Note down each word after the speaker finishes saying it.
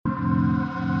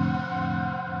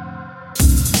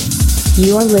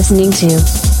You are listening to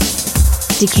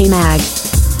DecayMag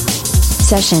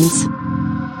Sessions.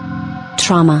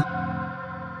 Trauma.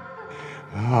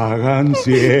 Hagan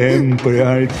siempre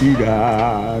al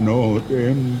tirano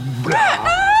temblar.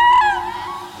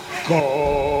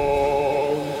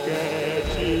 Con que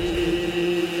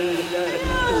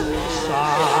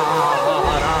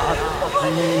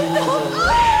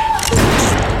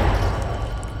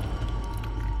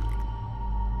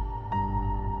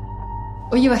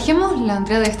Oye, bajemos, la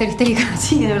Andrea debe estar histérica.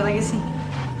 Sí, de verdad que sí.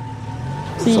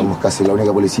 Sí. Somos casi la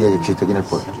única policía que existe aquí en el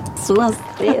pueblo.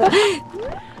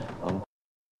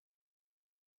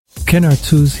 Ken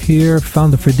Artuz here,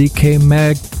 founder for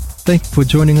DecayMag. Thank you for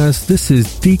joining us. This is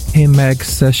DecayMag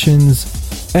Sessions,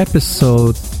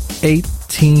 episode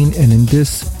 18. And in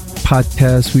this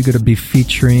podcast, we're going to be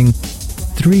featuring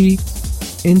 3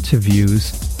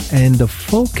 interviews. And the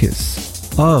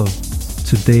focus of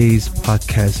today's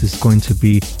podcast is going to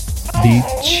be the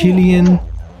Chilean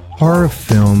horror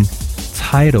film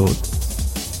titled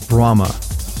Taruma.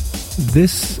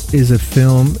 This is a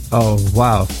film, oh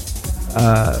wow.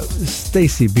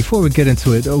 Stacy, before we get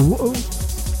into it,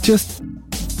 just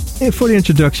for the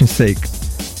introduction's sake,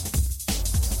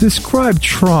 describe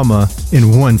trauma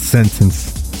in one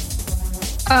sentence.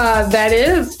 That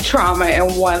is trauma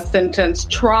in one sentence.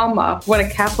 Trauma, with a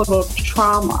capital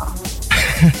trauma.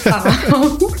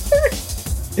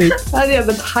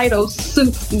 The title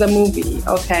suits the movie,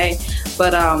 okay?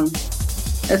 But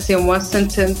let's see, in one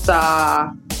sentence,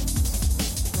 trauma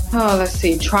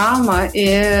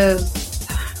is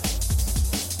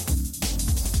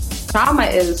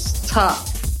tough.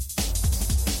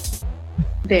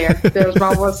 There's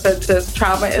my one sentence.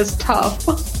 Trauma is tough.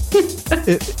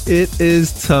 It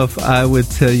is tough, I would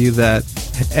tell you that.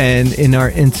 And in our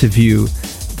interview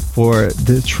for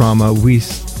the Trauma, we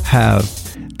have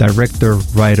director,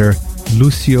 writer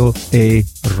Lucio A.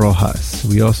 Rojas.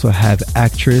 We also have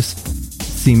actress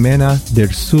Ximena del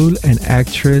Sul and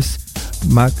actress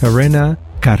Macarena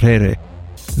Carrere.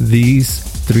 These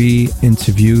 3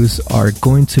 interviews are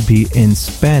going to be in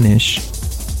Spanish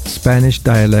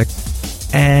dialect,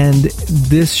 and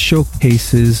this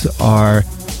showcases our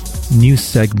new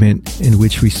segment in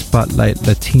which we spotlight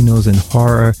Latinos in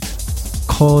horror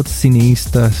called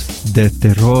Cineastas de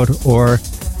Terror, or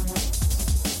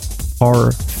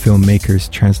horror filmmakers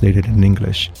translated in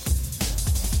English.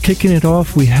 Kicking it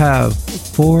off, we have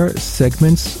 4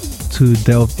 segments to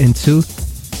delve into,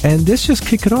 and let's just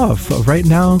kick it off right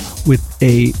now with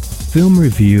a film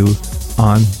review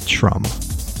on Trauma.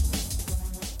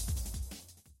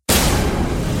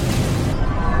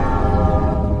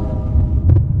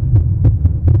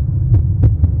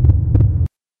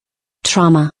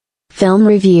 Trauma. Film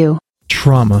review.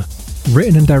 Trauma.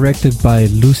 Written and directed by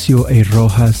Lucio A.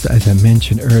 Rojas, as I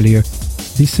mentioned earlier.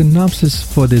 The synopsis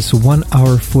for this 1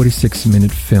 hour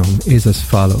 46-minute film is as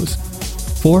follows.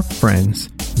 4 friends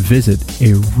visit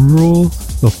a rural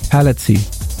locality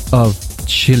of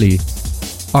Chile,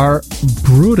 are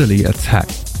brutally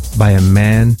attacked by a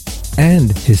man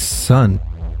and his son.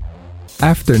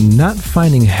 After not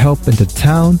finding help in the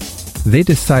town, they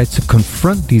decide to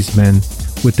confront these men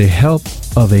with the help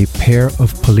of a pair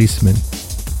of policemen.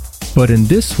 But in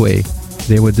this way,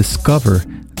 they would discover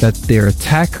that their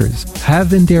attackers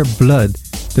have in their blood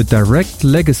the direct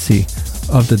legacy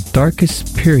of the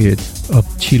darkest period of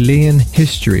Chilean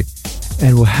history,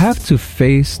 and will have to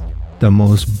face the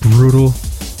most brutal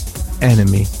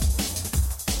enemy.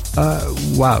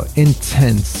 Wow,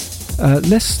 intense.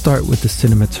 Let's start with the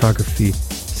cinematography.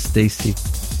 Stacy,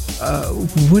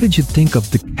 what did you think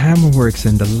of the camera works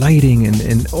and the lighting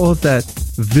and all that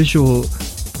visual?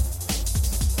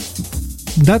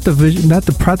 Not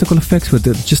the practical effects, but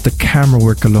just the camera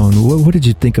work alone. What did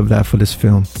you think of that for this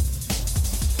film?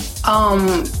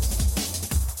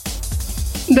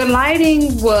 The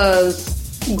lighting was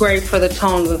great for the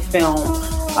tone of the film.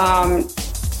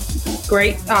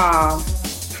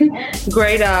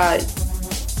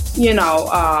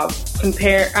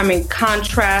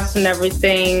 Contrast and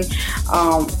everything.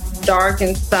 Dark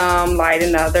in some, light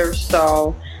in others.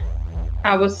 So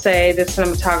I would say the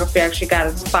cinematography actually got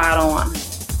it spot on.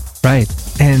 Right.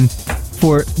 And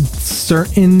for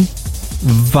certain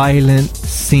violent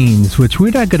scenes, which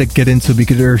we're not going to get into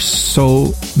because there are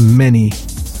so many,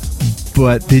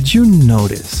 but did you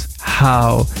notice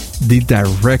how the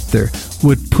director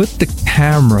would put the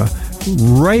camera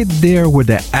right there where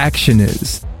the action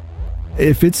is?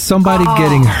 If it's somebody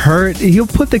getting hurt, he'll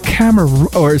put the camera,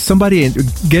 or somebody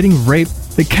getting raped,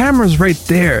 the camera's right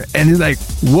there. And he's like,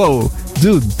 whoa,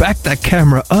 dude, back that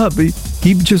camera up.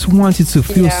 He just wants it to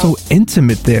feel so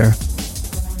intimate there.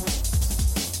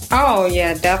 Oh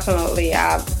yeah, definitely.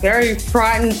 Very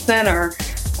front and center.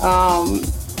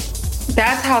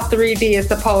 That's how 3D is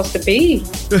supposed to be.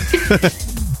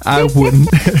 I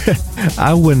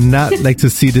would not like to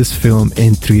see this film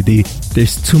in 3D.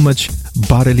 There's too much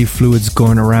bodily fluids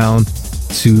going around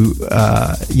to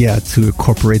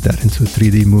incorporate that into a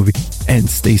 3D movie. And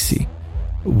Stacy,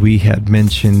 we had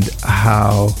mentioned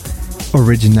how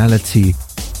originality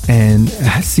and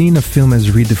seeing a film as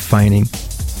redefining.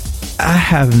 I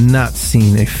have not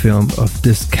seen a film of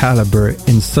this caliber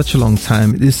in such a long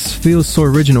time. This feels so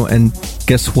original, and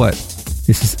guess what?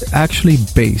 This is actually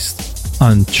based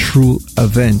on true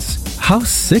events. How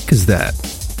sick is that?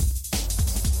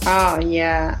 Oh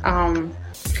yeah,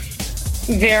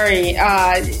 very.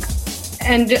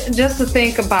 And just to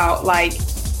think about, like,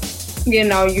 you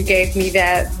know, you gave me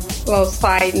that little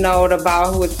side note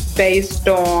about who it's based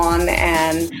on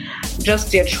and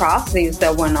just the atrocities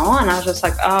that went on. I was just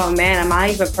like, oh man, am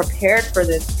I even prepared for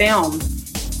this film?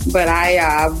 But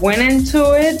I went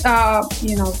into it,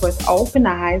 with open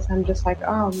eyes. I'm just like,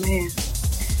 oh man.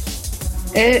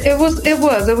 It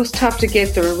was tough to get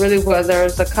through. It really was. There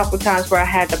was a couple times where I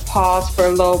had to pause for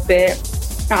a little bit,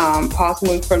 pause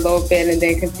movie for a little bit, and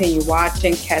then continue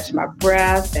watching, catch my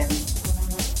breath, and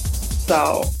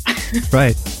so.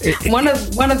 Right. One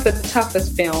of the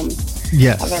toughest films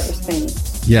I've ever seen.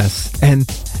 Yes, and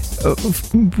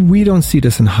we don't see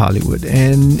this in Hollywood.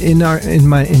 And in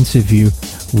my interview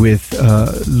with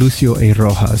Lucio A.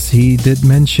 Rojas, he did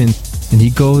mention. And he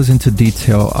goes into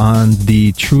detail on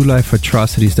the true life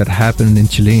atrocities that happened in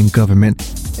Chilean government,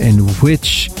 in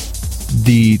which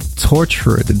the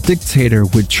torturer, the dictator,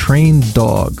 would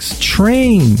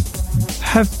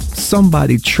have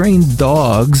somebody train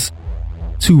dogs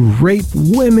to rape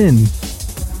women.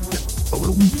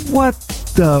 What?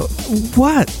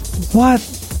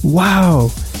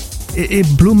 Wow.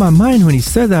 It blew my mind when he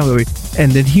said that.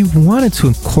 And then he wanted to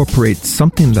incorporate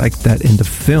something like that in the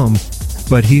film,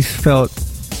 but he felt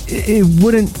it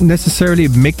wouldn't necessarily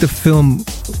make the film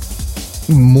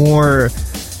more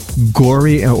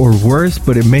gory or worse,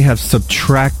 but it may have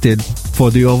subtracted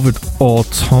for the overall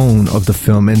tone of the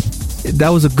film. And that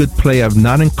was a good play of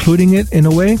not including it in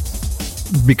a way,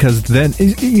 because then,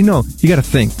 you got to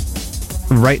think,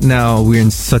 right now we're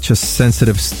in such a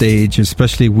sensitive stage,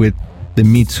 especially with the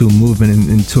Me Too movement,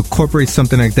 and to incorporate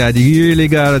something like that, you really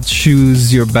got to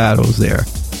choose your battles there.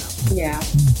 Yeah.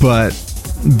 But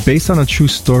based on a true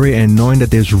story and knowing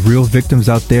that there's real victims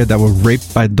out there that were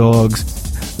raped by dogs,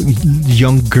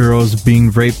 young girls being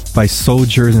raped by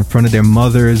soldiers in front of their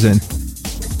mothers, and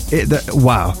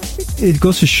wow, it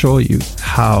goes to show you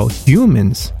how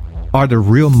humans are the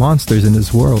real monsters in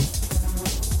this world.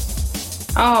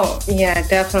 Oh yeah,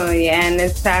 definitely. And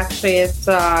it's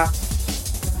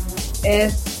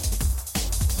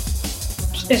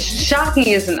shocking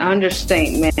is an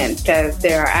understatement that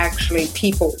there are actually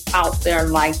people out there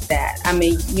like that. I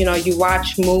mean, you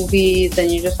watch movies and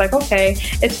you're just like, okay,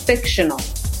 it's fictional.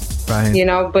 Right.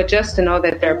 But just to know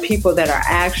that there are people that are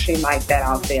actually like that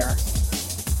out there.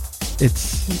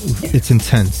 It's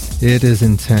intense. It is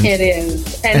intense. It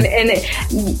is. And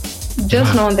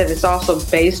just knowing that it's also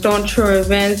based on true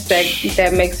events,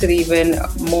 that makes it even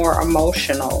more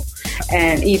emotional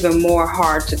and even more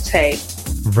hard to take.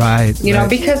 Right.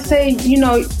 Because say,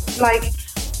 like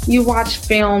you watch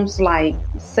films like,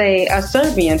 say, a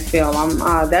Serbian film.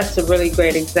 That's a really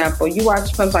great example. You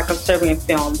watch films like a Serbian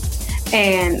film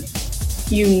and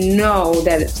you know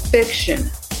that it's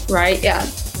fiction, right? Yeah.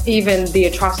 Even the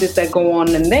atrocities that go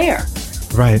on in there.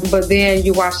 Right. But then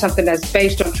you watch something that's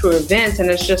based on true events and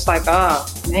it's just like, oh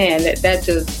man, that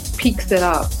just peaks it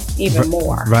up even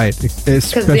more. Right.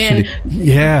 Especially, then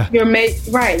yeah. You're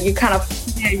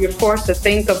you're forced to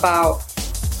think about,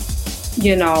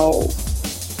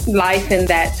 life in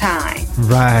that time.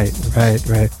 Right.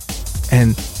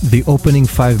 And the opening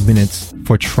 5 minutes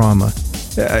for Trauma,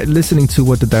 listening to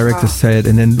what the director said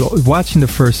and then watching the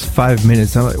first 5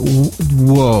 minutes, I'm like,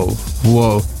 whoa.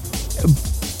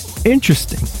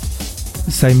 Interesting.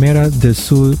 Ximena de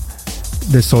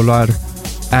Solar,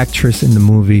 actress in the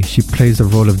movie, she plays the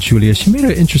role of Julia. She made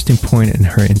an interesting point in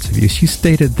her interview. She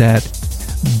stated that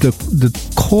the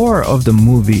core of the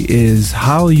movie is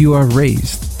how you are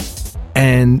raised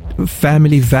and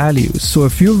family values. So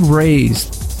if you're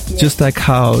raised just like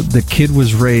how the kid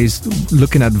was raised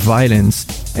looking at violence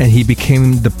and he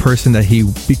became the person that he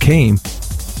became,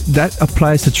 that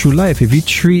applies to true life. If you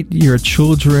treat your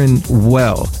children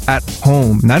well at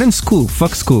home, not in school,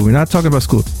 fuck school, we're not talking about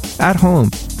school, at home,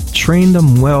 train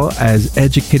them well as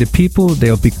educated people,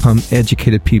 they'll become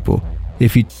educated people.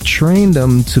 If you train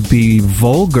them to be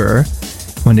vulgar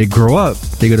when they grow up,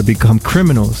 they're going to become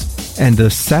criminals. And the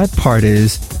sad part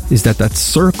is that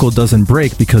circle doesn't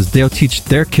break, because they'll teach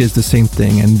their kids the same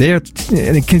thing, and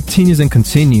it continues and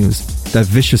continues, that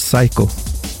vicious cycle.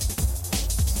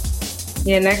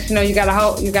 Yeah, next you know, you got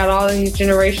all these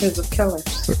generations of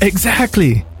killers.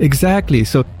 Exactly.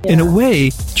 So in a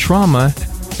way, Trauma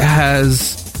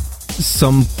has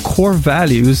some core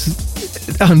values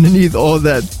underneath all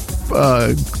that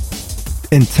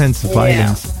intense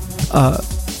violence.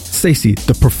 Stacey,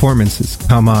 the performances,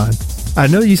 come on. I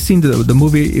know you've seen the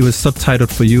movie. It was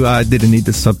subtitled for you. I didn't need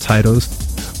the subtitles,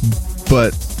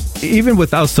 but even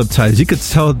without subtitles, you could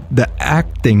tell the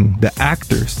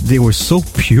actors, they were so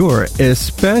pure,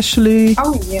 especially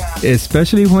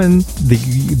when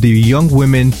the young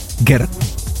women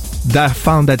I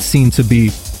found that scene to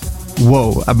be,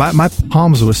 whoa, my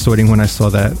palms were sweating when I saw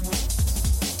that.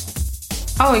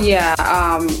 Oh yeah,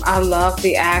 I love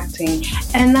the acting,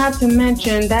 and not to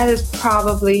mention that was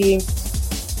probably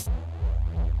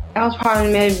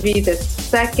maybe the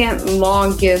second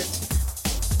longest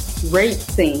rape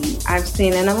scene I've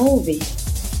seen in a movie.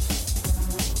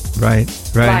 Right.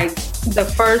 Like the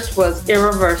first was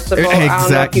Irreversible. I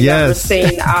don't know if you've ever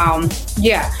seen.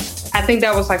 I think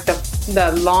that was like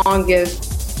the longest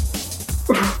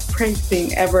rape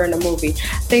scene ever in a movie.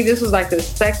 I think this was like the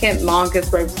second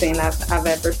longest rape scene I've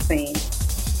ever seen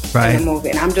in a movie,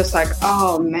 and I'm just like,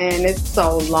 oh man, it's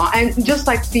so long, and just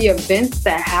like the events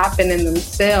that happen in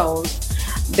themselves,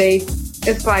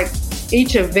 it's like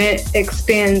each event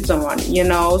extends on, you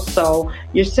know. So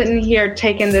you're sitting here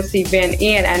taking this event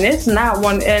in, and it's not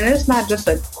just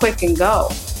a quick and go.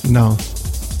 No,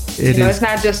 it's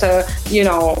not just a, you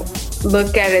know,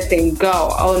 look at it and go.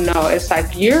 Oh no, it's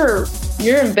like you're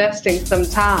investing some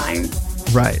time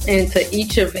into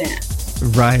each event.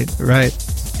 Right.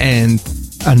 And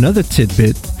another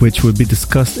tidbit, which would be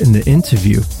discussed in the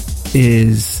interview,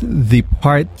 is the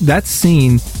part, that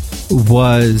scene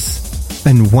was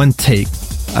in one take.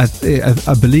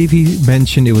 I believe he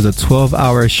mentioned it was a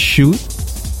 12-hour shoot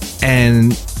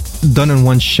and done in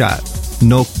one shot.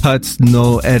 No cuts,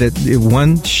 no edit,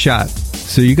 one shot.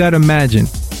 So you got to imagine,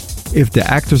 if the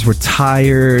actors were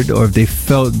tired or if they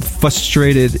felt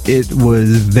frustrated, it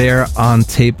was there on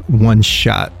tape, one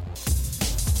shot.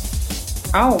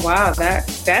 Oh wow,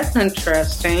 that's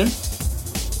interesting.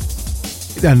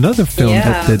 Another film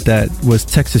that did that was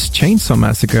Texas Chainsaw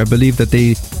Massacre. I believe that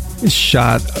they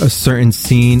shot a certain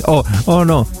scene. Oh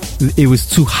no, it was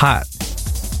too hot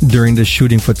during the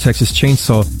shooting for Texas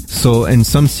Chainsaw. So in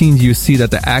some scenes you see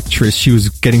that the actress, she was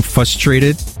getting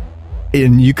frustrated,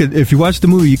 and you could, if you watch the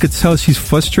movie, you could tell she's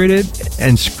frustrated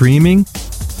and screaming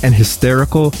and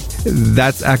hysterical.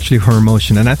 That's actually her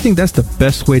emotion, and I think that's the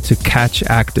best way to catch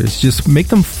actors. Just make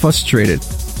them frustrated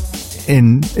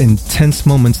in tense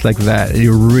moments like that.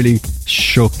 You really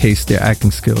showcase their acting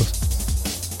skills.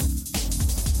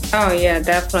 Oh yeah,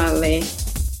 definitely.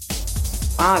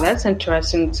 Wow, that's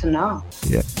interesting to know.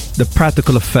 Yeah, the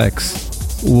practical effects.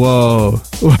 Whoa.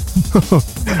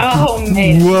 Oh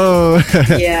man. Whoa.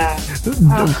 Yeah.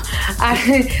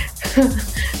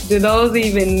 Do those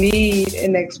even need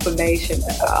an explanation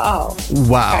at all?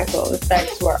 Wow. Practical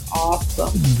effects were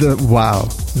awesome. The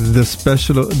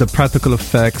practical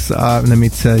effects, let me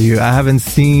tell you, I haven't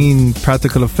seen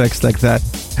practical effects like that.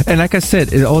 And like I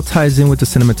said, it all ties in with the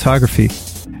cinematography.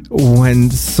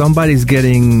 When somebody's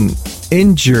getting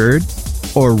injured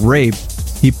or raped,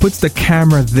 he puts the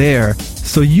camera there,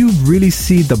 so you really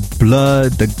see the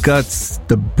blood, the guts,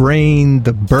 the brain,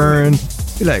 the burn.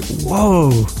 You're like,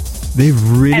 whoa, they've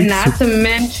really... And not to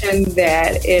mention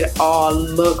that it all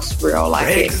looks real.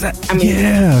 Like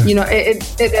you know,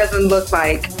 it doesn't look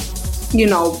like, you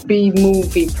know,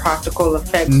 B-movie practical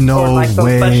effects. No or like those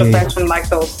way. Special effects from like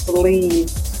those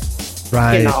sleeves,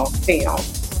 you know,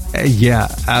 films. Yeah,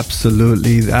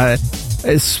 absolutely.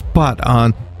 It's spot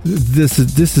on. This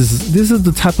is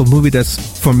the type of movie that's,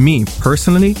 for me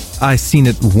personally, I seen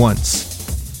it once.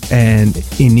 And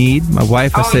Enid, my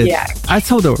wife, I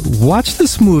told her, watch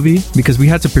this movie, because we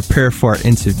had to prepare for our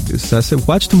interview. So I said,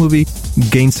 watch the movie,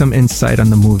 gain some insight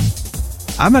on the movie.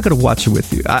 I'm not going to watch it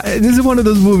with you. This is one of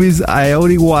those movies I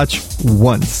only watch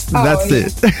once. That's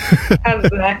it.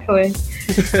 Exactly.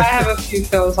 I have a few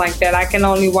films like that. I can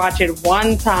only watch it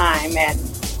one time, and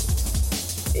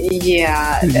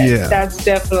that's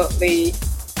definitely...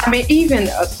 I mean, even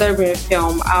a Serbian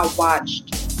film I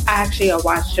watched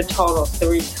a total of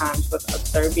 3 times with a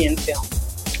Serbian film.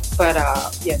 But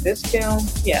this film,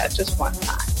 just one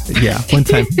time. Yeah, one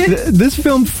time. This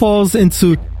film falls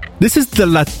into... This is the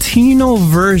Latino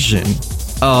version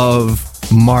of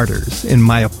Martyrs, in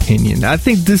my opinion. I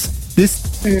think this This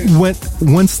went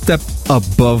one step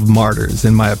above Martyrs,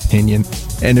 in my opinion.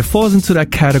 And it falls into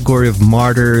that category of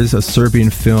Martyrs, a Serbian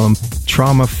film.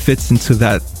 Trauma fits into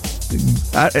that.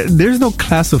 There's no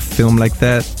class of film like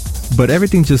that, but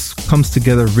everything just comes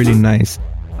together really nice.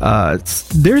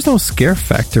 There's no scare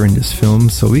factor in this film,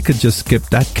 so we could just skip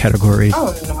that category.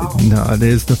 Oh, no. No,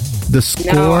 there's the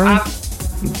score. No,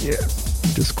 Yeah,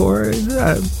 the score.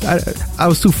 I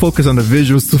was too focused on the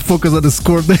visuals to focus on the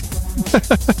score.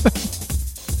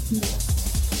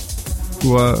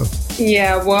 Wow.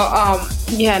 Yeah, well,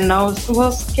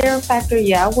 well, scare factor,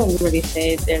 I wouldn't really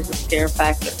say there's a scare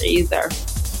factor either.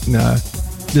 Nah.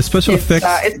 The special effects.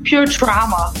 It's pure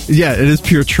trauma. Yeah, it is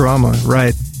pure trauma,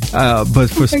 right?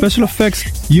 But for special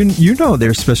effects, you know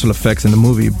there's special effects in the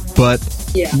movie, but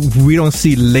we don't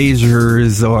see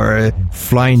lasers or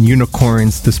flying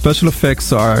unicorns. The special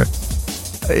effects are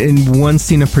in one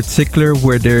scene in particular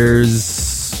where there's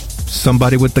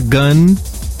somebody with a gun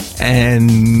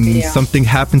and something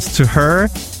happens to her.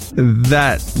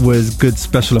 That was good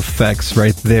special effects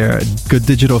right there. Good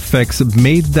digital effects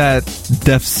made that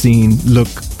death scene look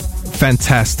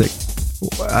fantastic.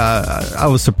 I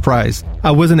was surprised.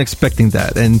 I wasn't expecting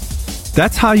that. And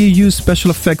that's how you use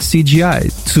special effects CGI,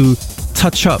 to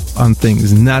touch up on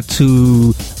things, not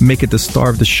to make it the star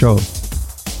of the show.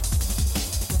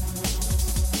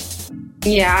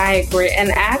 Yeah, I agree.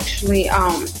 And actually,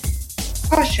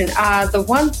 question, the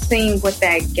one scene with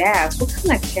that gas, what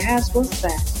kind of gas was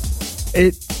that?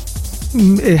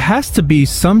 It has to be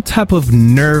some type of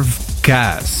nerve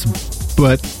gas,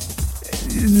 but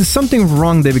there's something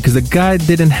wrong there because the guy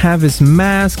didn't have his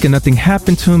mask and nothing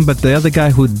happened to him, but the other guy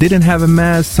who didn't have a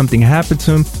mask, something happened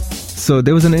to him. So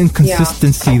there was an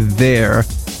inconsistency there,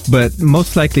 but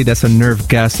most likely that's a nerve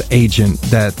gas agent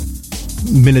that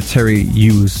military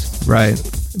used, right?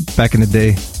 Back in the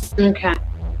day. Okay.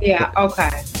 Yeah,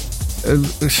 okay.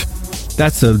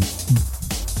 That's a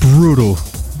brutal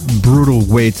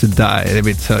way to die, let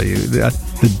me tell you. The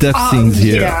death scenes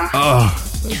here. Yeah. Oh.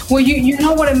 Well, you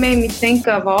know what it made me think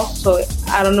of also?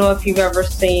 I don't know if you've ever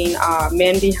seen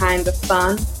Men Behind the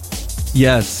Sun.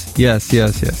 Yes. Yeah.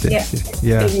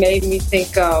 It made me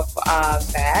think of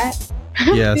that.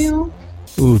 Yes. Film.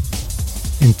 Ooh,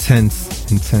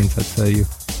 intense, I tell you.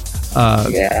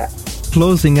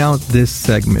 Closing out this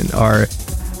segment, our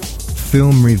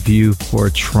film review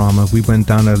for Trauma, we went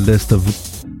down a list of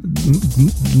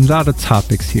a lot of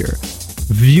topics here.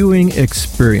 Viewing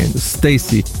experience.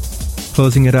 Stacy,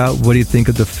 closing it out, what do you think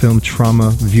of the film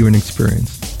Trauma viewing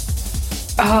experience?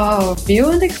 Oh,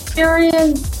 viewing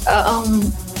experience?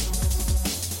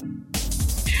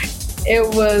 It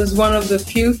was one of the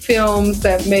few films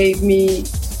that made me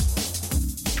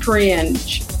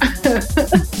cringe.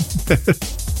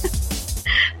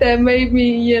 That made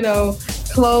me,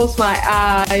 close my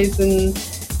eyes and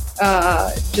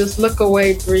just look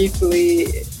away briefly.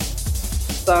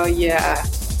 So yeah,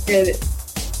 it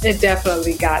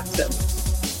definitely got to me.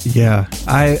 Yeah,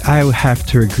 I have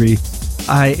to agree.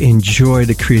 I enjoy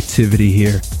the creativity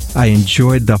here. I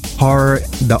enjoyed the horror,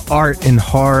 the art in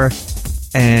horror,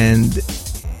 and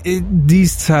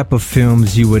these type of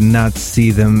films, you would not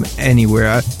see them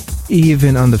anywhere.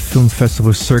 Even on the film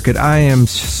festival circuit, I am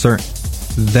certain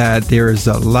that there is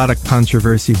a lot of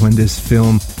controversy when this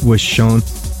film was shown.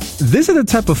 This is the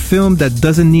type of film that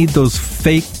doesn't need those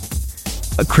fake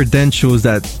credentials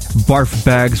that barf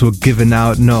bags were given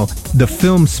out. No, the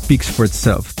film speaks for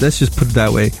itself. Let's just put it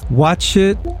that way. Watch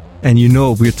it and you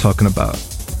know what we're talking about.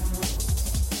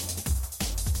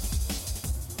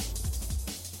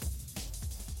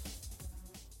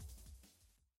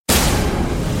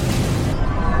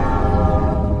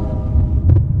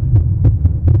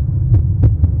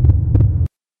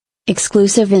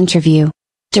 Exclusive interview.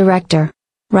 Director,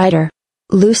 writer,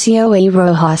 Lucio A.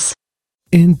 Rojas.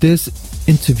 In this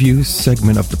interview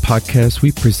segment of the podcast,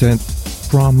 we present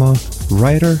Trauma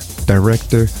writer,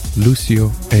 director,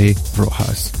 Lucio A.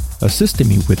 Rojas. Assisting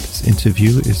me with this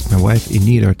interview is my wife,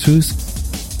 Enid Artuz,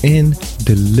 in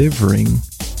delivering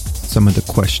some of the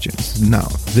questions. Now,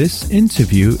 this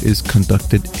interview is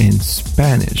conducted in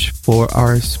Spanish for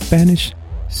our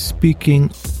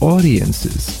Spanish-speaking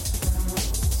audiences.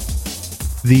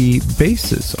 The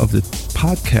basis of the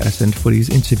podcast and for these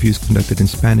interviews conducted in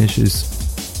Spanish is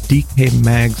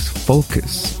DecayMag's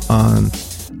focus on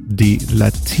the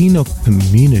Latino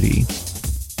community,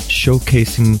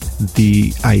 showcasing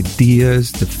the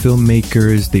ideas, the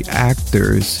filmmakers, the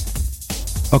actors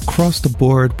across the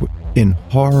board in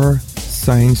horror,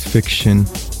 science fiction,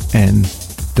 and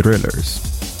thrillers.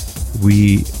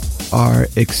 We are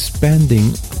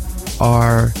expanding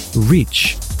our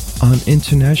reach on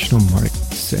international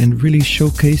markets and really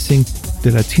showcasing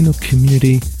the Latino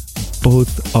community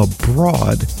both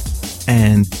abroad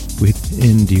and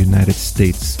within the United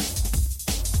States.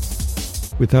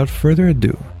 Without further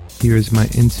ado, here is my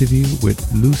interview with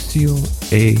Lucio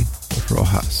A.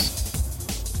 Rojas.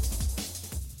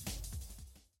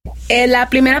 La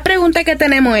primera pregunta que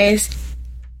tenemos es,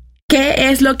 ¿qué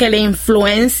es lo que le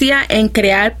influencia en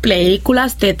crear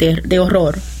películas de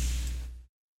horror?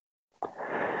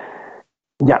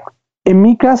 Ya, en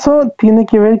mi caso tiene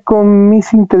que ver con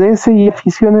mis intereses y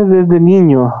aficiones desde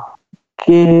niño,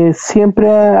 que siempre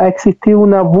ha existido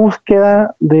una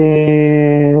búsqueda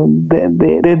de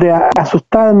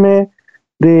asustarme,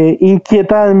 de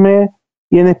inquietarme,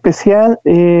 y en especial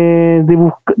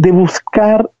de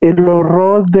buscar el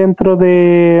horror dentro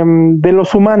de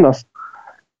los humanos.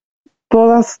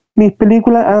 Todas mis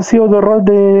películas han sido de horror,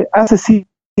 de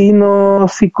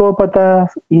asesinos,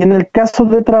 psicópatas, y en el caso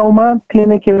de Taruma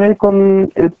tiene que ver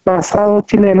con el pasado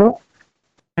chileno,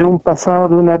 un pasado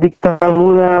de una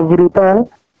dictadura brutal,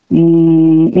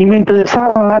 y me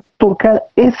interesaba tocar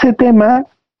ese tema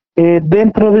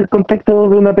dentro del contexto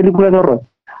de una película de horror.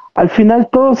 Al final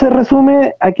todo se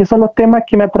resume a que son los temas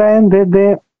que me atraen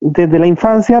desde la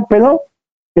infancia, pero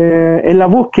en la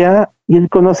búsqueda y el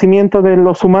conocimiento de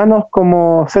los humanos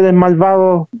como seres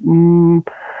malvados,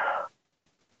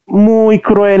 muy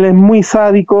crueles, muy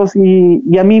sádicos,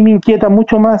 y a mí me inquieta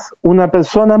mucho más una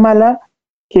persona mala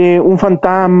que un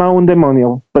fantasma, un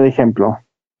demonio, por ejemplo.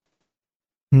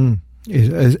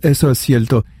 Eso es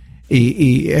cierto.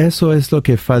 Y eso es lo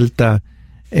que falta,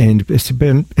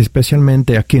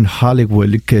 especialmente aquí en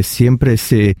Hollywood, que siempre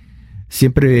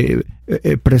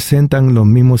presentan los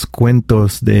mismos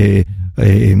cuentos de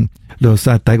los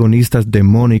antagonistas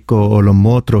demónicos o los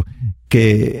monstruos,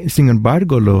 que sin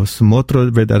embargo los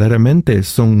monstruos verdaderamente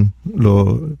son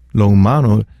lo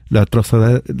humano, las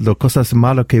cosas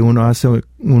malas que uno hace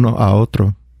uno a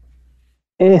otro.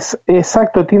 Es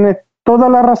exacto, tiene toda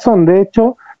la razón. De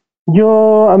hecho,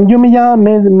 yo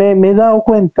me he dado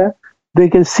cuenta de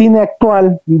que el cine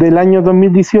actual del año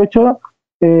 2018,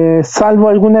 salvo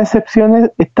algunas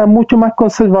excepciones, está mucho más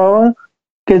conservador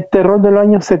que el terror de los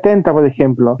años 70, por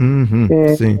ejemplo.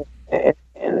 Sí.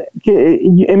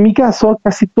 En mi caso,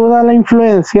 casi toda la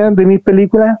influencia de mis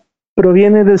películas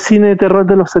proviene del cine de terror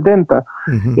de los 70.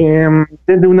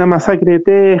 Desde Una masacre de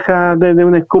Texas, desde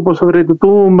Un escupo sobre tu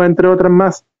tumba, entre otras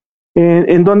más,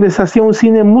 en donde se hacía un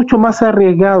cine mucho más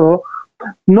arriesgado,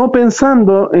 no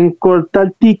pensando en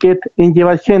cortar ticket, en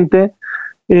llevar gente,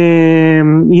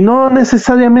 y no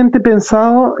necesariamente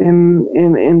pensado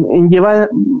en llevar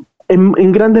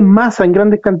en grandes masas, en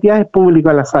grandes cantidades público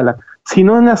a la sala,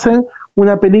 sino en hacer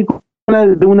una película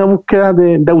de una búsqueda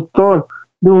de autor,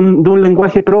 de un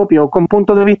lenguaje propio, con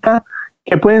puntos de vista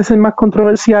que pueden ser más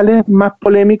controversiales, más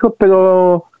polémicos,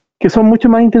 pero que son mucho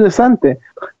más interesantes.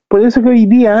 Por eso que hoy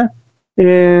día,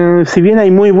 si bien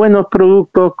hay muy buenos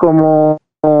productos como,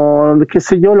 qué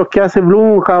sé yo, los que hace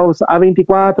Blumhouse,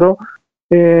 A24,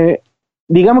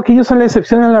 digamos que ellos son la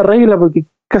excepción a la regla, porque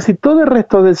casi todo el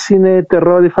resto del cine de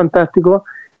terror y fantástico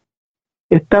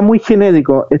está muy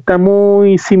genérico, está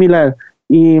muy similar.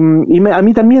 Y a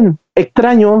mí también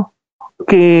extraño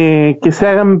que se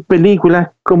hagan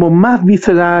películas como más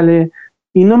viscerales,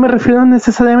 y no me refiero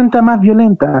necesariamente a más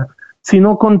violentas,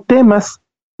 sino con temas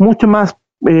mucho más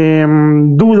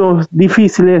duros,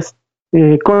 difíciles,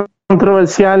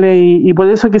 controversiales, y por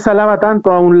eso que se alaba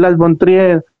tanto a un Lars von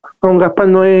Trier, a un Gaspar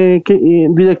Noé,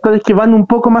 directores que van un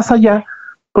poco más allá,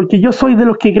 porque yo soy de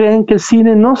los que creen que el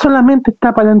cine no solamente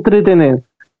está para entretener,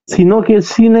 sino que el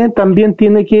cine también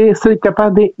tiene que ser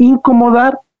capaz de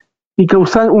incomodar y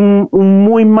causar un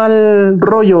muy mal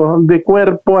rollo de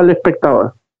cuerpo al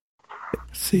espectador.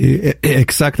 Sí,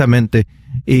 exactamente.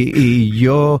 Y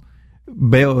yo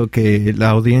veo que las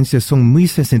audiencias son muy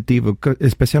sensitivas,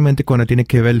 especialmente cuando tiene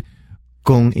que ver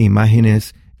con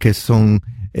imágenes que son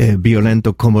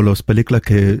violentas, como las películas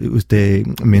que usted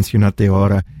mencionaste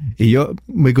ahora. Y yo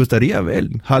me gustaría ver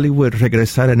Hollywood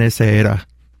regresar en esa era.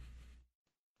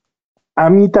 A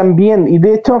mí también, y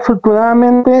de hecho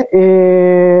afortunadamente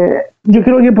yo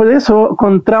creo que por eso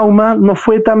con Trauma no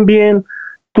fue tan bien.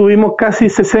 Tuvimos casi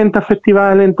 60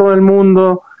 festivales en todo el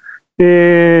mundo,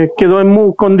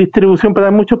 quedó con distribución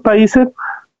para muchos países,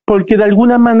 porque de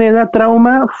alguna manera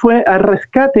Trauma fue al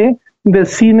rescate del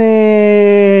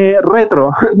cine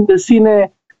retro, del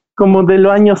cine como de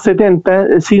los años 70,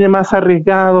 el cine más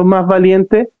arriesgado, más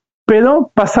valiente,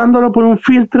 pero pasándolo por un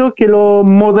filtro que lo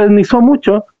modernizó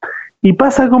mucho, y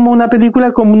pasa como una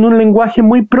película con un lenguaje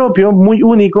muy propio, muy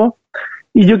único,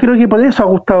 y yo creo que por eso ha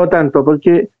gustado tanto,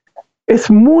 porque es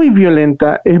muy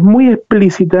violenta, es muy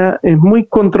explícita, es muy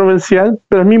controversial,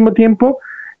 pero al mismo tiempo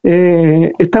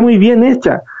está muy bien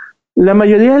hecha. La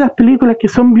mayoría de las películas que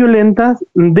son violentas,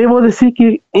 debo decir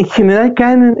que en general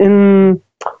caen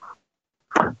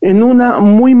en una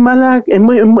muy mala,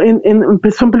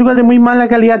 son películas de muy mala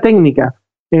calidad técnica,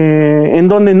 en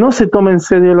donde no se toma en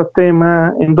serio los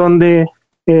temas, en donde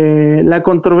la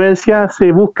controversia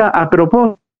se busca a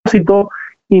propósito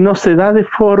y no se da de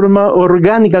forma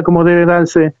orgánica como debe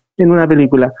darse en una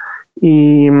película.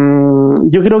 Y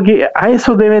yo creo que a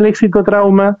eso debe el éxito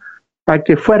Trauma, a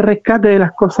que fue rescate de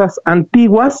las cosas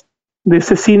antiguas, de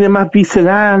ese cine más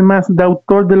visceral, más de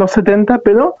autor de los 70,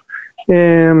 pero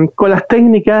con las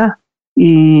técnicas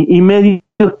y medios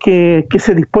que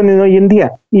se disponen hoy en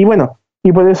día. Y bueno,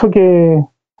 y por eso que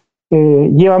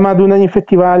lleva más de un año en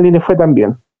festival y le fue tan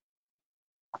bien.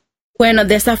 Bueno,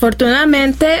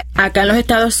 desafortunadamente acá en los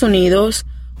Estados Unidos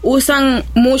usan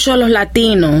mucho los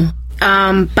latinos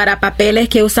para papeles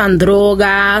que usan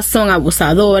drogas, son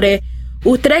abusadores.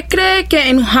 ¿Usted cree que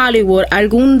en Hollywood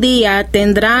algún día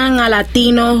tendrán a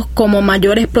latinos como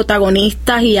mayores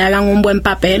protagonistas y hagan un buen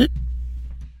papel?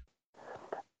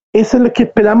 Eso es lo que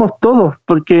esperamos todos,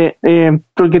 porque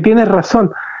tienes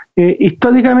razón.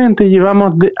 Históricamente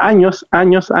llevamos años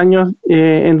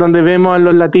en donde vemos a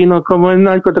los latinos como el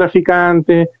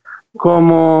narcotraficante,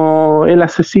 como el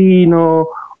asesino,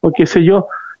 o qué sé yo,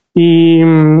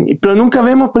 pero nunca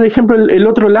vemos, por ejemplo, el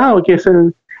otro lado, que es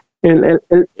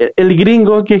el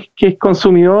gringo que es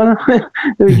consumidor,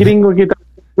 el gringo que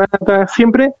trata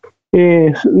siempre.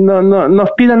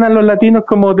 Nos tiran a los latinos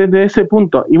como desde ese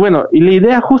punto. Y bueno, y la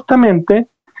idea justamente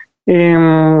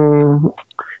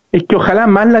es que ojalá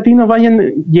más latinos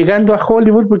vayan llegando a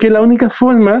Hollywood, porque la única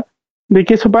forma de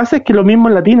que eso pase es que los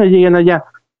mismos latinos lleguen allá.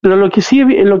 Pero lo que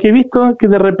he visto es que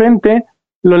de repente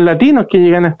los latinos que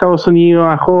llegan a Estados Unidos,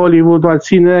 a Hollywood o al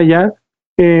cine de allá,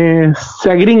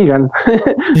 se agringan.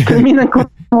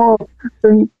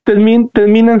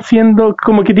 terminan siendo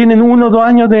como que tienen 1 o 2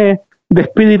 años de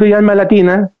espíritu y alma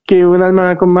latina, que un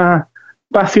alma con más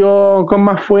pasión, con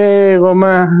más fuego,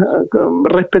 más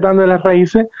respetando las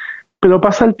raíces, pero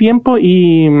pasa el tiempo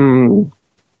y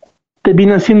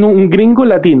terminan siendo un gringo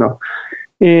latino.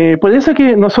 Por eso es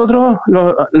que nosotros,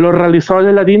 los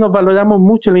realizadores latinos, valoramos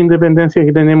mucho la independencia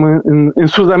que tenemos en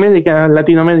Sudamérica,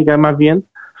 Latinoamérica más bien,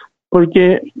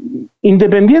 porque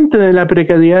independiente de la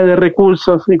precariedad de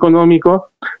recursos económicos,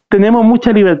 tenemos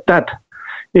mucha libertad.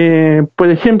 Por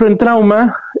ejemplo, en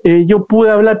Trauma, yo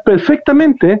pude hablar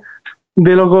perfectamente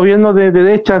de los gobiernos de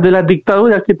derecha, de las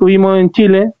dictaduras que tuvimos en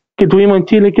Chile, que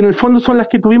en el fondo son las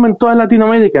que tuvimos en toda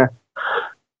Latinoamérica.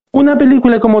 Una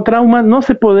película como Trauma no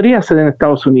se podría hacer en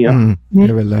Estados Unidos.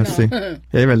 Es verdad, sí,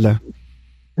 es verdad.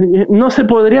 No se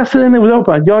podría hacer en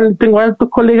Europa. Yo tengo altos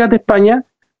colegas de España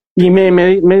y me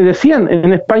decían,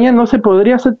 en España no se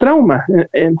podría hacer Trauma.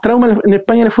 En Trauma en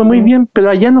España le fue muy bien, pero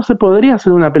allá no se podría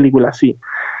hacer una película así.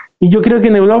 Y yo creo que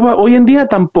en Europa hoy en día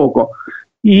tampoco.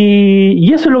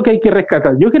 Y eso es lo que hay que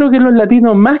rescatar. Yo creo que los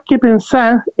latinos, más que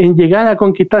pensar en llegar a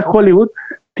conquistar Hollywood,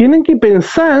 tienen que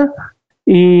pensar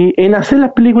en hacer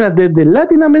las películas desde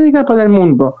Latinoamérica para el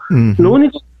mundo. Lo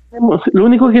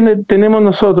único que tenemos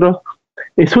nosotros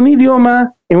es un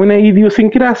idioma, es una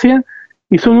idiosincrasia,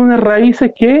 y son unas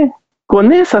raíces que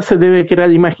con esas se debe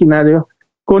crear imaginarios,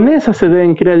 con esas se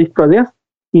deben crear historias,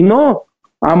 y no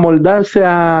amoldarse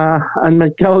al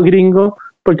mercado gringo,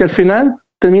 porque al final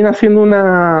termina siendo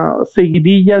una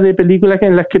seguidilla de películas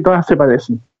en las que todas se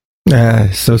parecen.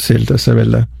 Eso es cierto, eso es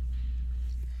verdad.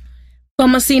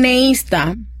 Como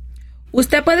cineasta,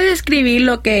 ¿usted puede describir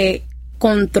lo que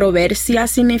controversia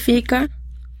significa?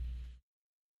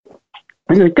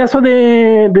 En el caso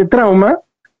de Trauma,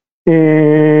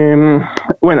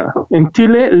 bueno, en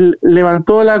Chile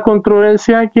levantó la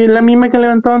controversia que es la misma que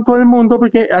levantado en todo el mundo,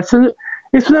 porque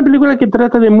es una película que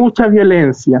trata de mucha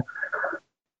violencia.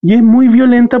 Y es muy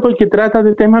violenta porque trata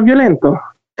de temas violentos.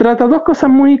 Trata 2 cosas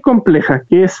muy complejas,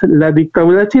 que es la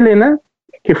dictadura chilena,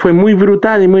 que fue muy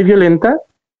brutal y muy violenta,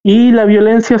 y la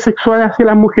violencia sexual hacia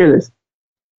las mujeres,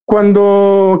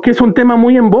 que es un tema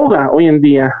muy en boga hoy en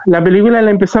día. La película la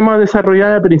empezamos a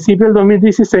desarrollar a principios del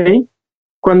 2016,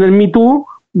 cuando el Me Too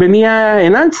venía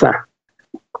en alza.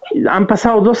 Han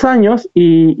pasado 2 años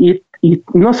y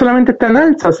no solamente está en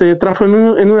alza, se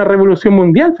transformó en una revolución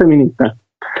mundial feminista.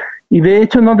 Y de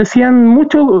hecho nos decía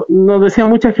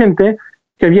mucha gente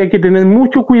que había que tener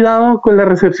mucho cuidado con la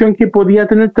recepción que podía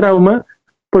tener Trauma,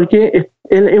 porque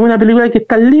es una película que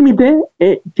está al límite,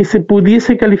 que se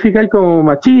pudiese calificar como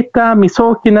machista,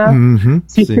 misógina,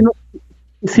 si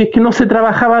es que no se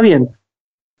trabajaba bien.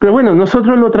 Pero bueno,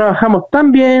 nosotros lo trabajamos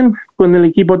tan bien con el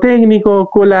equipo técnico,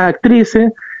 con las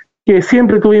actrices, que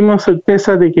siempre tuvimos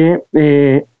certeza de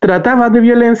que trataba de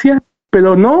violencia,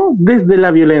 pero no desde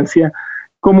la violencia,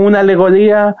 como una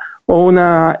alegoría o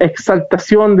una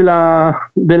exaltación de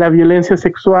la violencia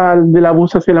sexual, del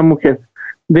abuso hacia la mujer.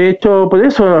 De hecho, por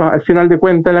eso, al final de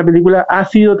cuentas, la película ha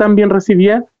sido tan bien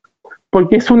recibida,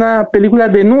 porque es una película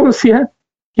denuncia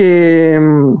que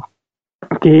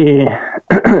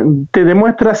te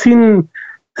demuestra sin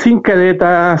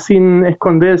careta, sin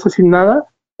esconderse, sin nada,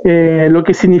 lo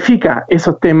que significa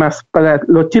esos temas para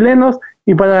los chilenos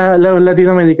y para los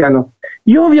latinoamericanos.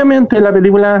 Y obviamente la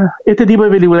película, este tipo de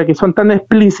películas que son tan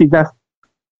explícitas,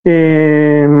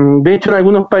 de hecho en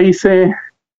algunos países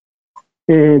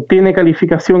tiene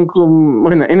calificación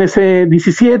bueno,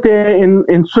 NC-17,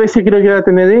 en Suecia creo que va a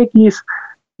tener X,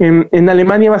 en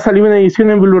Alemania va a salir una edición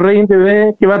en Blu-ray en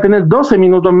TV que va a tener 12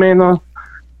 minutos menos,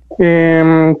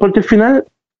 porque al final,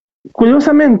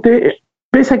 curiosamente,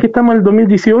 pese a que estamos en el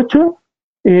 2018,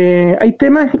 hay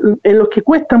temas en los que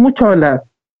cuesta mucho hablar,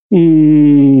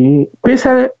 y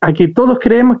pese a que todos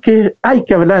creemos que hay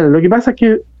que hablar, lo que pasa es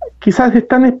que quizás es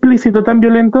tan explícito, tan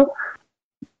violento,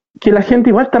 que la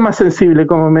gente igual está más sensible,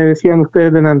 como me decían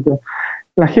ustedes delante.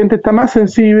 La gente está más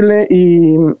sensible,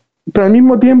 pero al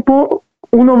mismo tiempo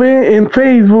uno ve en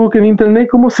Facebook, en Internet,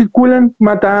 cómo circulan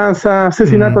matanzas,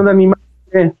 asesinatos de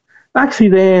animales,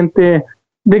 accidentes,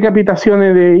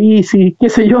 decapitaciones de ISIS, qué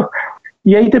sé yo.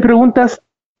 Y ahí te preguntas,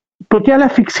 ¿por qué a la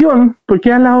ficción, por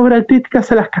qué a la obra artística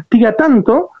se las castiga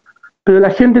tanto, pero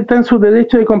la gente está en su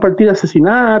derecho de compartir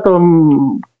asesinatos,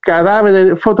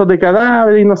 cadáveres, fotos de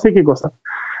cadáveres y no sé qué cosa?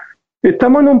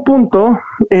 Estamos en un punto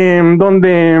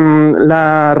donde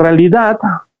la realidad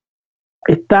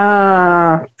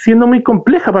está siendo muy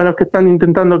compleja para los que están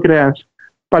intentando crear,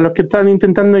 para los que están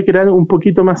intentando crear un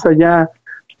poquito más allá,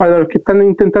 para los que están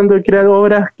intentando crear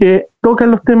obras que tocan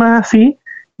los temas así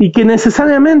y que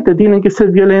necesariamente tienen que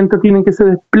ser violentos, tienen que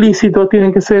ser explícitos,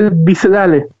 tienen que ser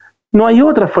viscerales. No hay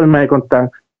otra forma de contar.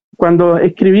 Cuando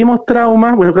escribimos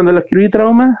Trauma, cuando lo escribí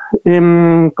Trauma,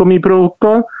 con mi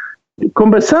productor,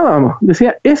 conversábamos,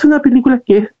 decía, es una película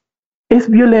que es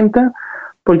violenta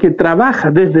porque trabaja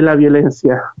desde la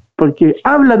violencia, porque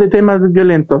habla de temas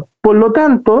violentos. Por lo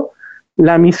tanto,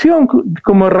 la misión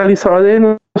como realizadores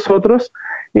de nosotros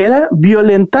era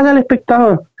violentar al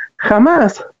espectador.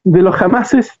 Jamás, de los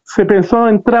jamases, se pensó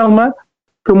en Trauma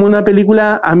como una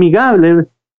película amigable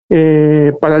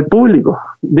para el público.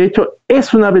 De hecho,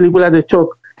 es una película de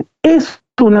shock, es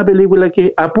una película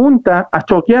que apunta a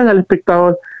choquear al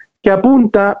espectador, que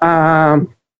apunta a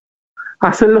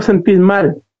hacerlo sentir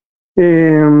mal.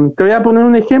 Te voy a poner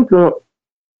un ejemplo.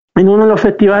 En uno de los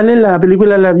festivales la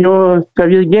película la vio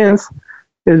Xavier Gens,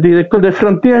 el director de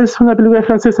Frontiers, una película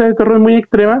francesa de terror muy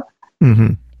extrema,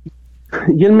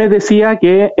 y él me decía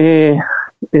que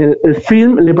el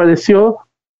film le pareció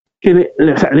que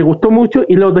le gustó mucho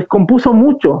y lo descompuso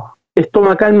mucho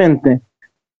estomacalmente,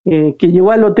 que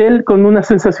llegó al hotel con una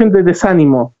sensación de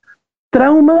desánimo.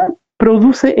 Trauma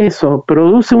produce eso,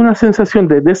 produce una sensación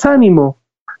de desánimo,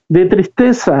 de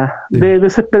tristeza, de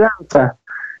desesperanza,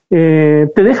 te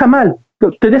deja mal,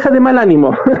 te deja de mal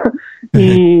ánimo.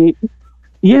 y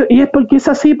es porque es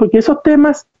así, porque esos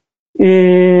temas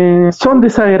son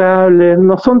desagradables,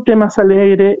 no son temas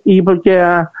alegres, y porque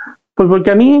a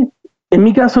mí, en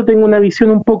mi caso, tengo una visión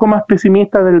un poco más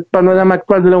pesimista del panorama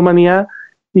actual de la humanidad,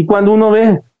 y cuando uno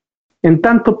ve en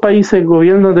tantos países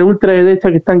gobiernos de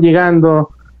ultraderecha que están llegando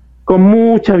con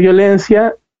mucha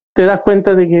violencia, te das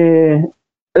cuenta de que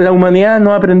la humanidad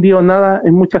no ha aprendido nada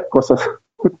en muchas cosas.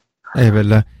 Es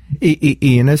verdad.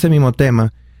 Y en ese mismo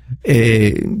tema,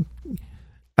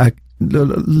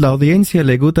 la audiencia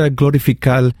le gusta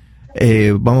glorificar,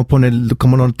 vamos a poner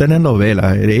como no tienen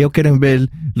novela. Ellos quieren ver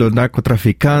los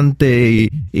narcotraficantes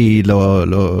y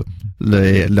los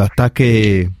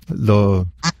ataques,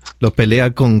 los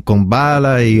peleas con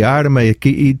balas y armas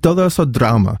y todo eso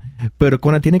drama. Pero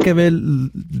cuando tiene que ver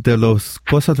de las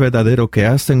cosas verdaderas que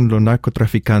hacen los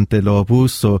narcotraficantes, los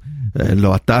abusos,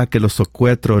 los ataques, los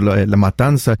secuestros, la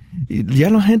matanza,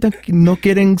 ya la gente no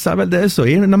quieren saber de eso.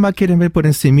 Ellos nada más quieren ver por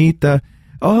encimita.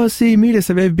 Oh, sí, mire,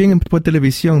 se ve bien por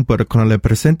televisión, pero cuando le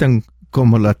presentan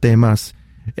como los temas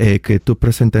que tú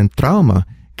presentas en Trauma,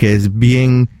 que es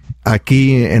bien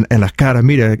aquí en la cara,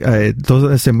 mira,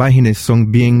 todas esas imágenes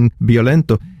son bien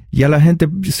violentos. Ya la gente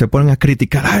se pone a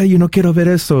criticar, ay, yo no quiero ver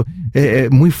eso,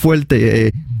 muy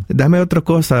fuerte, dame otra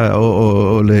cosa,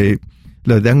 o le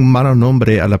dan un mal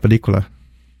nombre a la película.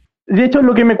 De hecho,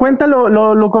 lo que me cuenta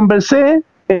lo conversé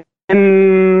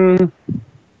en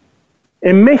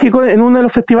México, en uno de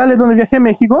los festivales donde viajé a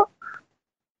México,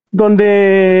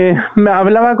 donde me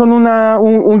hablaba con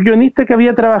un guionista que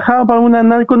había trabajado para una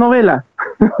narconovela,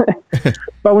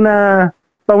 para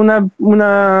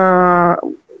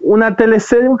una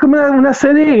teleserie, una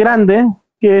serie grande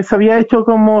que se había hecho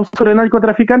como sobre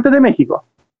narcotraficantes de México.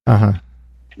 Ajá.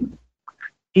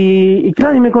 Y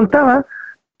claro, y me contaba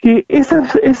que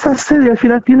esa serie al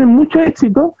final tiene mucho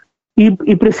éxito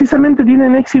y precisamente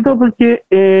tienen éxito porque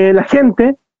la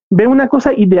gente ve una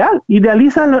cosa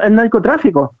idealiza el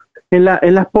narcotráfico. En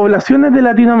las poblaciones de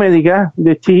Latinoamérica,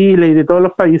 de Chile y de todos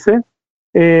los países,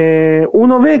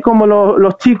 uno ve como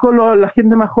los chicos, la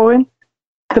gente más joven,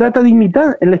 trata de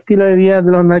imitar el estilo de vida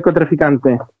de los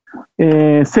narcotraficantes.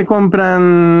 Se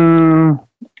compran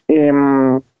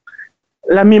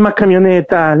las mismas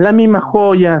camionetas, las mismas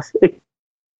joyas,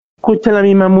 escuchan la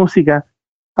misma música.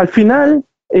 Al final,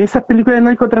 esas películas de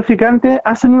narcotraficantes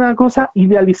hacen una cosa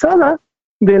idealizada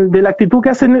de la actitud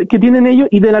que tienen ellos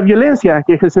y de la violencia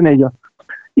que ejercen ellos.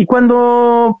 Y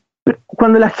cuando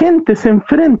la gente se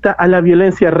enfrenta a la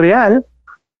violencia real,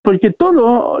 porque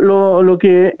todo lo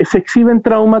que se exhibe en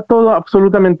Trauma,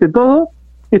 absolutamente todo,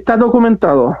 está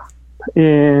documentado.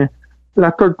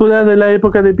 Las torturas de la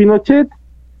época de Pinochet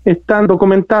están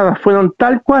documentadas, fueron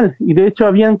tal cual, y de hecho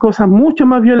habían cosas mucho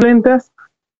más violentas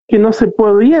que no se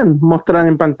podían mostrar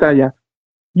en pantalla.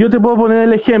 Yo te puedo poner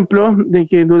el ejemplo de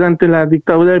que durante la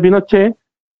dictadura de Pinochet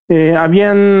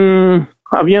habían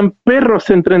perros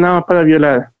entrenados para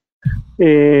violar.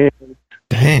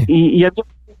 Y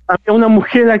había una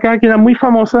mujer acá que era muy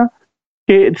famosa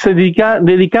que se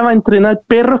dedicaba a entrenar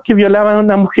perros que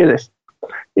violaban a mujeres.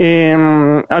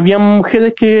 Había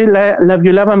mujeres que la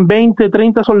violaban 20,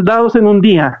 30 soldados en un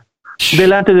día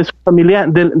delante de su familia,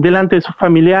 delante de sus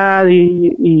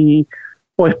familiares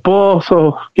o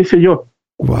esposos, qué sé yo.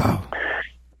 Wow.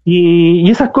 Y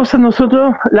esas cosas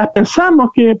nosotros las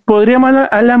pensamos que podríamos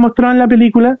haberlas mostrado en la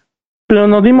película, pero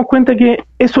nos dimos cuenta que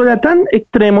eso era tan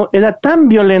extremo, era tan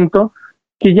violento,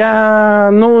 que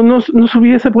ya no se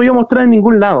hubiese podido mostrar en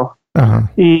ningún lado.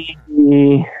 Ajá. Y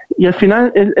al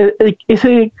final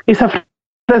esa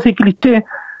frase cliché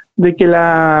de que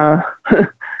la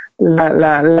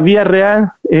vida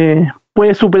real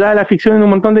puede superar a la ficción en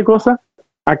un montón de cosas,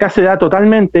 acá se da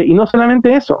totalmente. Y no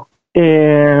solamente eso,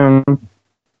 en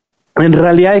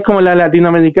realidad es como la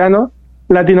latinoamericana,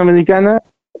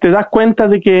 te das cuenta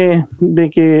de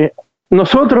que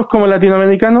nosotros como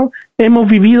latinoamericanos hemos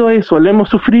vivido eso, lo hemos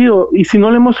sufrido, y si no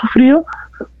lo hemos sufrido,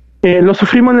 lo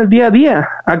sufrimos en el día a día.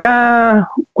 Acá,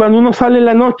 cuando uno sale en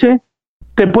la noche,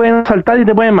 te pueden asaltar y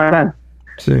te pueden matar.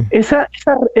 Sí.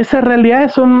 Esas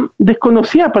realidades son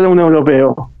desconocidas para un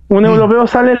europeo. Un europeo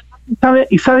sale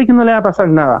y sabe que no le va a pasar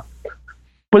nada.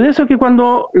 Por eso que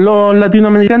cuando los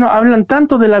latinoamericanos hablan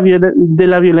tanto de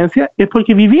la violencia, es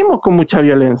porque vivimos con mucha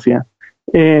violencia.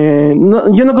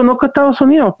 Yo no conozco Estados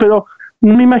Unidos, pero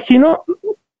no me imagino,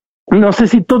 no sé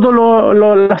si todas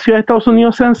las ciudades de Estados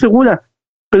Unidos sean seguras,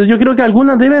 pero yo creo que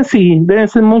algunas deben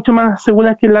ser mucho más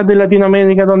seguras que las de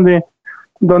Latinoamérica,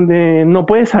 donde no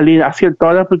puedes salir a cierta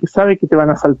hora porque sabes que te van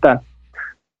a asaltar.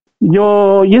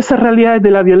 Y esas realidades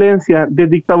de la violencia, de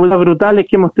dictaduras brutales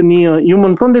que hemos tenido y un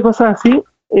montón de cosas así,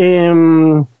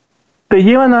 te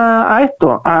llevan a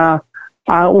esto, a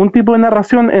un tipo de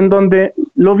narración en donde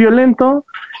lo violento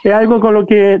es algo con lo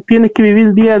que tienes que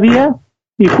vivir día a día,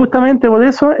 y justamente por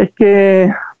eso es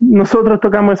que nosotros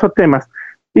tocamos esos temas.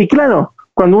 Y claro,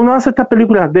 cuando uno hace estas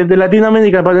películas desde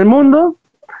Latinoamérica para el mundo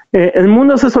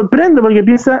se sorprende porque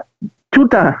piensa,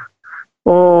 chuta,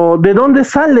 o ¿de dónde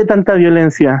sale tanta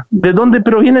violencia? ¿De dónde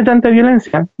proviene tanta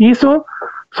violencia? Y eso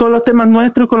son los temas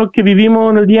nuestros con los que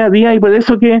vivimos en el día a día, y por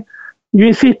eso que yo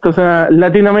insisto, o sea,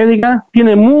 Latinoamérica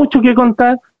tiene mucho que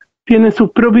contar, tiene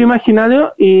sus propios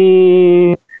imaginarios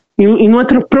y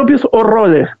nuestros propios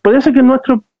horrores. Por eso que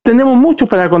tenemos mucho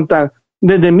para contar,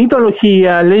 desde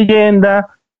mitología, leyenda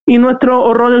y nuestros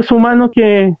horrores humanos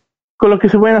con los que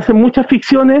se pueden hacer muchas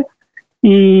ficciones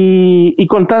y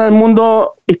contar al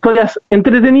mundo historias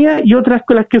entretenidas y otras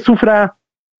con las que sufra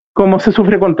como se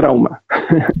sufre con trauma.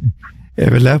 Es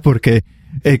verdad, porque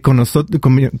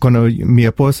cuando mi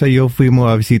esposa y yo fuimos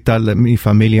a visitar mi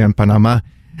familia en Panamá,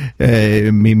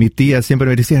 mi tía siempre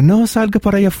me decía, no salga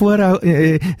por allá afuera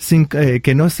sin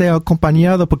que no sea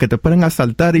acompañado porque te pueden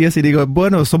asaltar. Y yo así digo,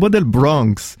 bueno, somos del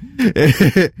Bronx.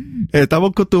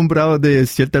 Estamos acostumbrados de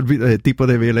cierto tipo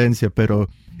de violencia, pero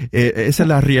esa es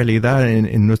la realidad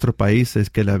en nuestros países,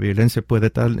 que la violencia puede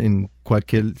estar en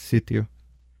cualquier sitio.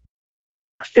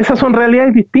 Esas son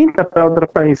realidades distintas para otros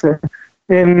países.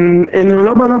 En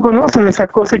Europa no conocen esas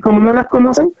cosas, y como no las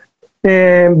conocen,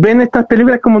 ven estas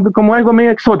películas como algo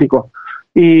medio exótico.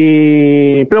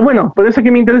 Pero bueno, por eso es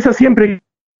que me interesa siempre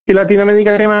que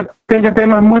Latinoamérica tenga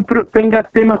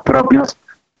temas propios,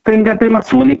 tenga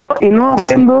temas únicos, y no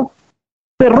haciendo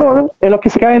terror en los que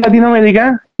se cae en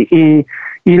Latinoamérica y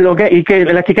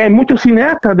en las que caen muchos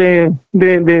cineastas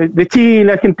de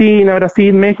Chile, Argentina,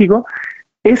 Brasil, México,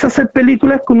 es hacer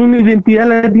películas con una identidad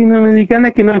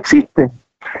latinoamericana que no existe.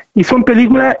 Y son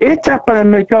películas hechas para el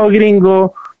mercado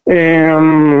gringo.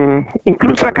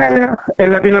 Incluso acá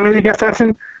en Latinoamérica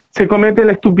se comete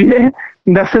la estupidez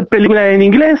de hacer películas en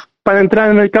inglés para entrar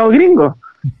al mercado gringo.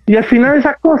 Y al final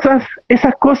esas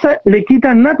cosas le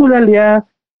quitan naturalidad,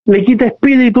 le quita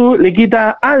espíritu, le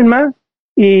quita alma,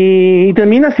 y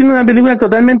termina siendo una película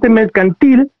totalmente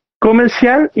mercantil,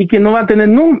 comercial, y que no va a tener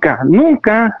nunca,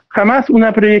 jamás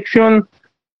una proyección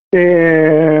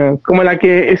como la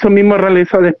que esos mismos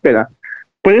realizadores esperan.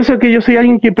 Por eso es que yo soy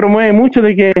alguien que promueve mucho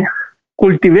de que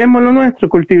cultivemos lo nuestro,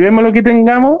 cultivemos lo que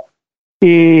tengamos,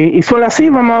 y solo así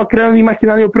vamos a crear un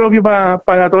imaginario propio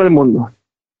para todo el mundo.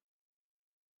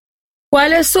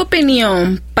 ¿Cuál es su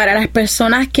opinión para las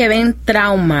personas que ven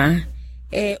Trauma?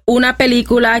 Una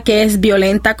película que es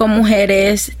violenta con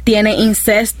mujeres, tiene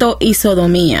incesto y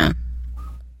sodomía.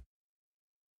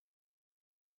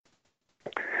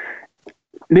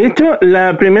 De hecho,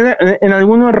 la primera, en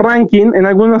algunos rankings, en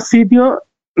algunos sitios,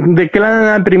 declaran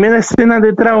la primera escena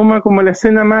de Trauma como la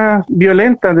escena más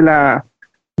violenta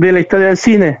de la historia del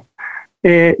cine.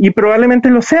 Y probablemente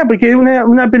lo sea, porque es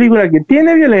una película que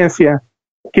tiene violencia,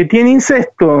 que tiene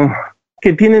incesto,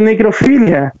 que tiene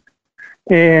necrofilia,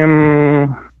 tiene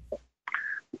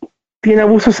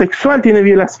abuso sexual, tiene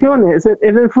violaciones.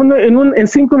 En el fondo, en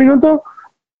 5 minutos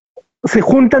se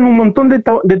juntan un montón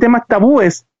de temas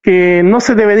tabúes que no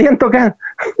se deberían tocar.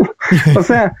 O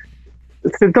sea,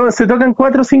 se tocan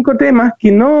 4 o 5 temas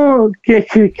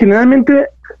que generalmente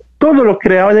todos los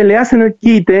creadores le hacen el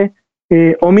quite,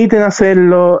 omiten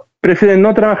hacerlo, prefieren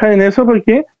no trabajar en eso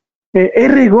porque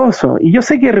es riesgoso. Y yo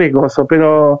sé que es riesgoso,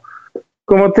 pero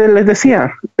como les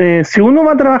decía, si uno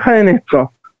va a trabajar en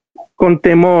esto con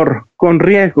temor, con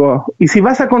riesgo, y si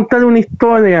vas a contar una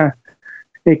historia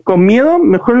con miedo,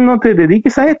 mejor no te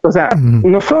dediques a esto. O sea,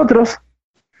 nosotros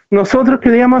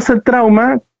queríamos hacer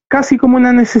Trauma casi como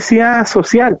una necesidad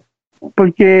social,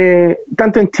 porque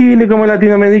tanto en Chile como en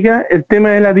Latinoamérica el tema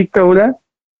de la dictadura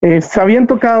se habían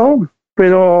tocado,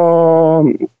 pero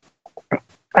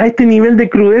a este nivel de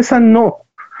crudeza no.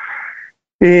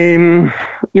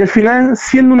 Y al final,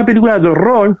 siendo una película de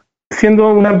horror,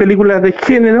 siendo una película de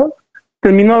género,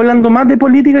 terminó hablando más de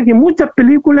política que muchas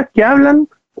películas que hablan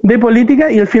de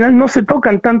política y al final no se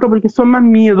tocan tanto porque son más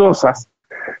miedosas.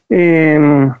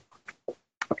 En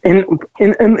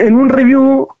un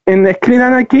review en Screen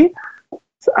Anarchy,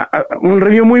 un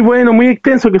review muy bueno, muy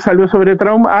extenso que salió sobre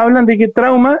Trauma, hablan de que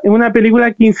Trauma es una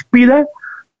película que inspira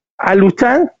a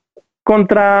luchar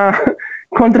contra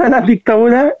las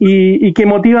dictaduras y que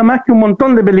motiva más que un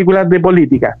montón de películas de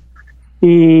política.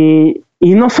 Y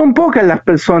no son pocas las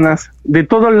personas de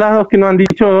todos lados que nos han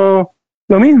dicho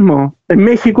lo mismo. En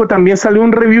México también salió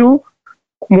un review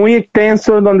muy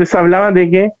extenso donde se hablaba de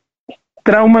que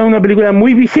Trauma es una película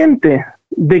muy vigente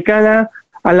de cara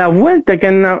a la vuelta que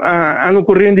han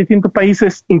ocurrido en distintos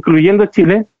países, incluyendo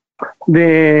Chile,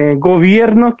 de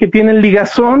gobiernos que tienen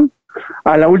ligazón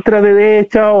a la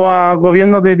ultraderecha o a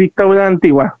gobiernos de dictadura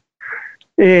antigua.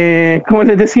 Como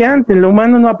les decía antes, lo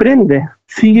humano no aprende,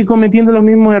 sigue cometiendo los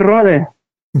mismos errores,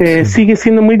 sigue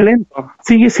siendo muy lento,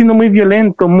 sigue siendo muy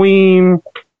violento, muy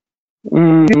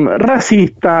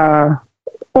racista,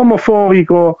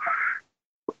 homofóbico.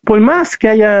 Por más que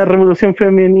haya revolución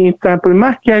feminista, por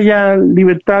más que haya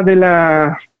libertad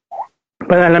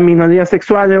para las minorías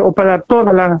sexuales o para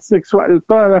todos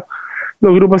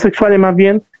los grupos sexuales más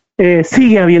bien,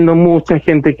 sigue habiendo mucha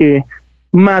gente que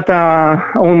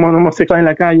mata a un homosexual en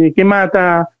la calle, que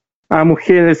mata a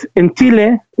mujeres. En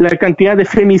Chile, la cantidad de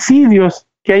femicidios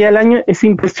que hay al año es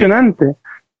impresionante.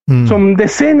 Son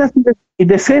decenas y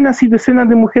decenas y decenas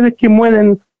de mujeres que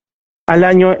mueren al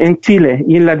año en Chile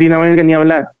y en Latinoamérica ni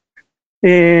hablar.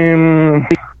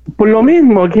 Por lo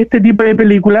mismo que este tipo de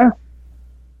películas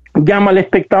llama al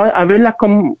espectador a verlas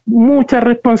con mucha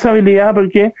responsabilidad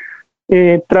porque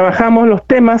trabajamos los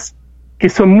temas que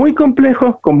son muy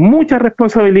complejos, con mucha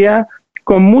responsabilidad,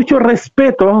 con mucho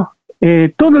respeto.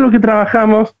 Todo lo que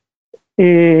trabajamos,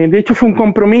 de hecho fue un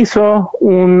compromiso,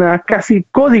 casi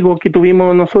código que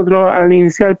tuvimos nosotros al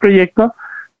iniciar el proyecto,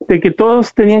 de que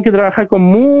todos tenían que trabajar con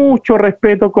mucho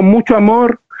respeto, con mucho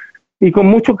amor y con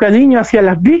mucho cariño hacia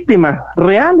las víctimas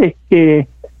reales que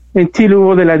en Chile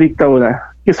hubo de la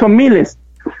dictadura, que son miles,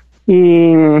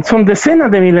 y son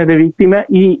decenas de miles de víctimas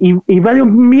y varios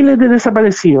miles de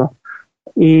desaparecidos.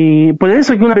 Y por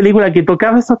eso que una película que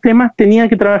tocaba esos temas tenía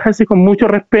que trabajarse con mucho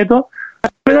respeto,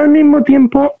 pero al mismo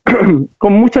tiempo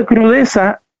con mucha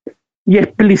crudeza y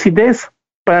explicitez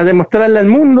para demostrarle al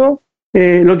mundo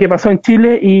lo que pasó en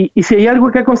Chile. Y si hay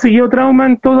algo que ha conseguido Trauma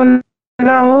en todos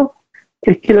lados,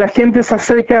 es que la gente se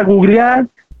acerca a googlear,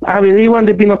 averiguan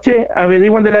de Pinochet,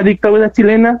 averiguan de la dictadura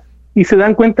chilena y se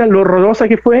dan cuenta lo horrorosa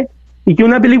que fue, y que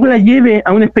una película lleve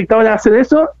a un espectador a hacer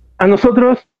eso, a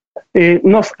nosotros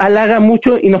nos halaga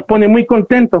mucho y nos pone muy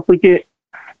contentos, porque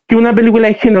que una película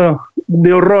de género,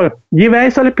 de horror, lleve a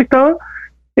eso al espectador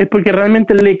es porque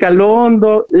realmente le caló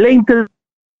hondo, le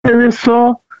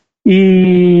interesó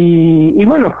y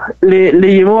bueno, le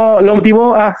llevó, lo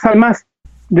motivó a hacer más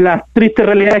de las tristes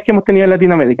realidades que hemos tenido en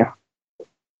Latinoamérica.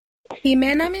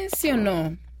 Ximena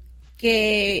mencionó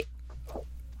que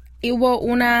hubo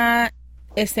unas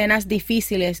escenas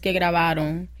difíciles que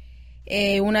grabaron.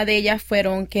 Una de ellas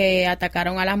fueron que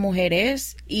atacaron a las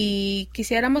mujeres, y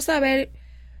quisiéramos saber,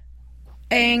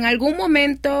 ¿en algún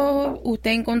momento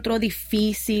usted encontró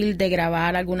difícil de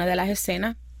grabar alguna de las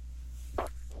escenas?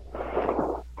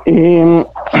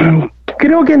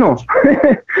 Creo que no.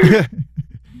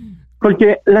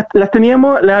 Porque las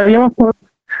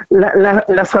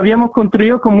habíamos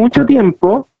construido con mucho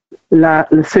tiempo.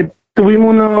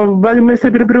 Tuvimos varios meses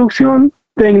de preproducción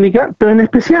técnica, pero en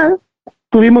especial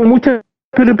tuvimos mucha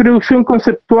preproducción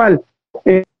conceptual,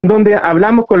 donde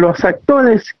hablamos con los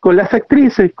actores, con las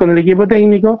actrices, con el equipo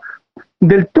técnico,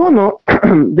 del tono,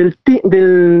 del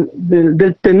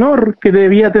tenor que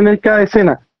debía tener cada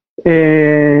escena,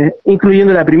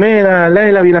 incluyendo la primera, la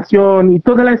de la violación y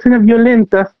todas las escenas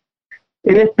violentas,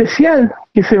 en especial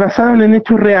que se basaron en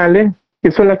hechos reales,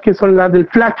 que son las del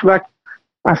flashback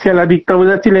hacia la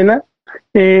dictadura chilena.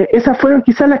 Esas fueron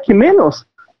quizás las que menos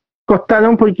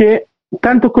costaron, porque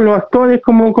tanto con los actores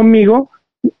como conmigo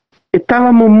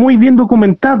estábamos muy bien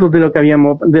documentados de lo que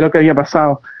había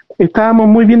pasado. Estábamos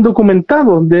muy bien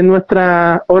documentados de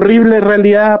nuestra horrible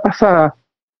realidad pasada,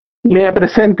 media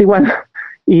presente igual,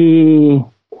 y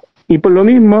por lo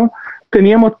mismo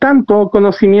teníamos tanto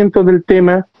conocimiento del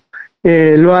tema.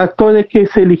 Los actores que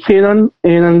se eligieron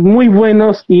eran muy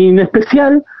buenos y en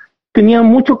especial tenían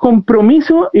mucho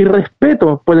compromiso y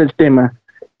respeto por el tema.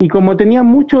 Y como tenían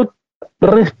mucho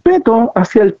respeto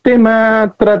hacia el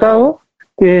tema tratado,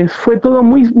 fue todo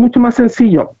mucho más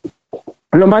sencillo.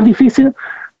 Lo más difícil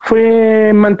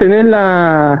fue mantener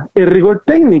el rigor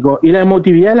técnico y la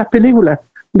emotividad de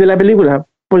la película,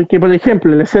 porque por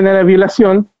ejemplo la escena de la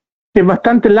violación, que es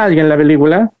bastante larga en la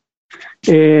película,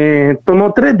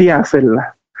 tomó 3 días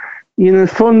hacerla, y en el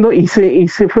fondo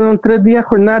se fueron 3 días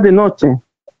jornadas de noche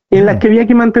en las que había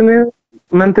que mantener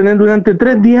durante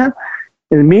 3 días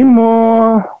la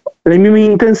misma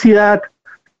intensidad,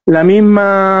 la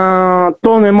misma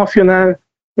tono emocional,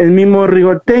 el mismo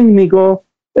rigor técnico,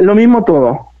 lo mismo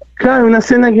todo. Claro, una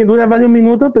escena que dura varios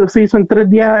minutos, pero se hizo en 3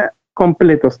 días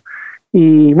completos.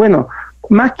 Y bueno,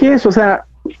 más que eso, o sea,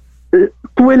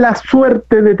 tuve la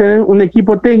suerte de tener un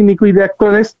equipo técnico y de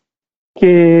actores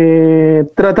que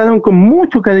trataron con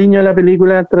mucho cariño la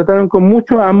película, trataron con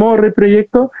mucho amor el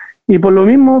proyecto, y por lo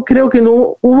mismo creo que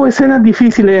no hubo escenas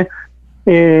difíciles.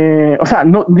 O sea,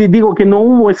 no digo que no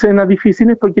hubo escenas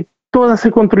difíciles, porque todas se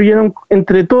construyeron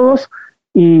entre todos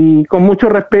y con mucho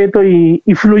respeto, y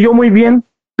fluyó muy bien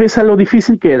pese a lo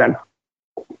difícil que eran.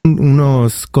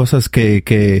 Unas cosas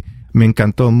que me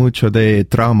encantó mucho de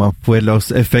Trauma fue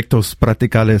los efectos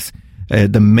prácticos,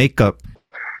 de make-up.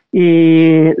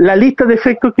 Y la lista de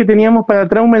efectos que teníamos para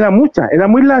Trauma era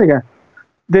muy larga.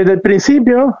 Desde el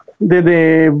principio,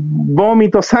 desde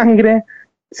vómito, sangre,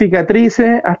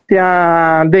 cicatrices,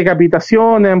 hasta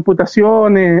decapitaciones,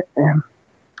 amputaciones,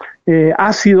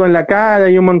 ácido en la cara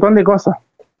y un montón de cosas.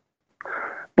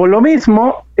 Por lo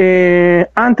mismo,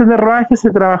 antes del rodaje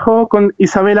se trabajó con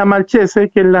Isabela Marchese,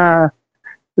 que es la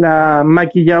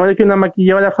maquilladora, que es una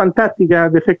maquilladora fantástica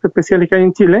de efectos especiales que hay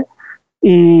en Chile,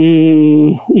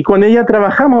 y con ella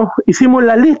hicimos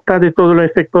la lista de todos los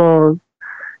efectos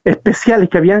especiales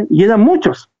que habían, y eran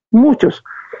muchos,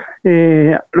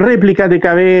 réplicas de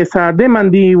cabeza, de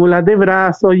mandíbulas, de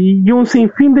brazos, y un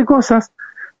sinfín de cosas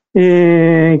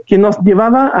que nos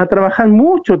llevaba a trabajar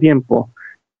mucho tiempo.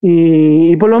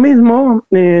 Y por lo mismo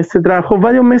se trabajó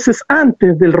varios meses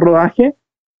antes del rodaje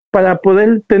para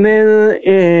poder tener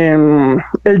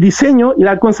el diseño y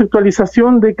la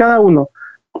conceptualización de cada uno.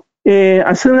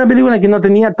 Al ser una película que no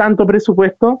tenía tanto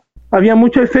presupuesto, había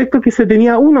muchos efectos que se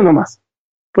tenía uno nomás.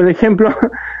 Por ejemplo,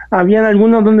 habían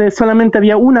algunos donde solamente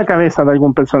había una cabeza de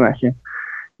algún personaje.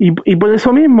 Y por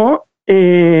eso mismo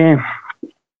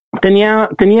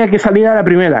tenía que salir a la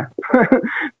primera.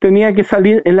 tenía que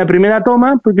salir en la primera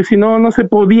toma, porque si no, no se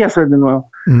podía hacer de nuevo.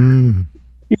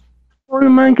 Y la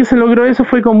forma en que se logró eso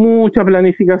fue con mucha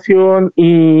planificación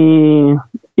y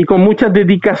con mucha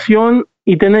dedicación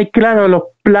y tener claro los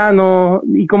planos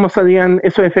y cómo salían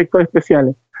esos efectos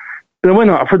especiales. Pero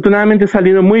bueno, afortunadamente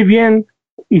salieron muy bien.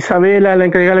 Isabela, la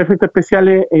encargada de efectos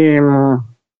especiales,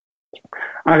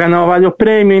 ha ganado varios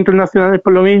premios internacionales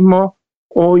por lo mismo,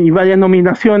 y varias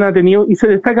nominaciones ha tenido, y se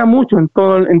destaca mucho en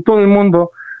todo el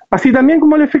mundo, así también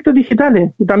como los efectos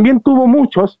digitales, y también tuvo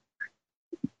muchos.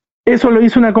 Eso lo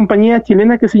hizo una compañía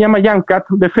chilena que se llama Youngcat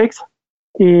de FX,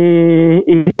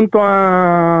 y junto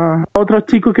a otros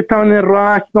chicos que estaban en el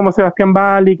rodaje, como Sebastián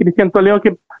Valli y Cristian Toledo,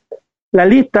 que la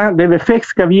lista de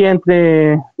VFX que había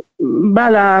entre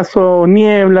balazos,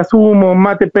 nieblas, humo,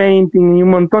 mate painting y un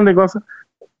montón de cosas,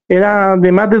 era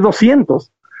de más de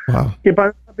 200. Wow. Que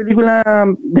para una película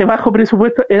de bajo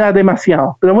presupuesto era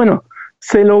demasiado. Pero bueno,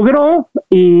 se logró,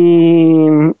 y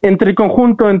entre el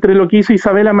conjunto, entre lo que hizo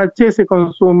Isabela Marchese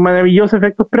con sus maravillosos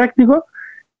efectos prácticos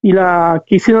y la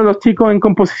que hicieron los chicos en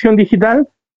composición digital,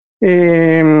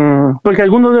 porque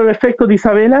algunos de los efectos de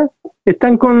Isabela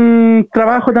están con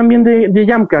trabajo también de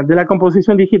Yamka, de la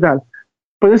composición digital.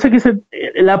 Por eso es que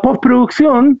la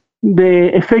postproducción de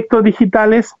efectos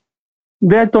digitales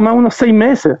debe tomar unos 6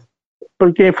 meses,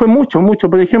 porque fue mucho.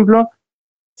 Por ejemplo,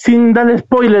 sin darle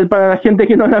spoiler para la gente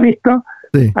que no lo ha visto,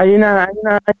 sí, hay un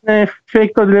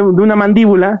efecto de una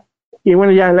mandíbula, y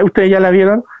bueno, ustedes ya la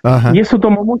vieron. Ajá. Y eso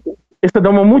tomó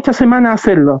muchas semanas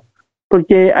hacerlo,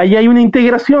 porque ahí hay una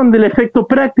integración del efecto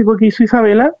práctico que hizo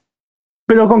Isabela,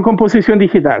 pero con composición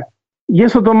digital. Y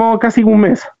eso tomó casi un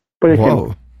mes, por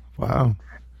ejemplo. Wow.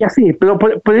 Y así, pero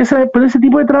por ese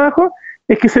tipo de trabajo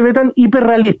es que se ve tan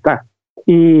hiperrealista.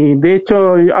 Y de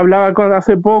hecho, hablaba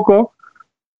hace poco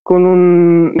con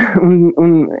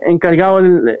un encargado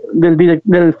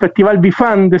del festival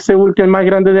Bifan de Seúl, que es el más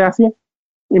grande de Asia,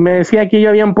 y me decía que ellos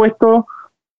habían puesto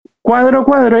cuadro a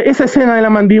cuadro esa escena de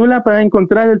la mandíbula para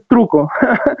encontrar el truco,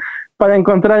 para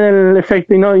encontrar el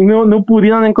efecto, y no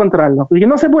pudieron encontrarlo, porque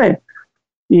no se puede.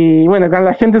 Y bueno, con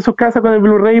la gente en sus casas con el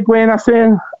Blu-ray pueden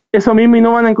hacer eso mismo y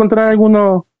no van a encontrar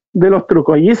algunos de los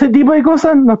trucos. Y ese tipo de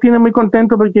cosas nos tiene muy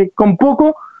contentos, porque con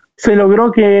poco se logró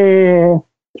que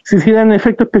se hicieran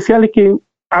efectos especiales que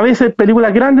a veces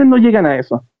películas grandes no llegan a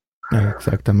eso.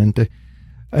 Exactamente.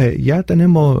 Ya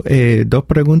tenemos 2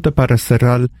 preguntas para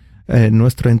cerrar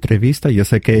nuestra entrevista. Yo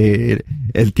sé que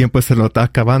el tiempo se lo está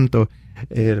acabando.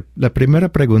 La primera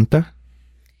pregunta.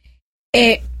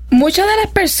 Muchas de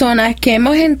las personas que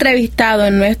hemos entrevistado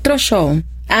en nuestro show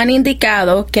han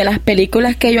indicado que las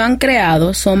películas que ellos han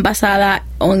creado son basadas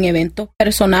en eventos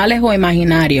personales o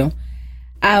imaginarios.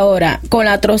 Ahora, con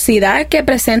la atrocidad que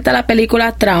presenta la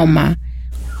película Trauma,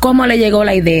 ¿cómo le llegó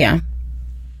la idea?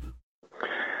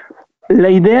 La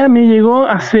idea me llegó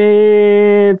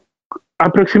hace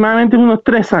aproximadamente unos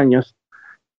 3 años.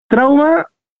 Trauma,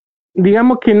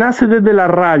 digamos que nace desde la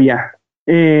rabia.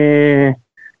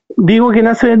 Digo que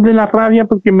nace desde la rabia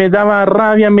porque me daba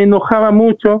rabia, me enojaba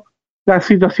mucho la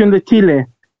situación de Chile,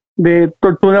 de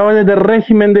torturadores del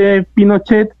régimen de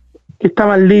Pinochet que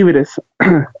estaban libres,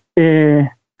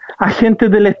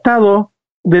 agentes del Estado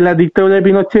de la dictadura de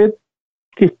Pinochet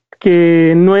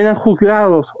que no eran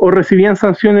juzgados o recibían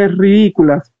sanciones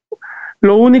ridículas.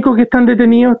 Lo único que están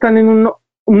detenidos están en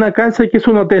una cárcel que es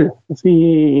un hotel.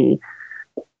 Así,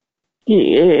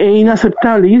 es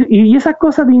inaceptable. Y esas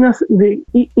cosas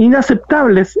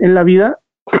inaceptables en la vida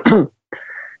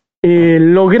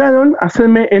lograron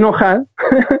hacerme enojar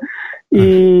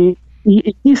y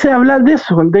quise hablar de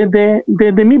eso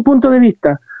desde mi punto de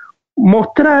vista,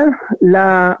 mostrar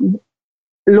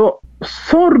lo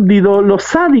sórdido, lo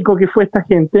sádico que fue esta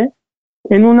gente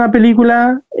en una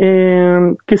película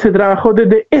que se trabajó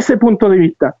desde ese punto de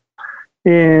vista.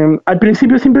 Al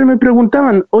principio siempre me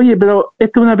preguntaban, oye, pero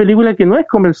esta es una película que no es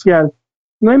comercial,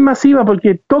 no es masiva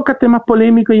porque toca temas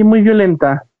polémicos y es muy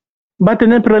violenta, va a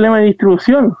tener problemas de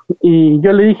distribución. Y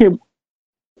yo le dije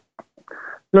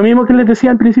lo mismo que les decía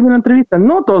al principio de la entrevista,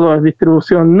 no todo es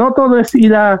distribución, no todo es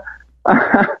ir a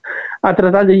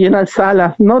tratar de llenar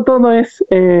salas, no todo es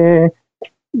que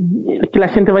la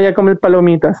gente vaya a comer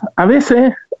palomitas. A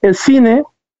veces el cine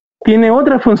tiene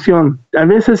otra función, a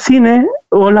veces el cine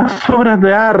o las obras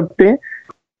de arte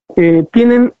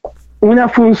tienen una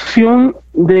función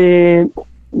de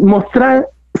mostrar,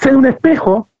 ser un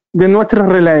espejo de nuestras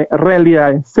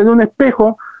realidades, ser un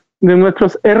espejo de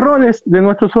nuestros errores, de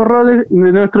nuestros horrores,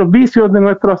 de nuestros vicios, de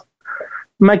nuestras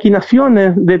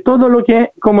maquinaciones, de todo lo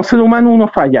que como ser humano uno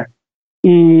falla.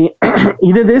 Y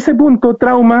desde ese punto,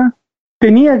 Trauma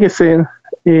tenía que ser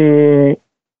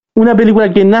una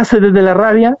película que nace desde la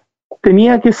rabia,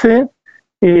 tenía que ser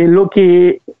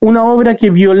una obra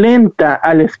que violenta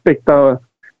al espectador,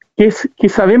 que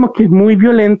sabemos que es muy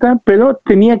violenta, pero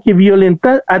tenía que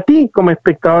violentar a ti como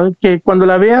espectador, que cuando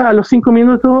la veas a los 5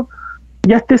 minutos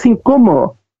ya estés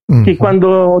incómodo, que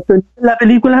cuando termines la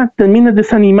película termines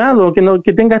desanimado,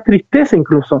 que tengas tristeza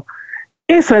incluso.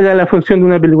 Esa era la función de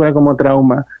una película como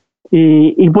Trauma,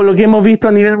 y por lo que hemos visto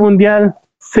a nivel mundial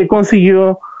se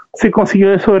consiguió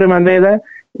de sobremanera,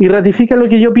 y ratifica lo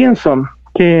que yo pienso,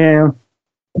 que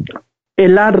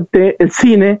el arte, el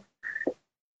cine,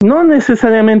 no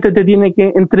necesariamente te tiene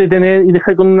que entretener y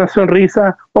dejar con una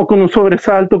sonrisa o con un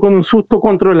sobresalto, con un susto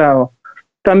controlado.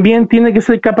 También tiene que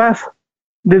ser capaz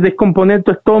de descomponer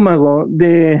tu estómago,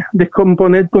 de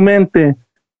descomponer tu mente,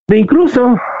 de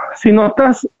incluso, si no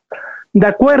estás de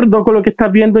acuerdo con lo que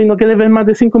estás viendo y no quieres ver más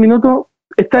de 5 minutos,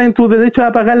 estás en tu derecho a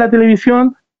apagar la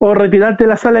televisión o retirarte de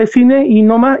la sala de cine y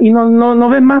no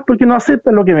ves más porque no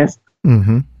aceptas lo que ves.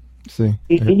 Uh-huh. Sí.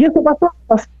 Y eso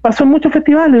pasó en muchos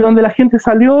festivales donde la gente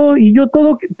salió y yo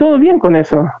todo bien con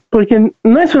eso, porque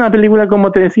no es una película,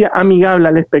 como te decía, amigable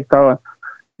al espectador.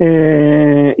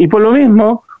 Y por lo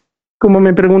mismo, como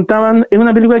me preguntaban, es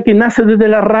una película que nace desde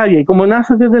la rabia, y como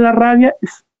nace desde la rabia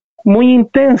es muy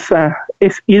intensa,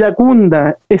 es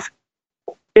iracunda, es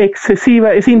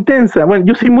excesiva, es intensa. Bueno,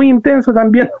 yo soy muy intenso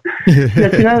también, y al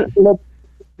final los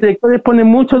directores ponen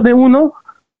mucho de uno,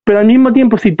 pero al mismo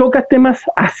tiempo, si tocas temas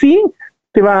así,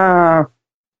 te va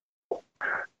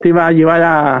a llevar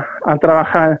a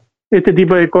trabajar este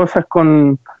tipo de cosas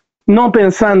no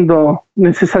pensando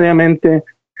necesariamente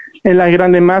en las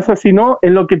grandes masas, sino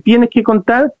en lo que tienes que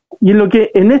contar y en lo que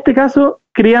en este caso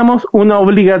creamos una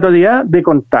obligatoriedad de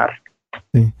contar.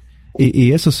 Sí.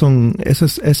 Y eso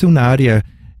es una área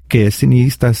que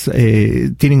cineastas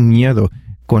tienen miedo.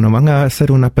 Cuando van a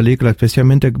hacer una película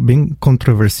especialmente bien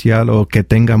controversial o que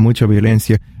tenga mucha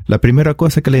violencia, la primera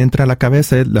cosa que le entra a la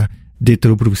cabeza es la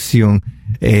distribución.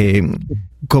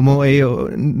 Como ellos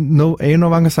no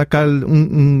van a sacar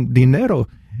un dinero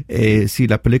si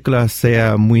la película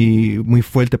sea muy, muy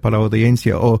fuerte para la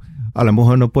audiencia, o a lo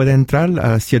mejor no puede entrar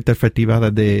a ciertas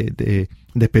festivales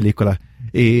de películas.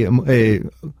 Y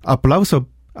aplauso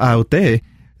a usted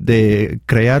de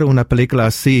crear una película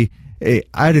así.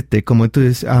 Arte, como tú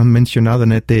has mencionado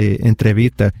en esta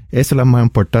entrevista, es lo más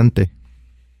importante.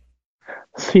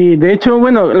 Sí, de hecho,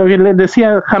 bueno, lo que les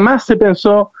decía, jamás se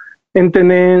pensó en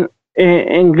tener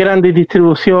en grandes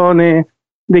distribuciones,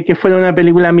 de que fuera una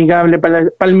película amigable para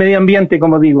el medio ambiente,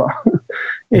 como digo.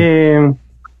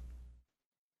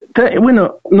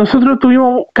 Bueno, nosotros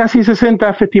tuvimos casi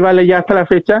 60 festivales ya hasta la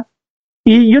fecha,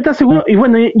 y yo te aseguro, y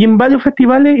bueno, y en varios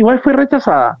festivales igual fue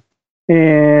rechazada.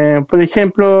 Por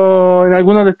ejemplo, en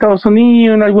algunos de Estados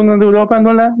Unidos, en algunos de Europa,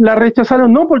 no la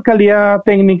rechazaron, no por calidad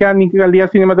técnica ni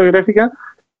calidad cinematográfica,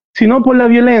 sino por la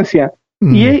violencia.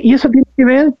 Y eso tiene que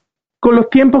ver con los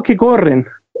tiempos que corren.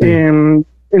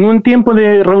 En un tiempo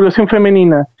de revolución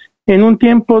femenina, en un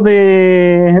tiempo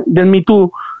del Me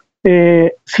Too,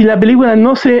 si la película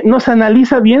no se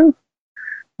analiza bien,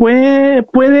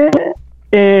 puede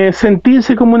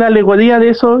sentirse como una alegoría de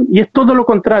eso, y es todo lo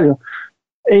contrario.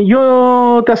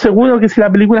 Yo te aseguro que si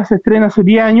la película se estrena hace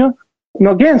 10 años,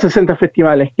 no quedan 60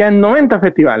 festivales, quedan 90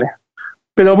 festivales.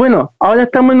 Pero bueno, ahora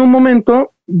estamos en un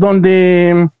momento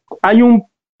donde hay un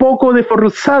poco de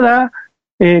forzada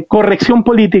corrección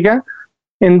política,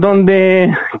 en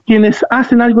donde quienes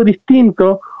hacen algo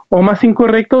distinto o más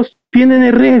incorrectos tienen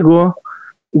el riesgo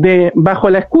de, bajo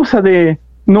la excusa de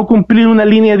no cumplir una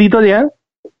línea editorial,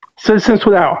 ser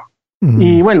censurados.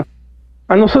 Y bueno,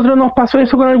 a nosotros nos pasó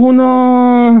eso con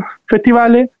algunos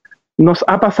festivales, nos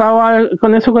ha pasado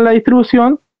con eso con la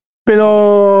distribución,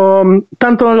 pero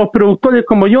tanto los productores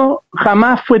como yo,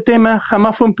 jamás fue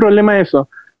un problema eso.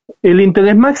 El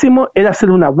interés máximo era hacer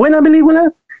una buena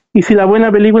película, y si la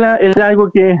buena película era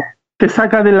algo que te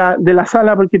saca de la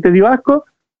sala porque te dio asco,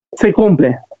 se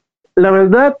cumple. La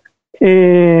verdad,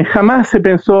 jamás se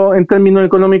pensó en términos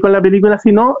económicos en la película,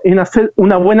 sino en hacer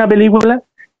una buena película.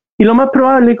 Y lo más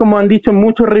probable, como han dicho en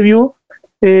muchos reviews,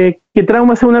 que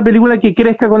Trauma sea una película que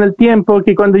crezca con el tiempo,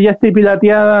 que cuando ya esté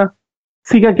pirateada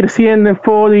siga creciendo en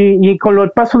Ford, y con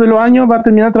el paso de los años va a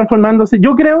terminar transformándose,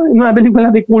 yo creo, en una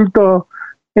película de culto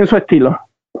en su estilo.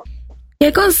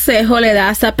 ¿Qué consejo le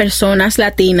das a personas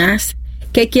latinas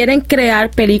que quieren crear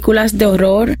películas de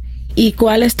horror, y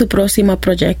cuál es tu próximo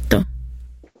proyecto?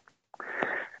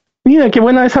 Mira, qué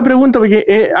buena esa pregunta,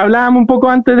 porque hablábamos un poco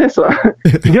antes de eso.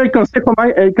 Yo el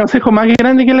consejo más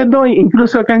grande que les doy,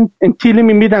 incluso acá en Chile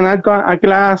me invitan alto a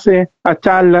clases, a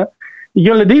charlas, y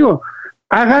yo les digo,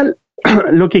 hagan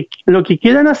lo que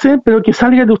quieran hacer, pero que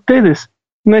salga de ustedes.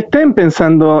 No estén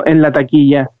pensando en la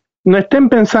taquilla, no estén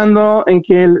pensando en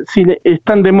que si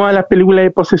están de moda las películas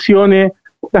de posesiones,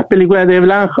 las películas de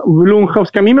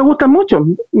Blumhouse, que a mí me gustan mucho,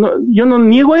 yo no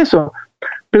niego eso,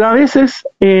 pero a veces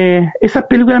esas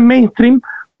películas mainstream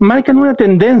marcan una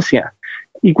tendencia,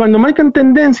 y cuando marcan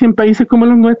tendencia en países como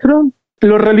los nuestros,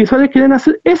 los realizadores quieren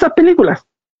hacer esas películas,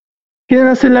 quieren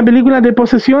hacer la película de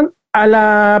posesión a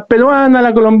la peruana, a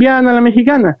la colombiana, a la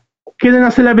mexicana, quieren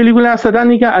hacer la película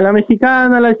satánica a la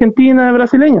mexicana, a la argentina, a la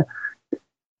brasileña.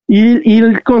 Y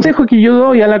el consejo que yo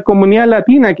doy a la comunidad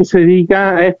latina que se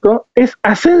dedica a esto es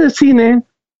hacer el cine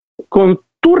con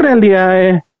tus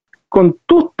realidades, con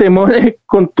tus temores,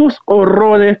 con tus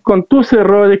horrores, con tus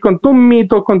errores, con tus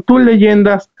mitos, con tus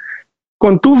leyendas,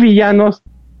 con tus villanos,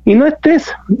 y no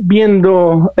estés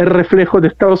viendo el reflejo de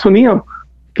Estados Unidos,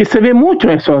 que se ve mucho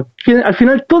eso, que al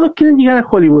final todos quieren llegar a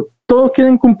Hollywood, todos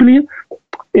quieren cumplir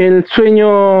el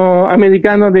sueño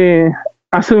americano de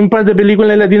hacer un par de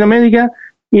películas en Latinoamérica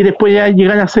y después ya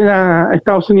llegar a hacer a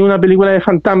Estados Unidos una película de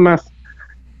fantasmas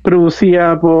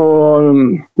producida por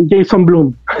Jason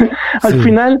Blum.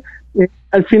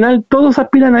 Al final todos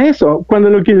aspiran a eso, cuando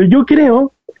lo que yo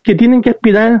creo que tienen que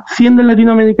aspirar, siendo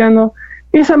latinoamericanos,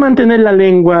 es a mantener la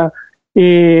lengua,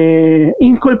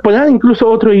 incorporar incluso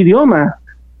otro idioma,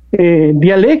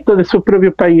 dialectos de sus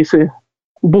propios países,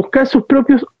 buscar sus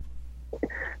propios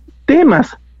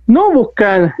temas, no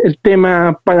buscar el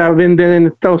tema para vender en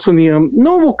Estados Unidos,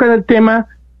 no buscar el tema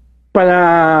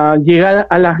para llegar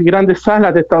a las grandes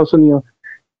salas de Estados Unidos.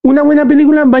 Una buena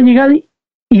película va a llegar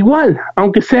igual,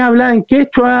 aunque sea hablada en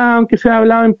quechua, aunque sea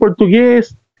hablada en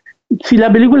portugués. Si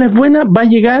la película es buena, va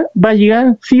a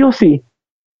llegar sí o sí.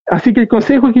 Así que el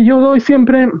consejo que yo doy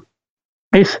siempre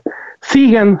es: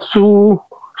 sigan su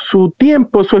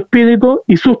tiempo, su espíritu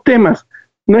y sus temas.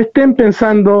 No estén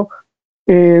pensando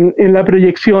en la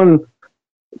proyección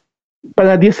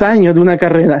para 10 años de una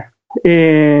carrera.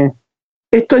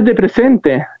 Esto es de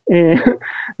presente.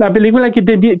 La película que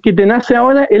te nace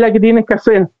ahora es la que tienes que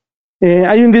hacer.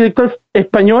 Hay un director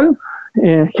español,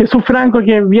 Jesús Franco,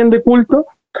 que es bien de culto,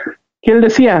 que él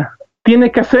decía: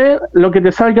 tienes que hacer lo que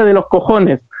te salga de los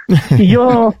cojones. Y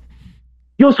yo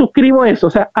suscribo eso, o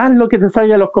sea, haz lo que te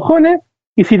salga de los cojones,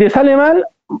 y si te sale mal,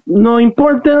 no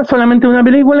importa, solamente una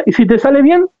película, y si te sale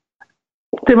bien,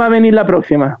 te va a venir la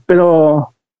próxima.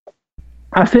 Pero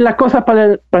hacer las cosas para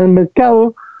el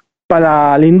mercado,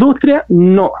 para la industria,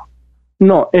 no,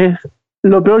 es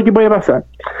lo peor que puede pasar.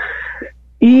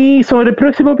 Y sobre el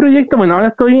próximo proyecto, bueno, ahora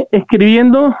estoy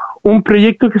escribiendo un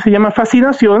proyecto que se llama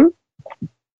Fascinación,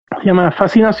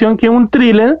 que es un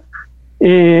thriller,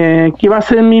 que va a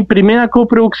ser mi primera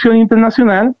coproducción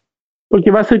internacional, porque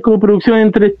va a ser coproducción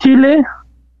entre Chile,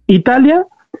 Italia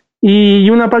y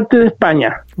una parte de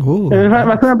España. Va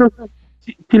a ser una producción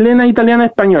chilena, italiana,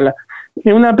 española.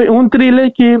 Es un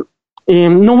thriller que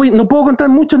no puedo contar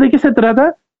mucho de qué se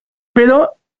trata, pero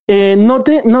no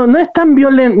es tan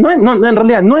violenta, en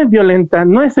realidad no es violenta,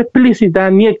 no es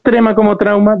explícita ni extrema como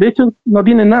Trauma, de hecho no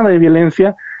tiene nada de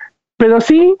violencia, pero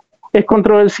sí es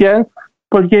controversial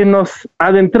porque nos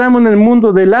adentramos en el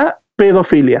mundo de la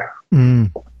pedofilia.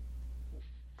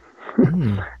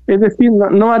 Es decir,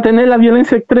 no va a tener la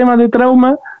violencia extrema de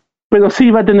Trauma, pero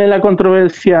sí va a tener la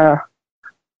controversia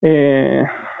que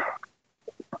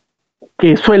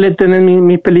suele tener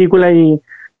mis películas y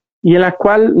en las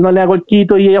cuales no le hago el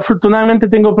quito, y afortunadamente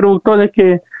tengo productores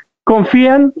que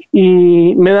confían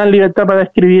y me dan libertad para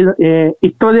escribir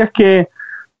historias que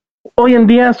hoy en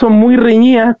día son muy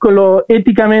reñidas con lo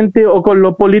éticamente o con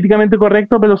lo políticamente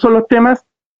correcto, pero son los temas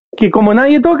que como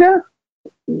nadie toca,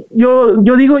 yo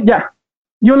digo ya,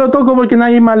 yo lo toco porque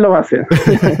nadie más lo va a hacer.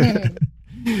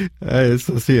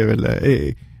 Eso sí es verdad.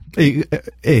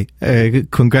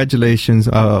 Congratulations,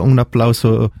 un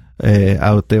aplauso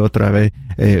a usted otra vez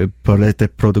por esta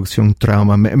producción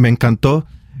Trauma. Me encantó.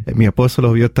 Mi esposo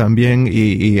lo vio también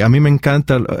y a mí me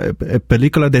encantan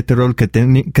películas de terror que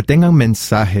tengan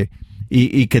mensaje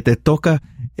y que te toca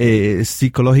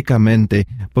psicológicamente,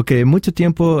 porque mucho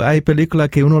tiempo hay películas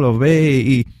que uno lo ve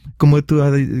y como tú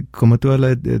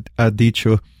has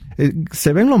dicho,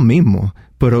 se ven lo mismo,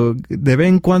 pero de vez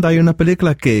en cuando hay una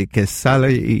película que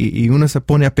sale y uno se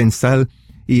pone a pensar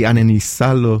y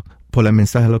analizarlo por el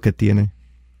mensaje lo que tiene.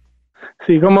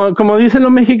 Sí, como dicen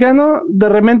los mexicanos, de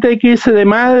repente hay que irse de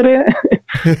madre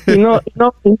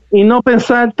y no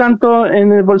pensar tanto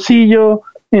en el bolsillo,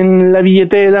 en la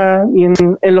billetera y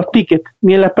en los tickets,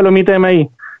 ni en las palomitas de maíz.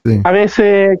 Sí. A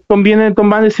veces conviene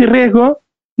tomar ese riesgo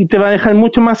y te va a dejar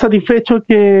mucho más satisfecho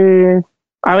que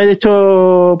haber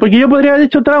hecho, porque yo podría haber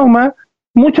hecho Trauma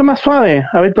mucho más suave,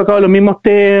 haber tocado los mismos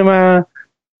temas,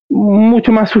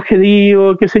 mucho más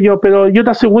sugerido, qué sé yo, pero yo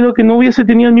te aseguro que no hubiese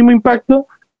tenido el mismo impacto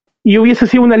y hubiese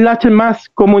sido un slasher más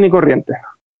común y corriente.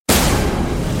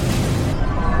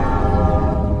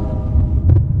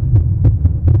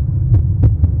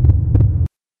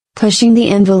 Pushing the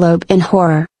envelope in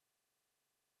horror.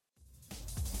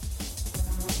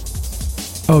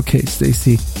 Okay,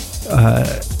 Stacy.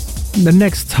 The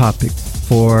next topic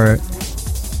for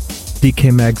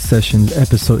DecayMag Sessions,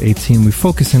 episode 18, we're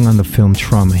focusing on the film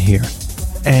Trauma here.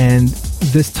 And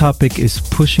this topic is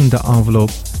pushing the envelope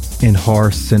in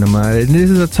horror cinema. And this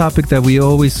is a topic that we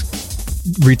always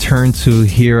return to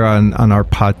here on our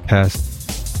podcast.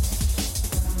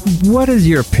 What is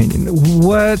your opinion?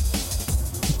 What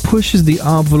pushes the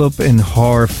envelope in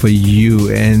horror for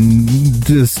you? And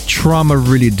does Trauma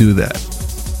really do that?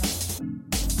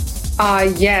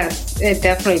 Yes, it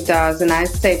definitely does. And I'd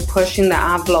say pushing the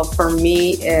envelope for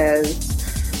me is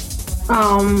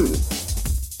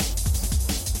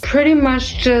pretty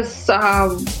much just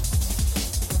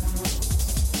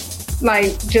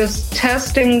just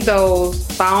testing those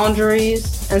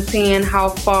boundaries and seeing how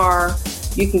far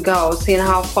you can go, seeing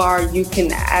how far you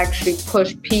can actually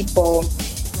push people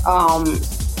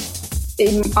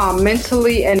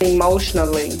mentally and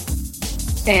emotionally.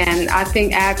 And I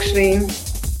think actually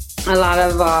a lot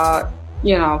of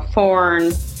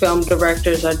foreign film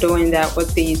directors are doing that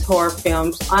with these horror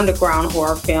films, underground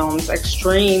horror films,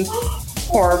 extreme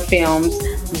horror films.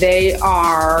 They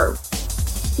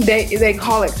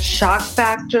call it shock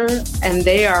factor, and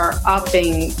they are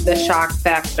upping the shock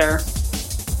factor.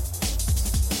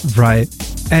 Right.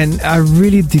 And I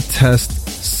really detest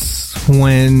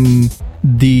when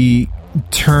the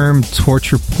term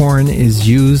torture porn is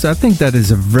used. I think that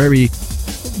is a very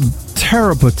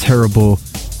terrible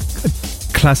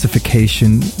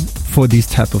classification for these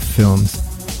type of films.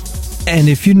 And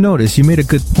if you notice, you made a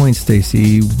good point,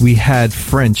 Stacy. They had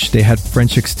French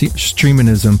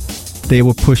extremism. They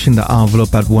were pushing the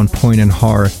envelope at one point in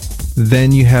horror.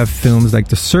 Then you have films like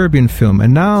the Serbian film,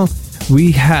 and now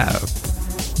we have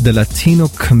the Latino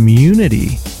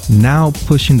community now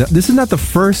pushing this is not the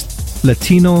first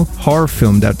Latino horror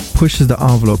film that pushes the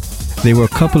envelope. There were a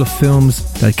couple of films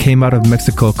that came out of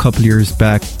Mexico a couple years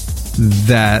back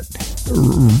that,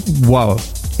 wow,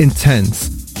 intense.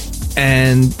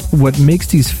 And what makes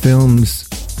these films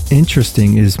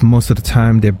interesting is most of the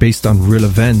time they're based on real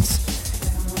events.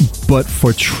 But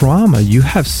for Trauma, you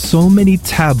have so many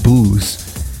taboos.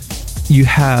 You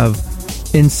have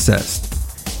incest.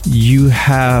 You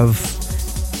have,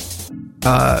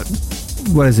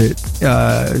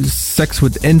 sex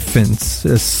with infants,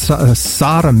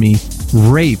 sodomy,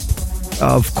 rape.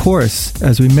 Of course,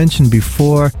 as we mentioned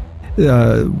before,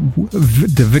 the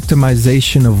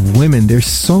victimization of women. There's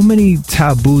so many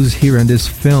taboos here in this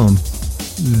film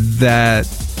that,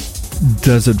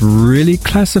 does it really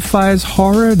classify as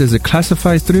horror? Does it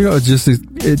classify as thriller? Or just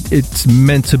it's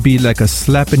meant to be like a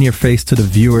slap in your face to the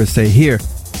viewer, say, here,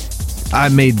 I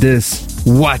made this,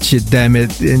 watch it, damn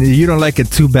it, and you don't like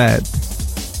it, too bad.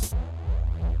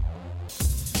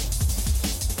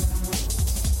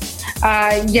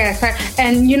 Yes,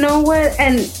 and you know what?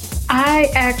 And I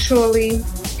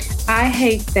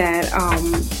hate that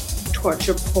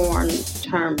torture porn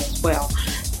term as well.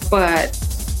 But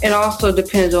it also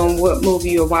depends on what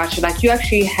movie you're watching. Like, you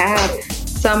actually have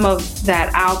some of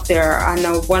that out there. I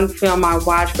know one film I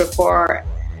watched before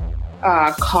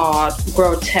called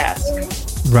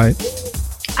Grotesque. Right.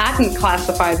 I can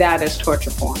classify that as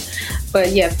torture porn.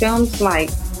 But yeah, films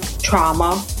like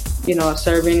Trauma, a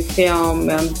Serbian film,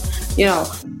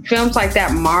 films like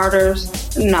that,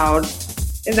 Martyrs, no,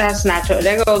 that's not true.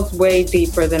 That goes way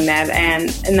deeper than that.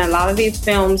 And in a lot of these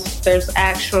films, there's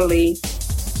actually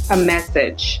a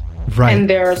message. Right. And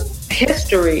there's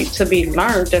history to be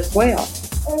learned as well.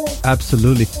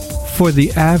 Absolutely. For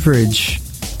the average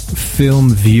film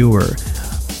viewer,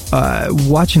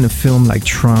 watching a film like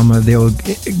Trauma, they'll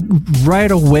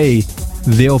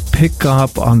pick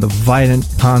up on the violent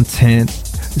content,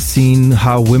 seeing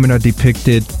how women are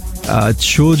depicted,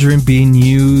 children being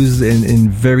used in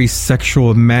very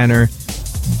sexual manner.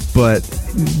 But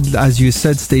as you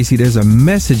said, Stacy, there's a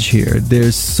message here.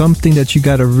 There's something that you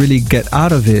got to really get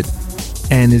out of it.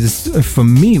 And for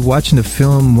me, watching the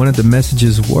film, one of the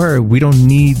messages were, we don't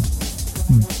need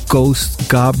ghosts,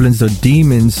 goblins, or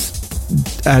demons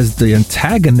as the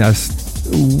antagonist.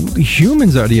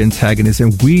 Humans are the antagonists,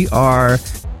 and we are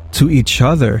to each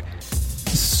other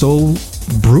so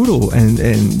brutal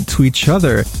and to each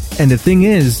other. And the thing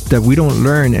is that we don't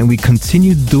learn, and we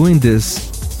continue doing this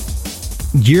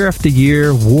year after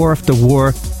year, war after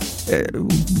war.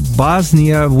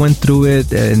 Bosnia went through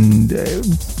it, and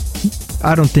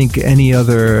I think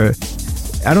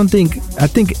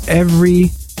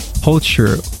every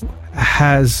culture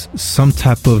has some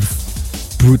type of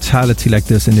brutality like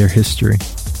this in their history.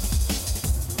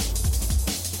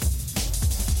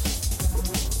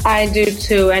 I do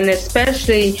too, and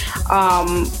especially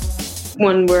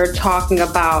when we're talking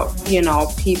about,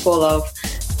 people of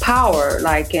power,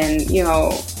 like in,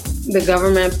 the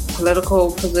government,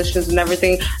 political positions and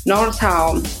everything. Notice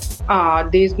how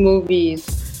these movies,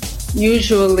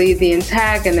 usually the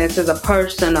antagonist is a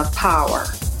person of power.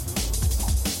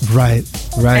 Right.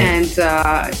 And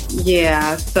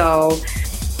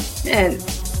and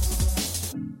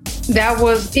that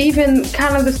was even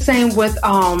kind of the same with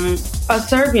a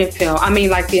Serbian film. I mean,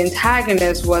 like, the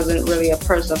antagonist wasn't really a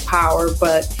person of power,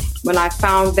 but when I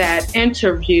found that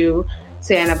interview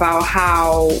saying about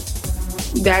how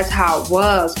that's how it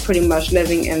was pretty much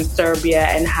living in Serbia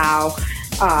and how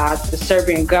the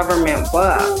Serbian government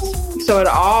was. So a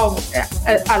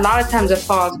lot of times it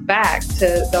falls back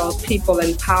to those people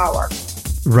in power.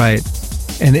 Right.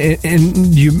 And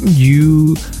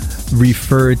you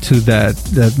referred to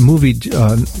that movie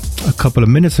a couple of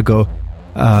minutes ago.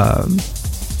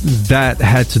 That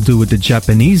had to do with the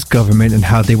Japanese government and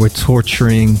how they were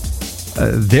torturing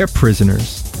their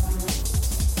prisoners.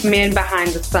 Men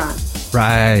Behind the Sun.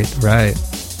 Right.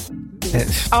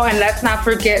 Oh, and let's not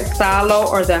forget Salo,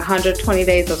 or the 120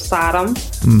 Days of Sodom.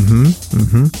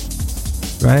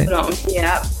 Right.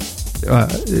 Yeah.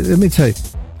 Let me tell you.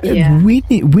 Yeah.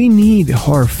 We need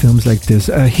horror films like this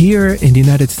here in the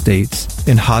United States,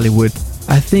 in Hollywood.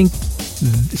 I think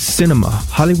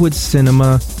Hollywood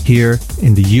cinema here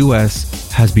in the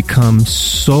U.S. has become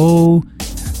so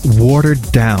watered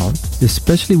down,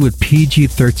 especially with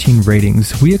PG-13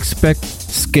 ratings. We expect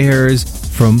scares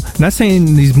from, not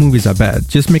saying these movies are bad,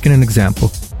 just making an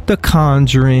example, The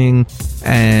Conjuring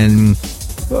and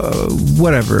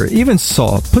whatever, even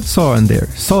Saw. Put Saw in there.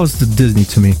 Saw is the Disney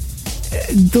to me.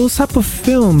 Those type of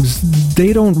films,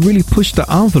 they don't really push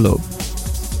the envelope.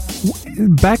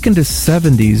 Back in the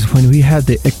 70s, when we had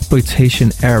the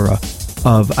exploitation era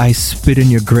of I Spit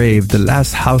in Your Grave, The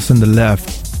Last House on the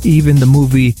Left, even the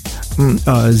movie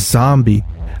Zombie.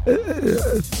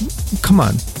 Come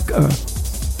on.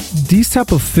 These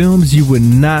type of films, you would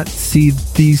not see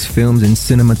these films in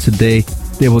cinema today.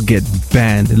 They will get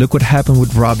banned. Look what happened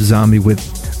with Rob Zombie with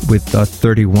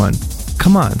 31.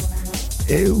 Come on.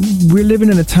 We're living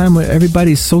in a time where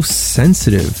everybody's so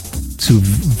sensitive to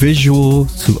visual,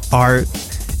 to art,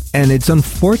 and it's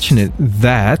unfortunate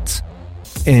that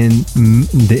in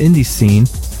the indie scene,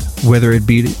 whether it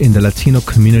be in the Latino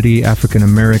community, African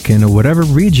American, or whatever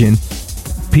region,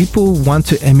 people want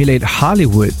to emulate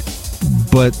Hollywood,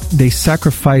 but they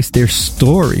sacrifice their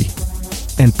story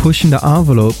and pushing the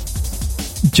envelope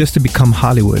just to become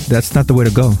Hollywood. That's not the way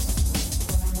to go.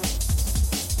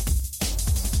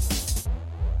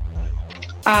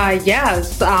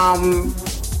 Yes.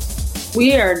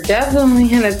 We are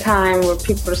definitely in a time where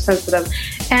people are sensitive,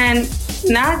 and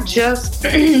not just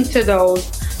to those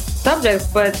subjects,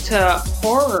 but to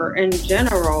horror in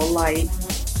general. Like,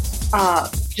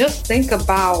 just think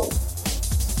about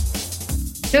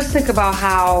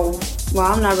how,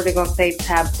 well, I'm not really going to say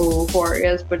taboo horror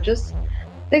is, but just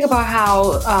think about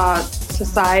how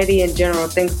society in general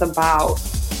thinks about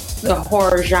the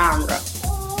horror genre.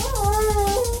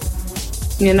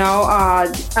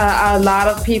 A lot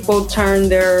of people turn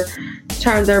their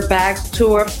backs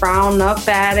to it, frown up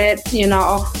at it.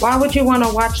 Why would you want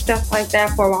to watch stuff like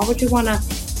that for? Why would you want to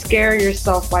scare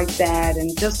yourself like that?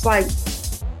 And just like,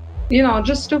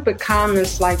 just stupid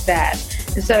comments like that.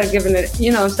 Instead of giving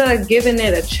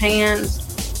it a chance,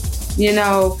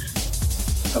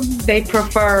 they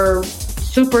prefer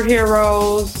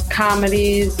superheroes,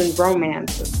 comedies, and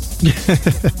romances.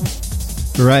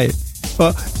 Right.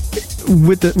 Well,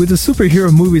 with the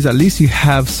superhero movies, at least you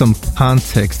have some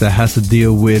context that has to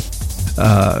deal with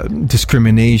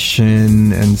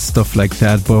discrimination and stuff like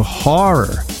that. But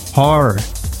horror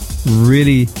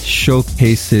really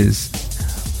showcases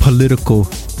political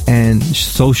and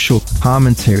social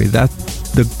commentary. That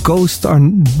the ghosts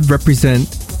represent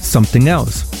something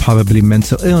else, probably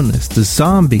mental illness. The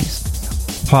zombies,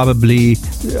 probably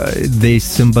they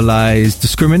symbolize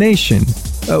discrimination.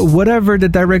 Whatever the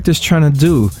director's trying to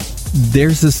do,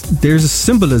 there's a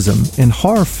symbolism in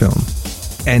horror film,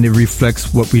 and it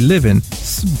reflects what we live in.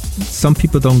 Some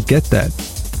people don't get that.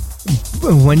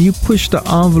 When you push the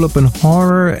envelope in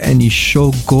horror and you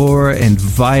show gore and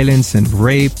violence and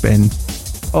rape and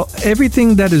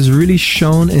everything that is really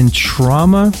shown in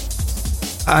trauma,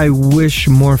 I wish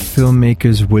more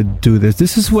filmmakers would do this.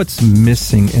 This is what's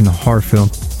missing in horror film.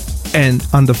 And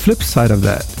on the flip side of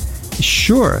that,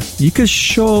 sure, you could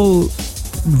show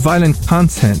violent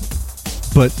content,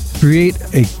 but create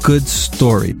a good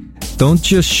story. Don't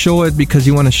just show it because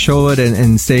you want to show it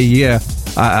and say, yeah,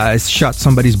 I shot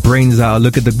somebody's brains out,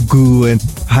 look at the goo, and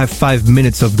have 5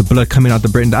 minutes of the blood coming out the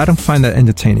brain. I don't find that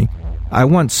entertaining. I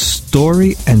want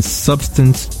story and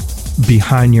substance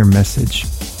behind your message.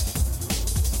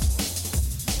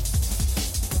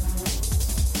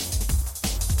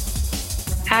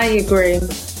 I agree.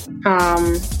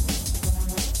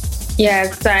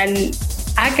 Yes, and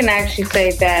I can actually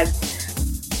say that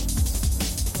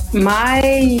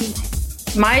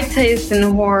my taste in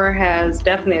horror has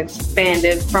definitely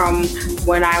expanded from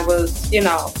when I was,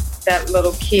 that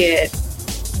little kid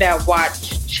that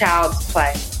watched Child's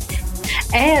Play.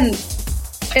 And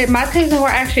my taste in horror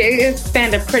actually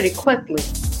expanded pretty quickly.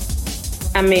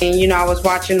 I mean, I was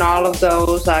watching all of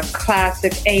those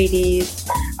classic 80s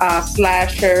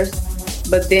slashers,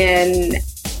 but then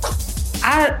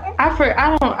I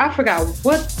forgot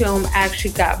what film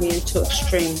actually got me into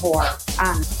extreme horror,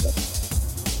 honestly.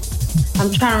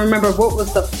 I'm trying to remember what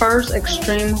was the first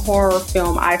extreme horror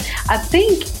film. I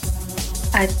think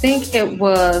it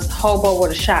was Hobo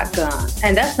with a Shotgun,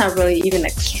 and that's not really even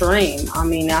extreme. I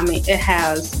mean, it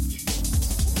has,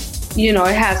 it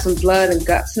has some blood and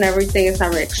guts and everything. It's not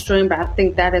really extreme, but I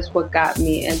think that is what got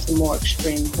me into more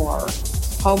extreme horror.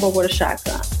 Hobo with a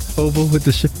Shotgun. Hobo with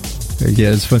the shotgun.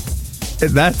 Yeah, it's fun.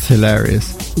 That's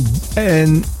hilarious.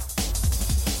 And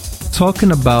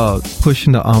talking about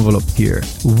pushing the envelope here,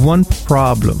 one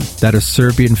problem that a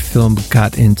Serbian film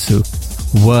got into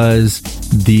was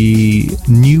the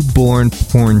newborn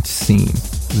porn scene.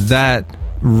 That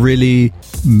really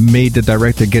made the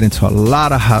director get into a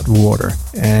lot of hot water,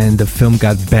 and the film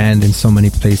got banned in so many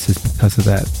places because of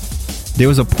that. There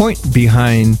was a point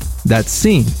behind that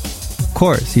scene. Of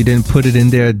course, he didn't put it in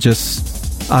there just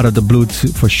out of the blue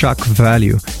for shock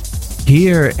value.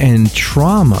 Here in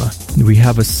Trauma, we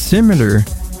have a similar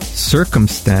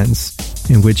circumstance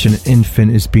in which an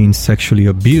infant is being sexually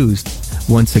abused.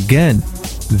 Once again,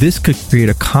 this could create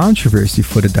a controversy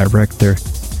for the director,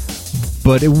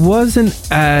 but it wasn't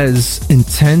as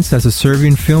intense as a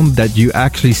Serbian film that you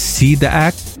actually see the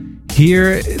act.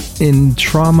 Here in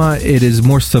Trauma, it is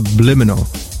more subliminal,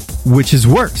 which is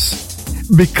worse,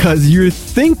 because you're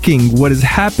thinking what is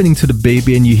happening to the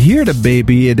baby, and you hear the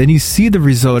baby, and then you see the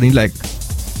result, and you're like,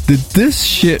 did this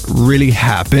shit really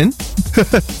happen?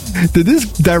 Did this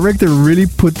director really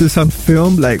put this on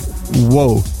film? Like,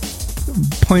 whoa.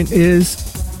 Point is,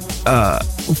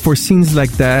 for scenes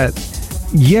like that,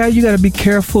 yeah, you gotta be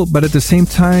careful, but at the same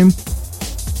time,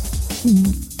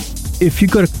 if you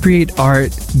gotta create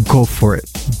art, go for it.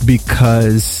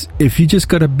 Because if you just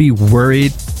gotta be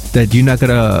worried that you're not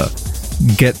gonna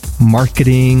get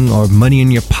marketing or money in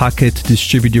your pocket to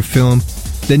distribute your film,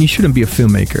 then you shouldn't be a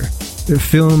filmmaker. The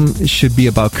film should be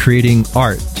about creating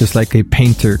art, just like a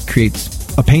painter creates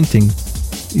a painting.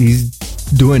 He's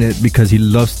doing it because he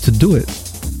loves to do it.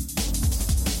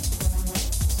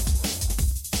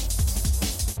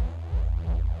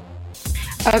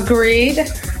 Agreed.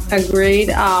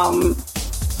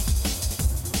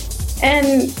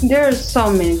 And there's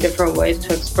so many different ways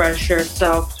to express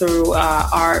yourself through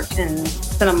art and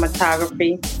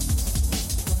cinematography.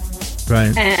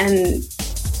 Right. And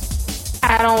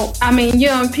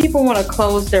people want to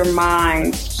close their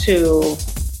minds to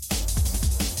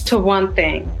one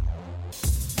thing,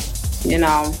 and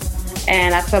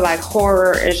I feel like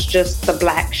horror is just the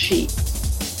black sheep.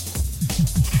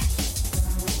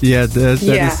 Yeah, that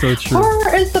is so true.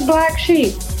 Horror is the black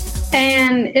sheep.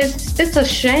 And it's a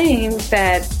shame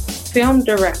that film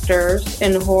directors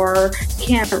in horror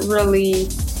can't really,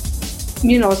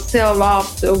 sell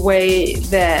off the way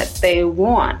that they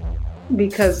want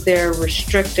because they're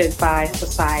restricted by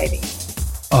society.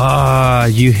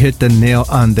 You hit the nail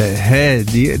on the head.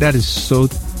 That is so...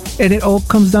 And it all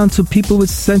comes down to people with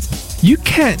sense. You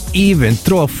can't even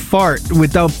throw a fart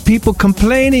without people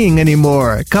complaining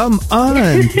anymore. Come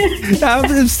on.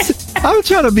 I'm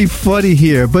trying to be funny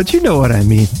here, but you know what I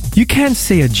mean. You can't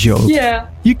say a joke. Yeah.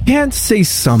 You can't say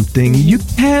something. You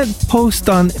can't post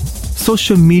on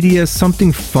social media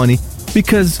something funny,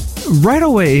 because right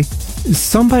away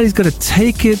somebody's gonna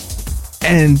take it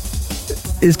and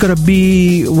it's gonna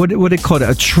be what they call it,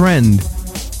 a trend.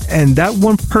 And that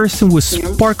one person will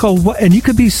spark and you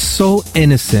could be so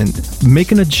innocent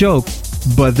making a joke,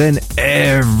 but then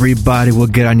everybody will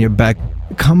get on your back.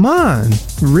 Come on.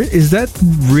 Is that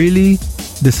really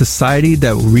the society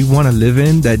that we want to live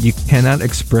in, that you cannot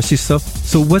express yourself?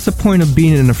 So what's the point of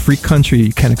being in a free country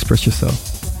you can't express yourself?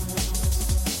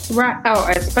 Right. Oh,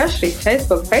 especially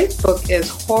Facebook. Facebook is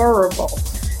horrible.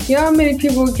 You know how many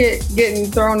people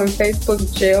getting thrown in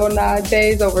Facebook jail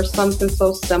nowadays over something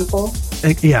so simple?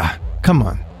 Yeah, come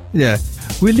on. Yeah,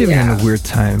 we're living in a weird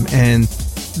time. And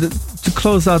to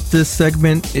close out this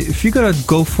segment, if you gotta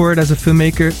go for it as a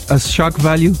filmmaker, as shock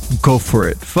value, go for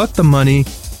it. Fuck the money.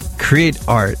 Create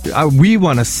art. We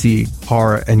want to see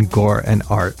horror and gore and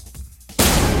art.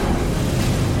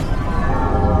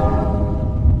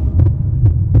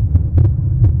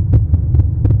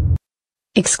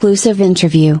 Exclusive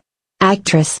interview.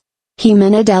 Actress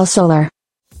Ximena del Solar.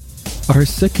 Our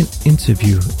second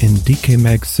interview in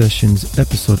DecayMag Sessions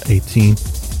episode 18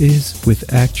 is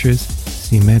with actress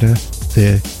Ximena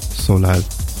del Solar.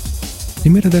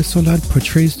 Ximena del Solar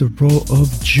portrays the role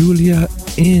of Julia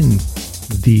in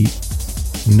the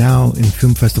now in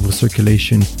film festival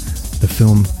circulation, the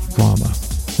film Taruma.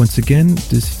 Once again,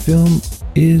 this film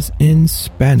is in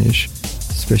Spanish,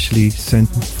 especially sent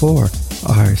for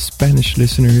our Spanish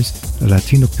listeners, the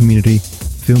Latino community,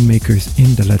 filmmakers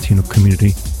in the Latino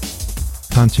community,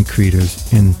 content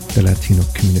creators in the Latino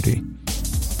community.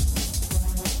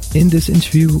 In this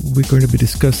interview, we're going to be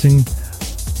discussing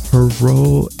her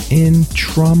role in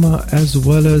Taruma as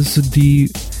well as the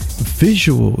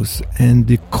visuals and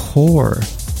the core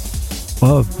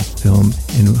of the film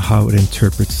and how it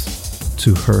interprets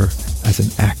to her as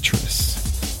an actress.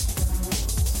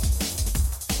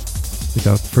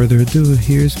 Without further ado,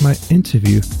 here's my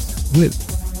interview with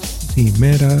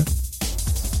Ximena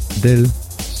del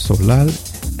Solar,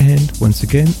 and once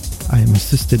again, I am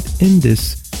assisted in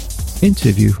this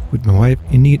interview with my wife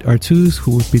Enid Artuz,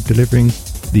 who will be delivering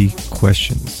the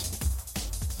questions.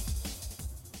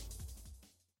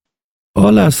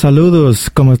 Hola, saludos,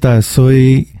 ¿cómo estás?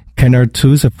 Soy Ken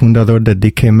Artuz, el fundador de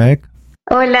DecayMag.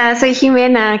 Hola, soy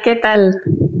Ximena, ¿qué tal?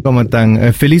 ¿Cómo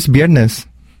están? Feliz viernes.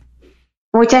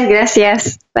 Muchas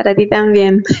gracias, para ti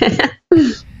también.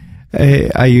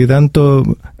 Ayudando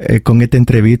con esta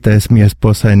entrevista es mi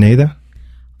esposa Eneida.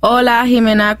 Hola,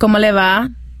 Ximena, ¿cómo le va?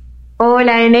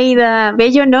 Hola, Eneida,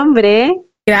 bello nombre, ¿eh?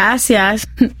 Gracias.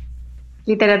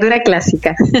 Literatura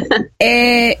clásica.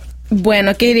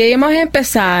 Bueno, queríamos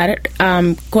empezar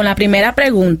con la primera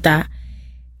pregunta.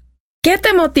 ¿Qué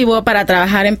te motivó para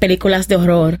trabajar en películas de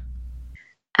horror?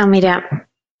 Mira,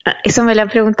 eso me lo han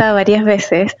preguntado varias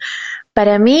veces.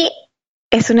 Para mí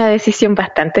es una decisión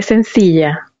bastante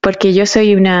sencilla, porque yo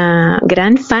soy una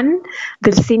gran fan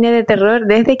del cine de terror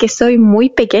desde que soy muy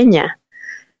pequeña.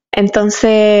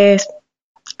 Entonces,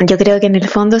 yo creo que en el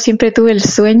fondo siempre tuve el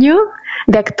sueño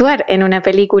de actuar en una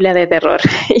película de terror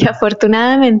y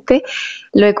afortunadamente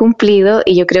lo he cumplido,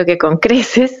 y yo creo que con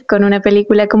creces, con una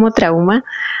película como Taruma,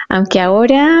 aunque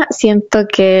ahora siento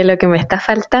que lo que me está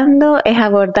faltando es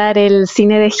abordar el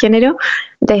cine de género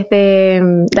desde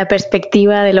la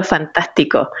perspectiva de lo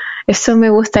fantástico. Eso me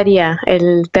gustaría,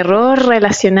 el terror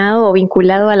relacionado o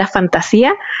vinculado a la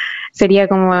fantasía sería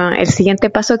como el siguiente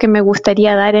paso que me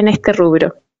gustaría dar en este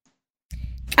rubro.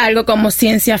 ¿Algo como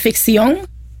ciencia ficción?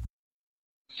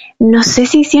 No sé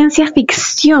si ciencia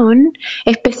ficción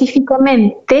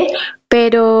específicamente,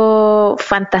 pero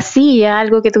fantasía,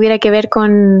 algo que tuviera que ver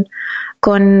con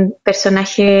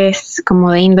personajes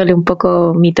como de índole un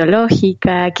poco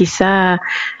mitológica, quizá,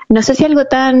 no sé si algo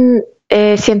tan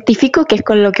científico, que es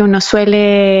con lo que uno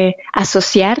suele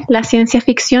asociar la ciencia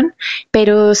ficción,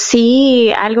 pero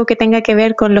sí algo que tenga que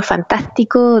ver con lo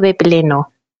fantástico de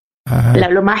pleno,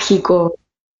 lo mágico.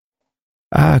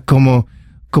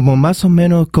 Como más o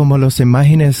menos como las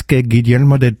imágenes que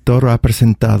Guillermo del Toro ha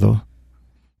presentado.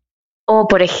 O,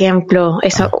 por ejemplo,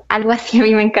 eso, algo así a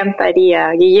mí me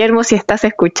encantaría. Guillermo, si estás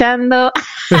escuchando.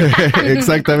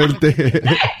 Exactamente.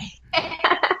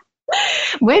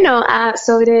 Bueno,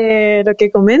 sobre lo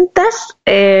que comentas,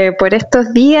 por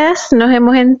estos días nos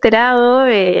hemos enterado,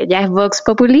 ya es Vox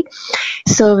Populi,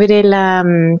 sobre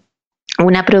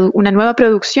una nueva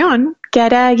producción que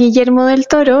hará Guillermo del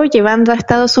Toro, llevando a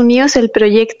Estados Unidos el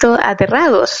proyecto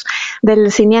Aterrados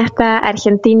del cineasta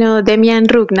argentino Demian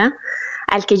Rugna,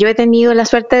 al que yo he tenido la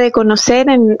suerte de conocer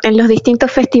en los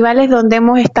distintos festivales donde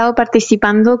hemos estado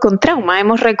participando con Taruma.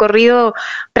 Hemos recorrido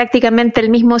prácticamente el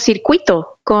mismo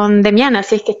circuito con Demian,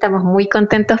 así es que estamos muy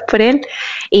contentos por él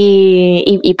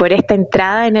y por esta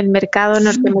entrada en el mercado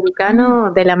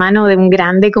norteamericano de la mano de un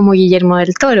grande como Guillermo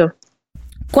del Toro.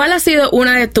 ¿Cuál ha sido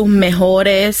una de tus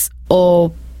mejores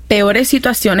o peores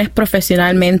situaciones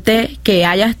profesionalmente que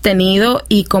hayas tenido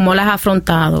y cómo las has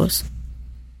afrontado?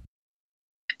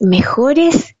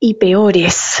 Mejores y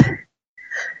peores.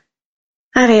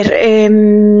 A ver,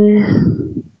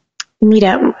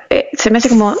 mira, se me hace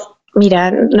como,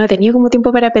 no he tenido como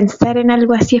tiempo para pensar en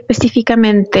algo así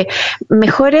específicamente.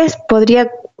 Mejores podría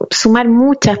sumar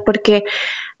muchas, porque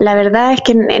la verdad es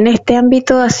que en este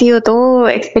ámbito ha sido todo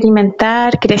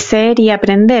experimentar, crecer y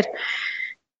aprender.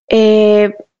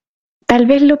 tal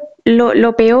vez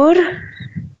lo peor,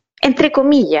 entre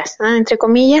comillas, ¿no? Entre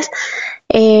comillas,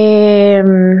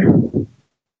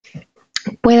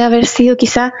 puede haber sido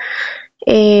quizá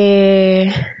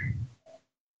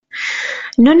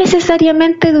no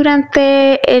necesariamente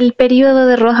durante el periodo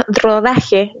de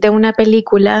rodaje de una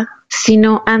película,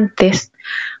 sino antes,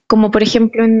 como por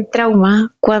ejemplo en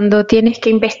Taruma, cuando tienes que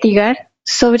investigar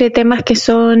sobre temas que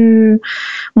son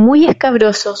muy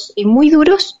escabrosos y muy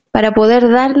duros para poder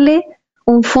darle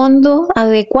un fondo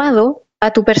adecuado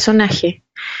a tu personaje.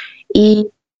 Y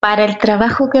para el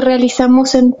trabajo que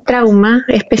realizamos en Taruma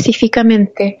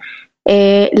específicamente,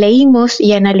 leímos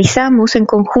y analizamos en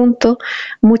conjunto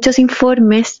muchos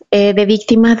informes de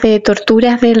víctimas de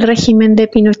torturas del régimen de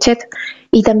Pinochet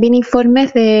y también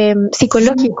informes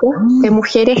psicológicos de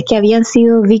mujeres que habían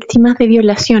sido víctimas de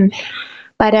violación,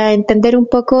 para entender un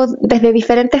poco desde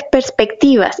diferentes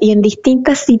perspectivas y en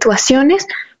distintas situaciones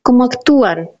cómo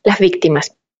actúan las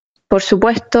víctimas. Por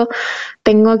supuesto,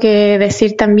 tengo que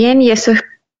decir también, y eso es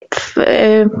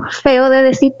feo de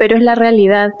decir, pero es la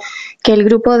realidad, que el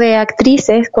grupo de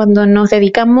actrices, cuando nos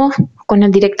dedicamos con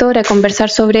el director a conversar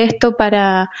sobre esto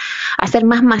para hacer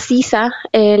más maciza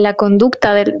la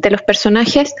conducta de los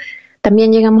personajes,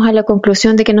 también llegamos a la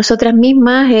conclusión de que nosotras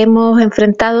mismas hemos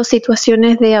enfrentado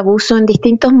situaciones de abuso en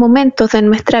distintos momentos de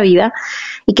nuestra vida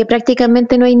y que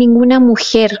prácticamente no hay ninguna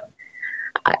mujer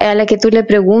a la que tú le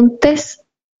preguntes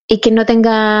y que no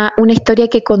tenga una historia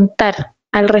que contar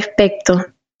al respecto.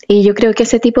 Y yo creo que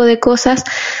ese tipo de cosas,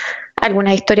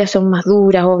 algunas historias son más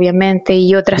duras, obviamente,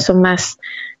 y otras son más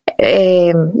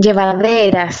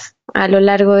llevaderas a lo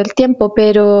largo del tiempo,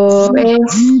 pero es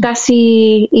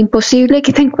casi imposible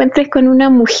que te encuentres con una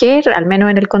mujer, al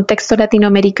menos en el contexto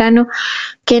latinoamericano,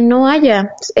 que no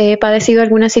haya padecido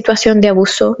alguna situación de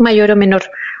abuso mayor o menor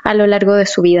a lo largo de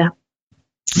su vida.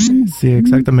 Sí,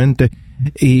 exactamente.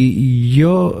 Y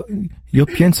yo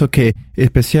pienso que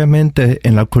especialmente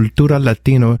en la cultura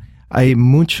latino hay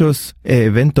muchos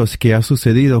eventos que ha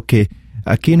sucedido que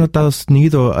aquí en Estados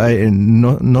Unidos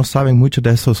no saben mucho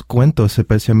de esos cuentos,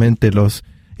 especialmente las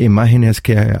imágenes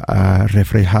que ha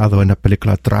reflejado en la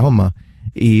película Taruma.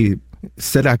 Y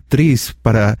ser actriz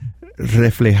para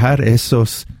reflejar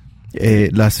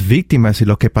las víctimas y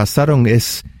lo que pasaron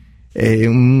es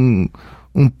un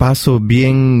paso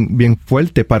bien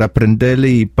fuerte para aprender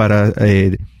y para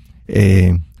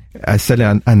hacer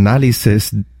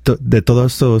análisis de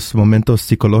todos esos momentos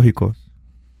psicológicos.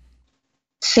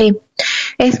 Sí,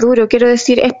 es duro, quiero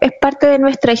decir, es parte de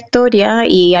nuestra historia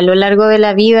y a lo largo de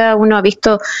la vida uno ha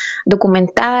visto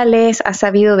documentales, ha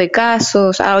sabido de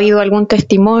casos, ha oído algún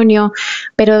testimonio,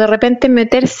 pero de repente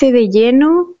meterse de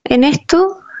lleno en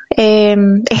esto,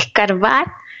 escarbar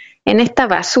en esta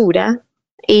basura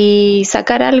y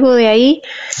sacar algo de ahí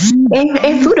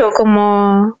es duro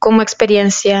como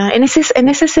experiencia. En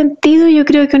ese sentido, yo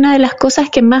creo que una de las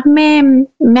cosas que más me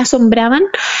asombraban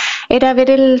era ver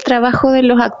el trabajo de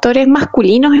los actores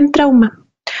masculinos en Taruma,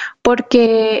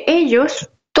 porque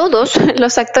ellos, todos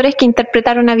los actores que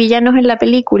interpretaron a villanos en la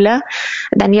película,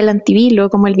 Daniel Antivilo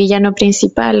como el villano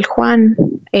principal, Juan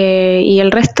y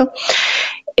el resto,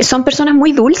 son personas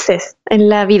muy dulces en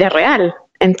la vida real.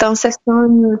 Entonces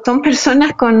son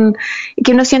personas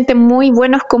que uno siente muy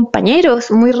buenos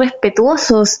compañeros, muy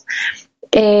respetuosos,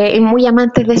 y muy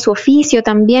amantes de su oficio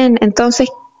también. Entonces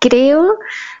creo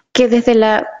que desde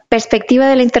la perspectiva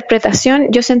de la interpretación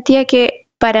yo sentía que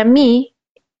para mí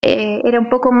era un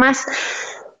poco más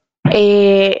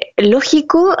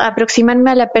lógico aproximarme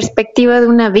a la perspectiva de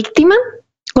una víctima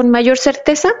con mayor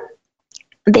certeza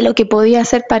de lo que podía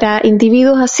hacer para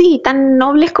individuos así, tan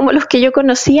nobles como los que yo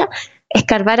conocía,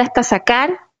 escarbar hasta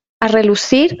sacar a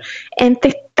relucir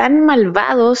entes tan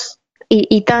malvados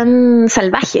y tan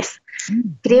salvajes.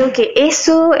 Creo que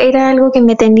eso era algo que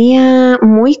me tenía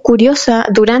muy curiosa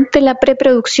durante la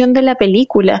preproducción de la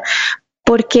película,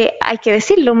 porque hay que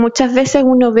decirlo, muchas veces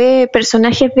uno ve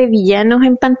personajes de villanos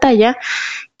en pantalla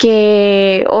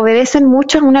que obedecen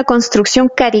mucho a una construcción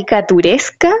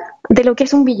caricaturesca de lo que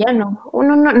es un villano.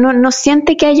 Uno no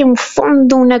siente que haya un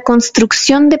fondo, una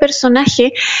construcción de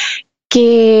personaje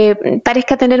que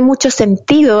parezca tener mucho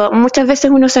sentido. Muchas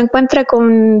veces uno se encuentra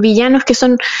con villanos que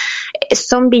son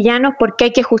villanos porque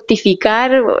hay que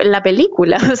justificar la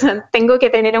película. O sea, tengo que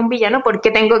tener a un villano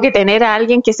porque tengo que tener a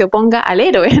alguien que se oponga al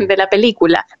héroe de la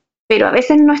película. Pero a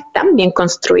veces no están bien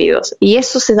construidos y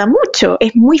eso se da mucho.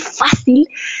 Es muy fácil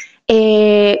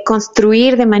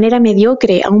construir de manera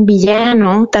mediocre a un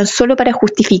villano tan solo para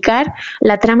justificar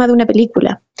la trama de una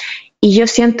película. Y yo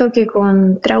siento que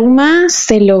con Taruma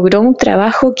se logró un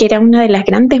trabajo que era una de las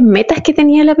grandes metas que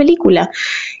tenía la película.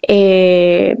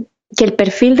 que el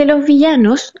perfil de los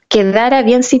villanos quedara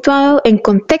bien situado en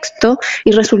contexto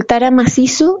y resultara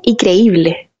macizo y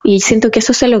creíble. Y siento que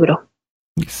eso se logró.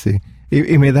 Sí,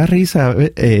 y me da risa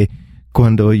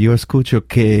cuando yo escucho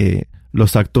que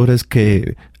los actores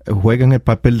que juegan el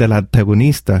papel del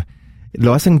antagonista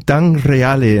lo hacen tan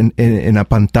real en la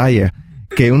pantalla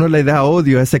que uno le da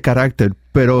odio a ese carácter,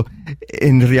 pero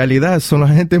en realidad son la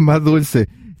gente más dulce.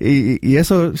 Y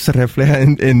eso se refleja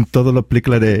en todas las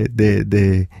películas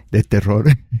de terror.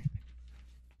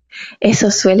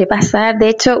 Eso suele pasar. De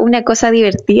hecho, una cosa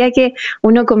divertida que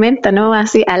uno comenta, ¿no?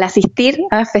 Así, al asistir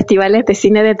a festivales de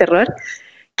cine de terror,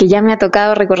 que ya me ha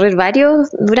tocado recorrer varios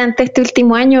durante este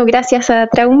último año gracias a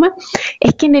Taruma,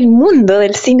 es que en el mundo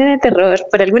del cine de terror,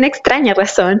 por alguna extraña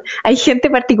razón, hay gente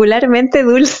particularmente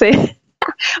dulce.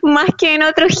 Más que en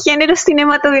otros géneros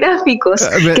cinematográficos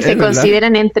que se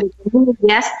consideran, entre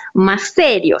comillas, más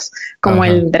serios, como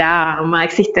el drama,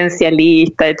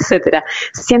 existencialista, etcétera.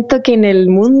 Siento que en el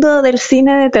mundo del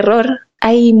cine de terror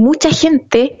hay mucha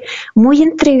gente muy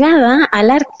entregada al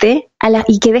arte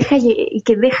y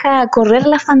que deja correr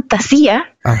la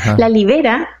fantasía, la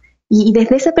libera. Y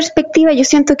desde esa perspectiva yo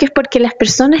siento que es porque las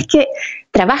personas que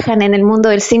trabajan en el mundo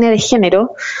del cine de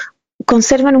género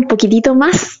conservan un poquitito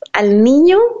más al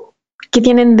niño que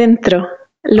tienen dentro.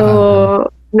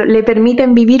 Le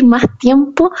permiten vivir más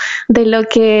tiempo de lo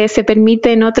que se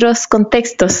permite en otros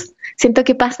contextos. Siento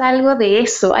que pasa algo de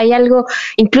eso. Hay algo,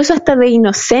 incluso hasta de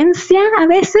inocencia a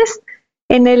veces,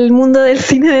 en el mundo del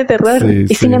cine de terror.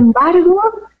 Y sin embargo,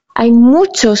 hay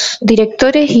muchos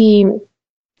directores y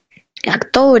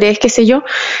actores, qué sé yo,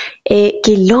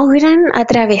 que logran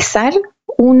atravesar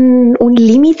un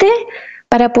límite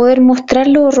para poder mostrar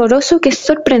lo horroroso que es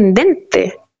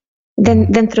sorprendente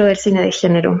dentro del cine de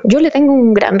género. Yo le tengo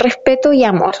un gran respeto y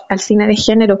amor al cine de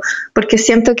género, porque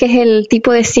siento que es el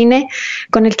tipo de cine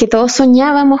con el que todos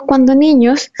soñábamos cuando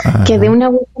niños, que de una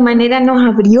u otra manera nos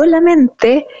abrió la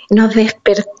mente, nos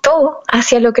despertó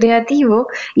hacia lo creativo,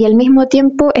 y al mismo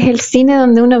tiempo es el cine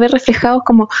donde uno ve reflejados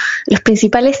como los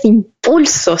principales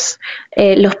impulsos,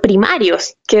 los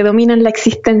primarios que dominan la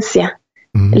existencia.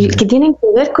 Que tienen que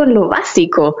ver con lo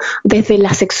básico, desde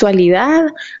la sexualidad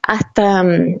hasta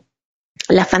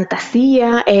la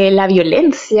fantasía, la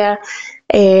violencia,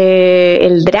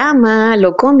 el drama,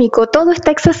 lo cómico, todo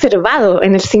está exacerbado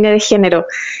en el cine de género,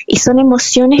 y son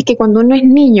emociones que cuando uno es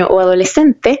niño o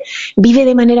adolescente vive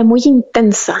de manera muy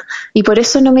intensa, y por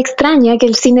eso no me extraña que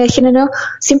el cine de género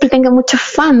siempre tenga muchos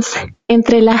fans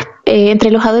entre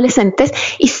los adolescentes,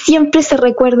 y siempre se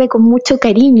recuerde con mucho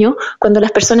cariño cuando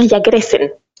las personas ya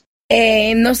crecen.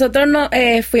 Nosotros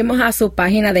fuimos a su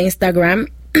página de Instagram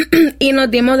y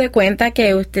nos dimos de cuenta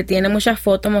que usted tiene muchas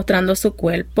fotos mostrando su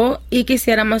cuerpo, y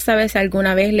quisiéramos saber si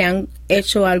alguna vez le han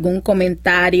hecho algún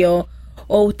comentario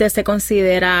o usted se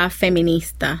considera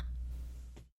feminista.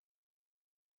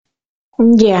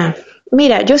 Ya.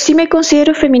 Mira, yo sí me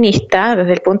considero feminista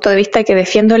desde el punto de vista que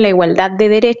defiendo la igualdad de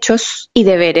derechos y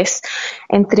deberes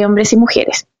entre hombres y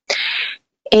mujeres.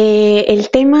 El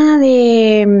tema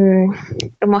de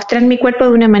mostrar mi cuerpo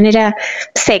de una manera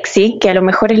sexy, que a lo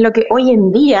mejor es lo que hoy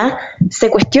en día se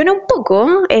cuestiona un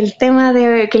poco, el tema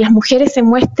de que las mujeres se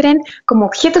muestren como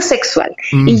objeto sexual.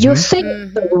 Y yo soy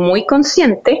muy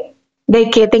consciente de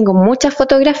que tengo muchas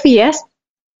fotografías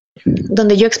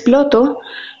donde yo exploto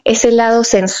ese lado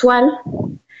sensual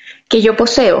que yo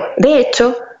poseo. De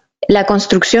hecho, la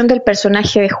construcción del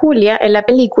personaje de Julia en la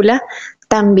película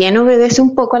también obedece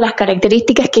un poco a las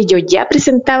características que yo ya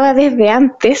presentaba desde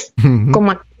antes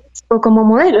como actriz o como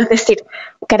modelo. Es decir,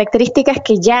 características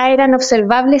que ya eran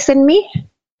observables en mí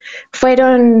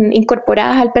fueron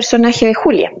incorporadas al personaje de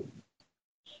Julia,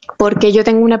 porque yo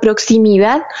tengo una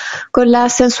proximidad con la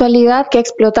sensualidad que he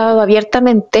explotado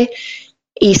abiertamente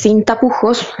y sin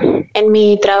tapujos en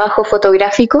mi trabajo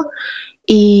fotográfico,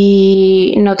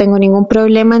 y no tengo ningún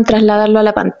problema en trasladarlo a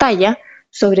la pantalla,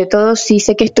 sobre todo si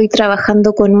sé que estoy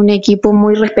trabajando con un equipo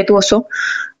muy respetuoso,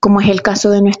 como es el caso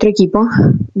de nuestro equipo,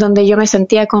 donde yo me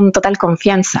sentía con total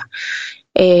confianza.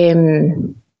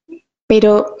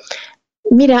 Pero,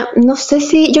 mira, no sé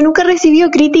si... Yo nunca he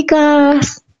recibido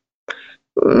críticas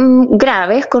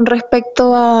graves con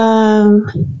respecto al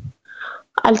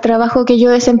trabajo que yo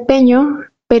desempeño,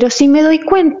 pero sí me doy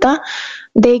cuenta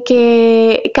de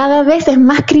que cada vez es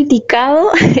más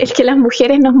criticado el que las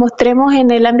mujeres nos mostremos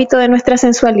en el ámbito de nuestra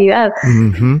sensualidad.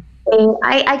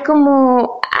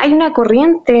 Hay una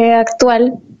corriente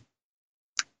actual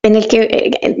en el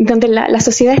que donde la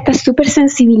sociedad está súper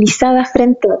sensibilizada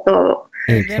frente a todo.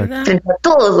 Frente a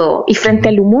todo, y frente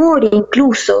al humor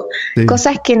incluso,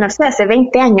 cosas que, no sé, hace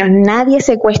 20 años nadie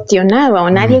se cuestionaba o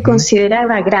nadie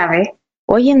consideraba grave,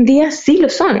 hoy en día sí lo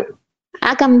son.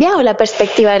 ha cambiado la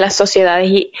perspectiva de las sociedades.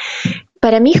 Y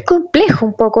para mí es complejo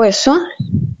un poco eso,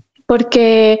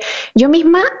 porque yo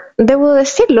misma, debo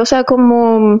decirlo, o sea,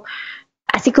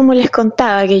 así como les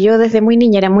contaba que yo desde muy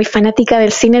niña era muy fanática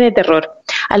del cine de terror,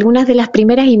 algunas de las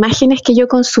primeras imágenes que yo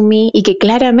consumí y que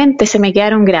claramente se me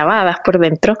quedaron grabadas por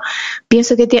dentro,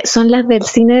 pienso que son las del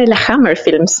cine de la Hammer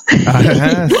Films.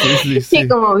 Ajá, sí. Que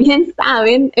como bien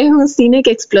saben, es un cine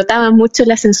que explotaba mucho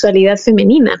la sensualidad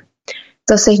femenina.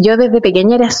 Entonces yo desde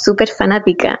pequeña era súper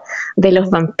fanática de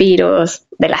los vampiros,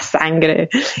 de la sangre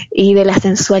y de la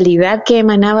sensualidad que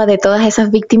emanaba de todas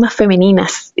esas víctimas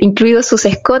femeninas, incluidos sus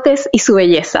escotes y su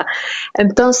belleza.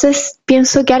 Entonces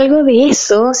pienso que algo de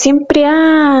eso siempre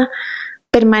ha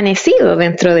permanecido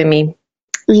dentro de mí.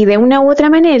 Y de una u otra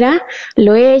manera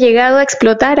lo he llegado a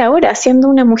explotar ahora, siendo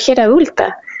una mujer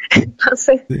adulta.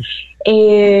 Entonces,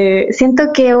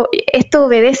 siento que esto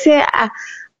obedece a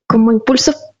como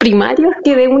impulsos primarios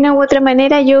que de una u otra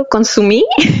manera yo consumí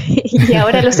y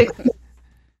ahora los explico.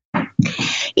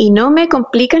 Y no me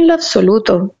complica en lo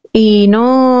absoluto. Y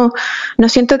no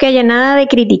siento que haya nada de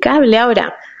criticable.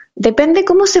 Ahora, depende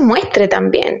cómo se muestre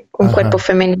también un cuerpo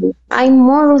femenino. Hay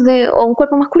modos o un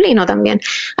cuerpo masculino también.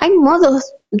 Hay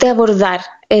modos de abordar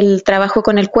el trabajo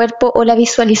con el cuerpo o la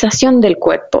visualización del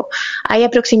cuerpo. Hay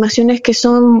aproximaciones que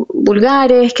son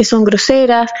vulgares, que son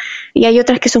groseras, y hay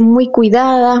otras que son muy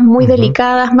cuidadas, muy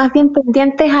delicadas, más bien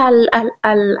pendientes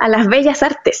a las bellas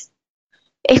artes.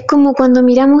 Es como cuando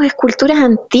miramos esculturas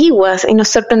antiguas y nos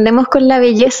sorprendemos con la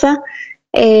belleza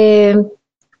de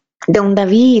un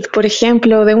David, por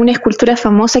ejemplo, de una escultura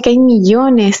famosa que hay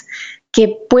millones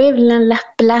que pueblan las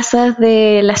plazas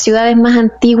de las ciudades más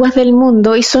antiguas del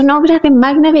mundo y son obras de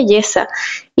magna belleza.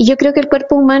 Y yo creo que el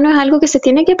cuerpo humano es algo que se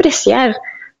tiene que apreciar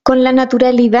con la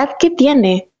naturalidad que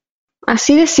tiene.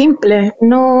 Así de simple.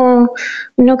 No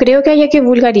creo que haya que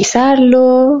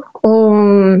vulgarizarlo o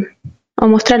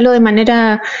mostrarlo de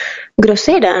manera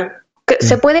grosera.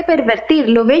 Se puede pervertir,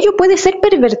 lo bello puede ser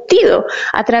pervertido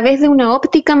a través de una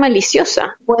óptica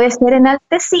maliciosa, puede ser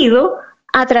enaltecido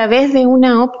a través de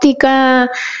una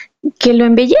óptica que lo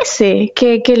embellece,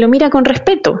 que lo mira con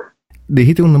respeto.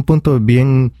 Dijiste un punto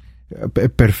bien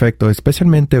perfecto,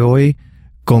 especialmente hoy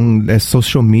con el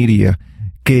social media,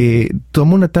 que todo el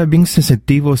mundo está bien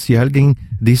sensitivo si alguien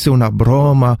dice una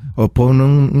broma o pone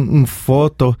un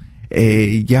foto.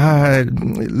 Ya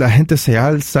la gente se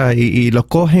alza y lo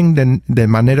cogen de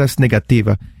maneras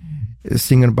negativas.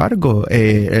 Sin embargo,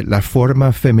 la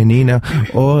forma femenina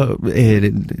o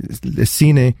el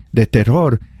cine de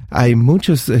terror, hay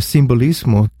muchos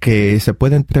simbolismos que se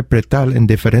pueden interpretar en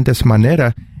diferentes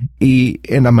maneras y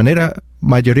en la manera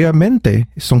mayoritariamente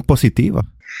son positivas.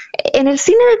 En el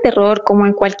cine de terror, como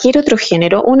en cualquier otro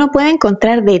género, uno puede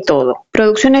encontrar de todo,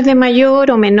 producciones de mayor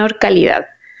o menor calidad.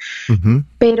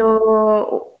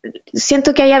 Pero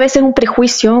siento que hay a veces un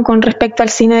prejuicio con respecto al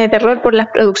cine de terror por las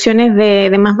producciones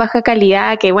de más baja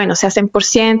calidad que, bueno, se hacen por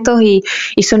cientos y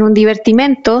son un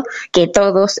divertimento que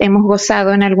todos hemos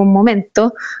gozado en algún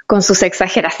momento con sus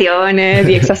exageraciones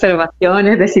y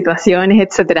exacerbaciones de situaciones,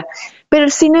 etcétera. Pero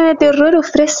el cine de terror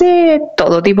ofrece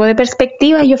todo tipo de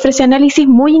perspectivas y ofrece análisis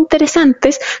muy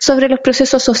interesantes sobre los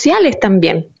procesos sociales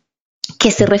también,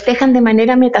 que se reflejan de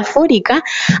manera metafórica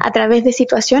a través de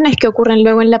situaciones que ocurren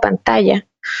luego en la pantalla.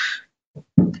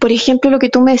 Por ejemplo, lo que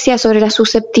tú me decías sobre la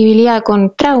susceptibilidad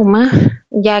con trauma,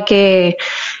 ya que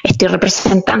estoy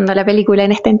representando a la película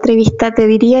en esta entrevista, te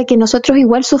diría que nosotros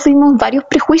igual sufrimos varios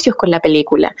prejuicios con la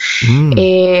película.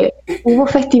 Hubo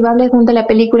festivales donde la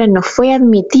película no fue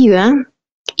admitida,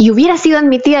 y hubiera sido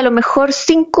admitida a lo mejor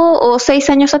 5 o 6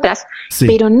 años atrás,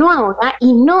 pero no ahora,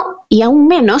 y aún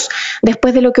menos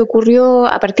después de lo que ocurrió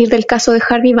a partir del caso de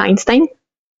Harvey Weinstein,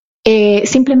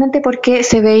 simplemente porque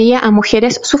se veía a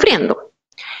mujeres sufriendo.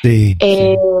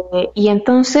 Y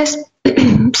entonces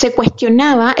se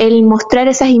cuestionaba el mostrar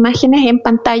esas imágenes en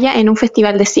pantalla en un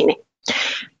festival de cine.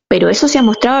 Pero eso se ha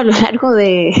mostrado a lo largo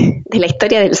de la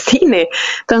historia del cine.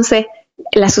 Entonces,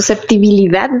 la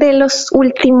susceptibilidad de los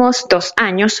últimos 2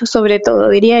 años, sobre todo,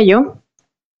 diría yo,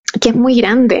 que es muy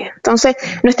grande. Entonces,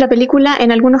 nuestra película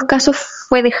en algunos casos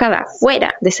fue dejada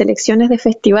fuera de selecciones de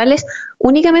festivales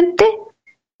únicamente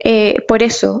por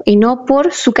eso, y no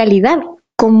por su calidad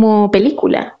como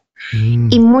película.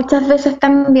 Y muchas veces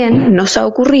también nos ha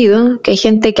ocurrido que hay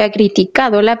gente que ha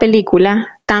criticado la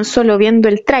película tan solo viendo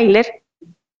el tráiler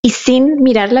y sin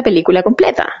mirar la película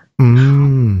completa.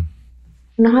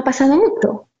 Nos ha pasado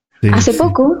mucho. Hace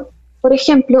poco, por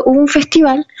ejemplo, hubo un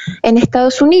festival en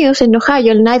Estados Unidos, en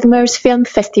Ohio, el Nightmares Film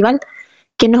Festival,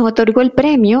 que nos otorgó el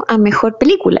premio a Mejor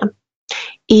Película.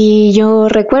 Y yo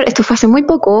recuerdo, esto fue hace muy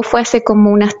poco, fue hace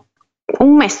como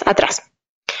un mes atrás.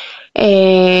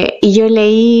 Y yo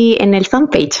leí en el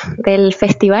fanpage del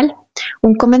festival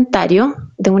un comentario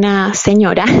de una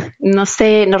señora,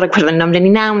 no recuerdo el nombre ni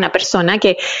nada, una persona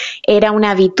que era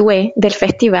una habitué del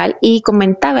festival, y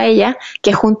comentaba ella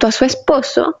que junto a su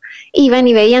esposo iban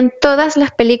y veían todas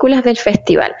las películas del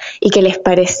festival y que les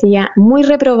parecía muy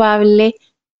reprobable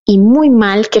y muy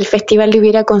mal que el festival le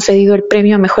hubiera concedido el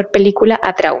premio a mejor película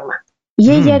a Taruma.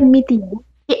 Y ella admitía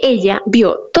que ella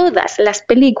vio todas las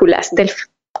películas del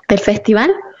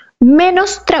festival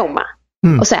menos Taruma.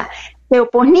 O sea, se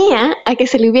oponía a que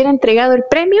se le hubiera entregado el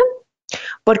premio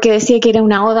porque decía que era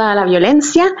una oda a la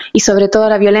violencia y sobre todo a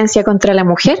la violencia contra la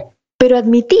mujer, pero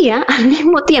admitía al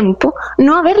mismo tiempo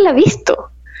no haberla visto.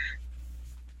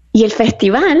 Y el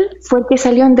festival fue el que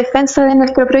salió en defensa de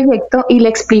nuestro proyecto y le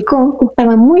explicó que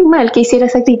estaba muy mal que hiciera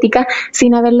esa crítica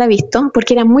sin haberla visto,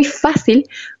 porque era muy fácil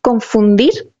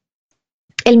confundir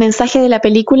el mensaje de la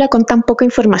película con tan poca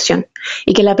información,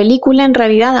 y que la película en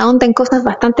realidad ahonda en cosas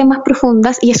bastante más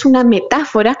profundas y es una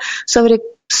metáfora sobre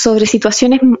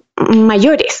situaciones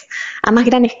mayores, a más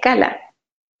gran escala,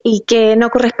 y que no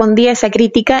correspondía a esa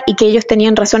crítica y que ellos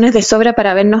tenían razones de sobra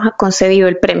para habernos concedido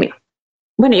el premio.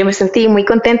 Bueno, yo me sentí muy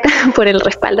contenta por el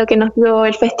respaldo que nos dio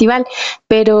el festival,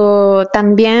 pero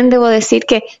también debo decir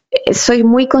que soy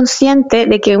muy consciente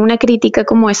de que una crítica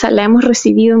como esa la hemos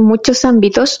recibido en muchos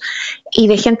ámbitos y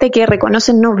de gente que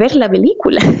reconoce no ver la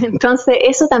película. Entonces,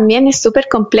 eso también es súper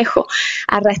complejo.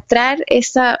 Arrastrar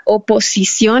esa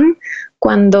oposición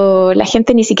cuando la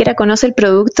gente ni siquiera conoce el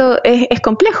producto es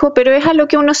complejo, pero es a lo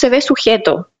que uno se ve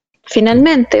sujeto.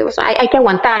 Finalmente, o sea, hay que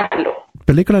aguantarlo.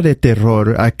 Película de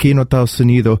terror aquí en Estados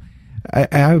Unidos,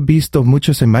 he visto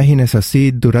muchas imágenes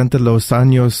así durante los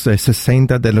años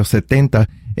 60 de los 70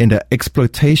 en la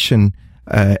exploitation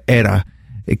era,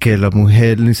 que la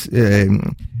mujer,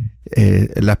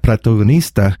 la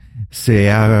protagonista,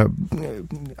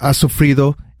 ha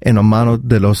sufrido en las manos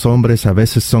de los hombres, a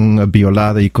veces son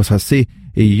violadas y cosas así.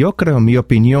 Y yo creo, en mi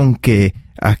opinión, que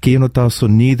aquí en Estados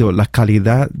Unidos la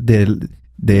calidad de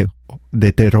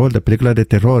terror, de películas de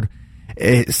terror,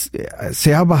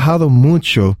 se ha bajado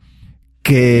mucho,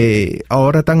 que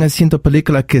ahora están haciendo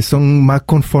películas que son más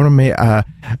conforme a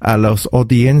las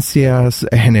audiencias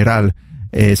en general.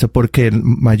 Eso porque la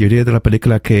mayoría de las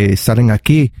películas que salen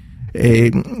aquí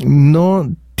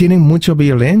no tienen mucha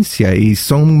violencia y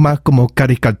son más como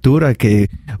caricaturas que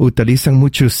utilizan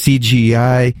mucho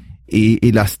CGI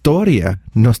y la historia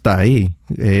no está ahí.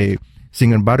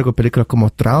 Sin embargo, películas como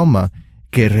Taruma,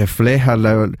 que refleja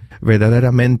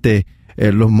verdaderamente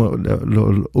lo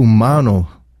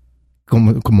humano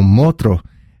como monstruo.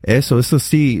 Eso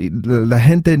sí, la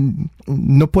gente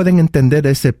no puede entender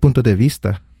ese punto de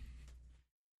vista.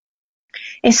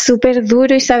 Es súper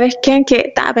duro, y ¿sabes qué? Que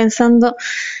estaba pensando,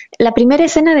 la primera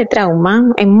escena de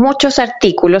Taruma, en muchos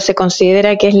artículos se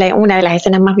considera que es una de las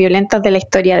escenas más violentas de la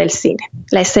historia del cine,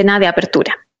 la escena de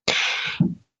apertura.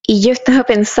 Y yo estaba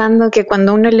pensando que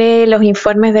cuando uno lee los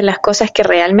informes de las cosas que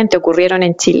realmente ocurrieron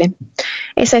en Chile,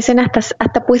 esa escena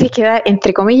hasta puede quedar,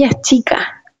 entre comillas,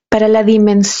 chica para la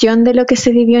dimensión de lo que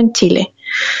se vivió en Chile.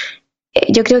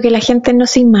 Yo creo que la gente no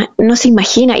se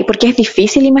imagina, y porque es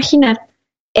difícil imaginar,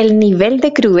 el nivel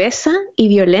de crudeza y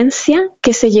violencia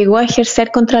que se llegó a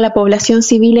ejercer contra la población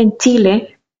civil en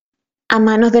Chile a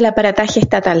manos del aparataje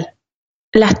estatal.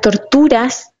 Las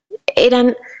torturas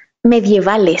eran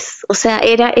medievales, o sea,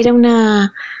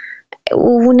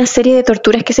 hubo una serie de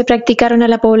torturas que se practicaron a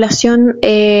la población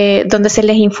donde se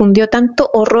les infundió tanto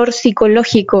horror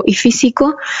psicológico y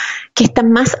físico que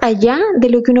están más allá de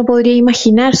lo que uno podría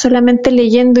imaginar. Solamente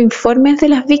leyendo informes de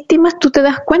las víctimas tú te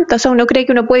das cuenta, o sea, uno cree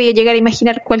que uno puede llegar a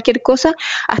imaginar cualquier cosa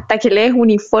hasta que lees un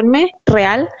informe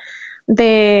real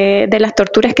de las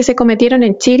torturas que se cometieron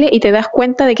en Chile y te das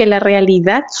cuenta de que la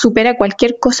realidad supera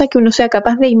cualquier cosa que uno sea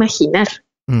capaz de imaginar.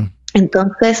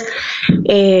 Entonces,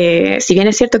 si bien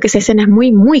es cierto que esa escena es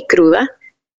muy, muy cruda,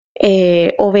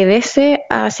 obedece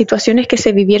a situaciones que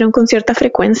se vivieron con cierta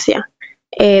frecuencia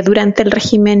durante el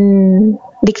régimen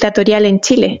dictatorial en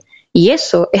Chile. Y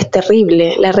eso es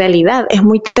terrible, la realidad es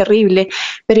muy terrible.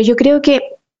 Pero yo creo que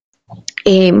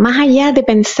más allá de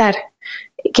pensar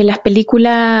que las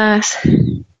películas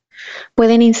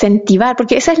pueden incentivar,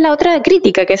 porque esa es la otra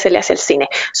crítica que se le hace al cine,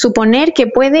 suponer que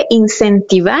puede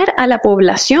incentivar a la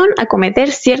población a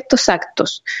cometer ciertos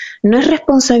actos. No es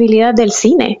responsabilidad del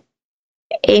cine.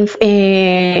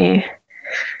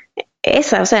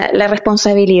 O sea, la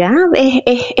responsabilidad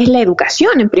es la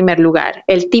educación en primer lugar,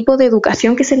 el tipo de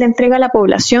educación que se le entrega a la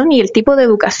población y el tipo de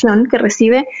educación que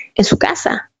recibe en su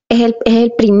casa. Es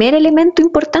el primer elemento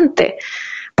importante,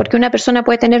 porque una persona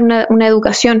puede tener una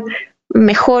educación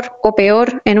mejor o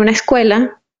peor en una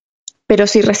escuela, pero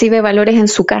si recibe valores en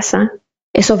su casa,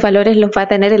 esos valores los va a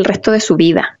tener el resto de su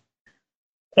vida.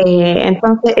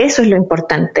 Entonces, eso es lo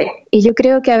importante. Y yo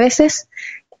creo que a veces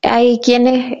hay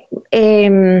quienes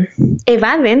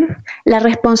evaden la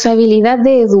responsabilidad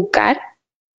de educar,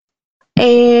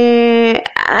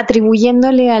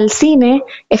 atribuyéndole al cine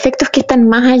efectos que están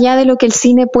más allá de lo que el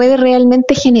cine puede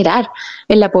realmente generar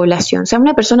en la población. O sea,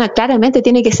 una persona claramente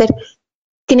tiene que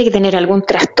tener algún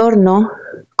trastorno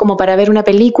como para ver una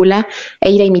película e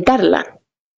ir a imitarla.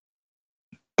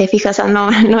 ¿Te fijas? O sea,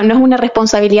 no es una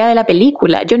responsabilidad de la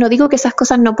película. Yo no digo que esas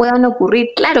cosas no puedan ocurrir,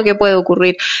 claro que puede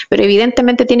ocurrir, pero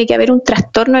evidentemente tiene que haber un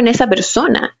trastorno en esa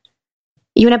persona.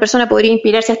 Y una persona podría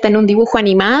inspirarse hasta en un dibujo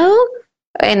animado,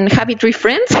 en Happy Tree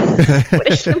Friends, por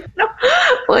ejemplo,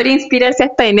 podría inspirarse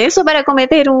hasta en eso para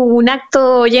cometer un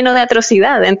acto lleno de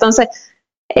atrocidad. Entonces,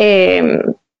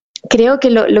 creo que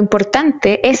lo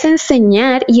importante es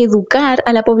enseñar y educar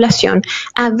a la población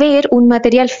a ver un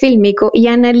material fílmico y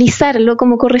analizarlo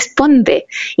como corresponde,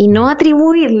 y no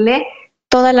atribuirle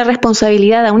toda la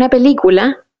responsabilidad a una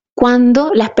película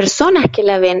cuando las personas que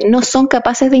la ven no son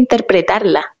capaces de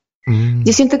interpretarla.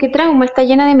 Yo siento que Trauma está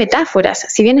llena de metáforas.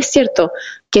 Si bien es cierto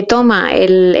que toma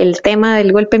el tema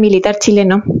del golpe militar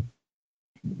chileno,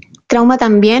 Trauma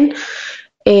también,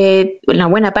 una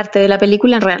buena parte de la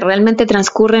película realmente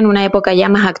transcurre en una época ya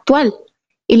más actual.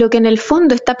 Y lo que en el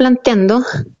fondo está planteando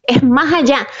es más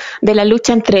allá de la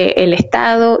lucha entre el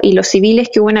Estado y los civiles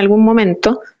que hubo en algún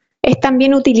momento, es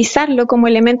también utilizarlo como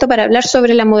elemento para hablar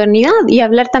sobre la modernidad y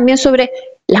hablar también sobre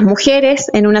las mujeres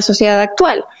en una sociedad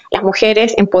actual, las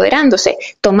mujeres empoderándose,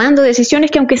 tomando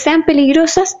decisiones que, aunque sean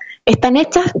peligrosas, están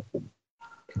hechas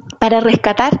para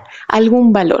rescatar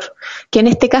algún valor, que en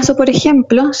este caso, por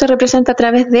ejemplo, se representa a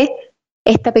través de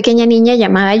esta pequeña niña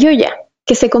llamada Yoya,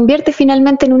 que se convierte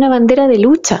finalmente en una bandera de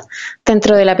lucha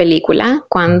dentro de la película,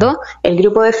 cuando el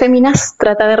grupo de féminas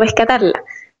trata de rescatarla.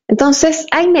 Entonces,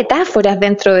 hay metáforas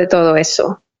dentro de todo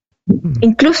eso.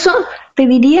 Incluso te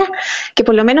diría que,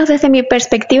 por lo menos desde mi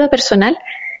perspectiva personal,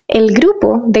 el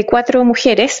grupo de 4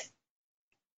 mujeres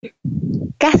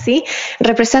casi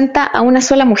representa a una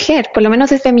sola mujer, por lo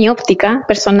menos desde mi óptica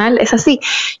personal es así.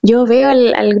 Yo veo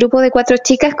al grupo de 4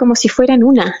 chicas como si fueran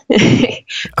una,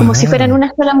 como si fueran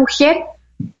una sola mujer,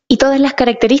 y todas las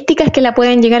características que la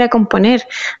pueden llegar a componer,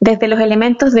 desde los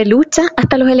elementos de lucha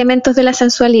hasta los elementos de la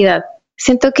sensualidad.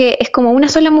 Siento que es como una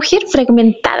sola mujer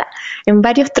fragmentada en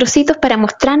varios trocitos para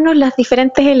mostrarnos los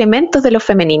diferentes elementos de lo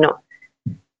femenino.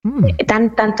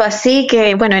 Tanto así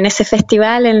que, bueno, en ese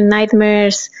festival, el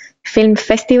Nightmares Film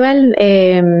Festival,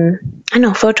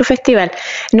 fue otro festival,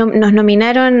 nos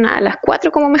nominaron a las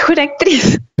 4 como mejor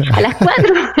actriz, a las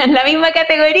 4 en la misma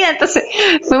categoría. Entonces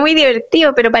fue muy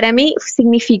divertido, pero para mí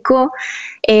significó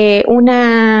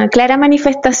una clara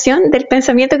manifestación del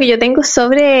pensamiento que yo tengo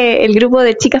sobre el grupo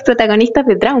de chicas protagonistas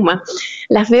de Trauma.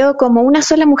 Las veo como una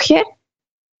sola mujer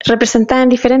representada en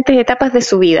diferentes etapas de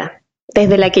su vida,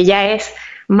 desde la que ya es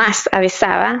más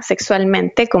avesada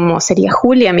sexualmente, como sería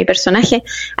Julia, mi personaje,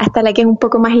 hasta la que es un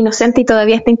poco más inocente y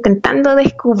todavía está intentando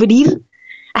descubrir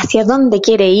hacia dónde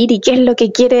quiere ir y qué es lo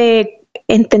que quiere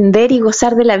entender y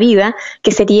gozar de la vida,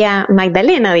 que sería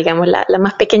Magdalena, digamos, la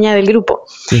más pequeña del grupo.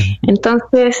 Sí.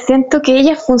 Entonces siento que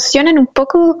ellas funcionan un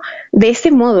poco de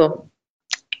ese modo.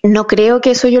 No creo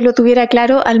que eso yo lo tuviera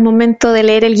claro al momento de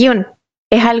leer el guión.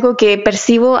 Es algo que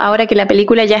percibo ahora que la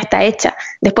película ya está hecha,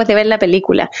 después de ver la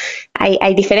película.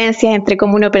 Hay diferencias entre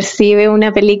cómo uno percibe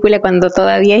una película cuando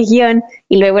todavía es guión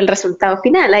y luego el resultado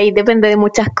final. Ahí depende de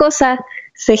muchas cosas,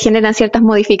 se generan ciertas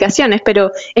modificaciones,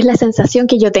 pero es la sensación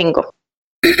que yo tengo.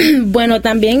 Bueno,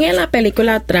 también en la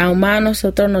película Trauma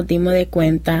nosotros nos dimos de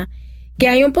cuenta que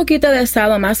hay un poquito de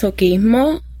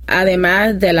sadomasoquismo,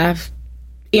 además de las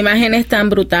imágenes tan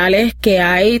brutales que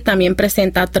hay. También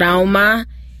presenta Trauma,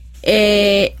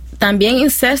 también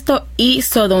incesto y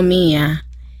sodomía.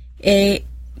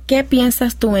 ¿Qué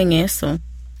piensas tú en eso?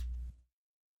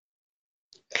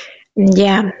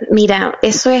 Ya, mira,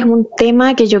 eso es un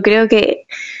tema que yo creo que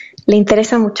le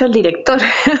interesa mucho al director,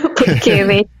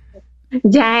 porque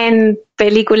ya en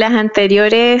películas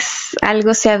anteriores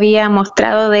algo se había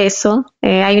mostrado de eso.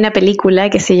 Hay una película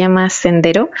que se llama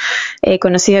Sendero,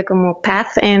 conocida como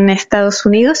Path en Estados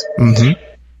Unidos. Uh-huh.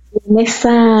 En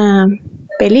esa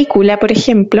película, por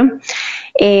ejemplo,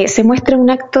 se muestra un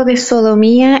acto de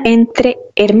sodomía entre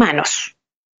hermanos.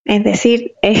 Es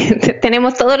decir,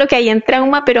 tenemos todo lo que hay en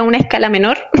Trauma, pero a una escala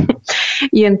menor.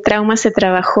 Y en Trauma se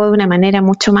trabajó de una manera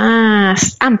mucho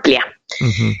más amplia.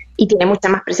 Uh-huh. Y tiene mucha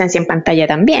más presencia en pantalla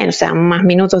también, o sea, más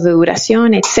minutos de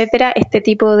duración, etcétera, este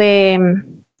tipo de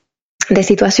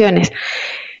situaciones.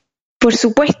 Por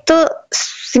supuesto,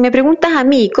 Si me preguntas a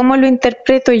mí cómo lo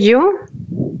interpreto yo,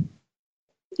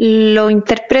 lo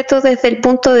interpreto desde el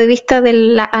punto de vista de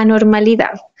la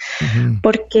anormalidad,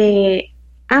 porque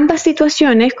ambas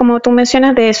situaciones, como tú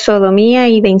mencionas, de sodomía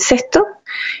y de incesto,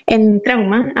 en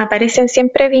Trauma, aparecen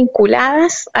siempre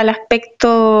vinculadas al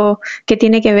aspecto que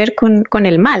tiene que ver con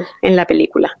el mal en la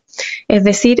película. Es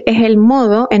decir, es el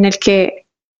modo en el que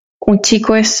un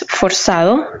chico es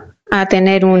forzado a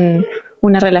tener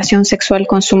una relación sexual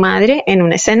con su madre en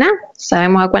una escena.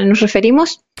 ¿Sabemos a cuál nos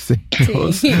referimos? Sí. Sí.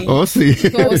 Oh, sí.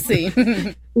 Oh, sí.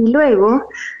 Y luego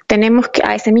tenemos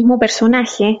a ese mismo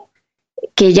personaje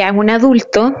que ya es un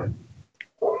adulto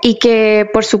y que,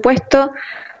 por supuesto,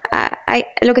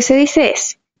 lo que se dice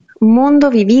es mundo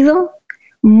vivido,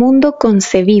 mundo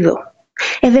concebido.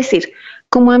 Es decir,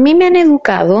 como a mí me han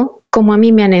educado, como a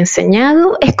mí me han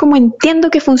enseñado, es como entiendo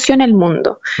que funciona el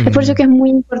mundo. Es por eso que es muy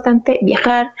importante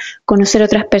viajar, conocer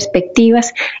otras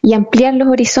perspectivas y ampliar los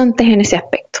horizontes en ese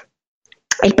aspecto.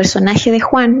 El personaje de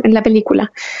Juan en la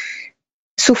película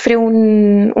sufre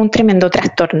un tremendo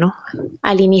trastorno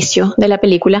al inicio de la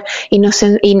película y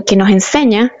que nos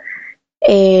enseña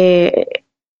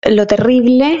lo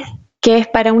terrible que es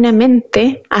para una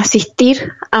mente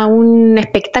asistir a un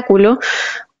espectáculo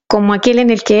como aquel en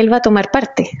el que él va a tomar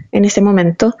parte en ese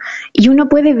momento, y uno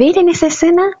puede ver en esa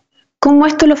escena cómo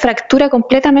esto lo fractura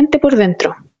completamente por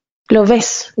dentro. Lo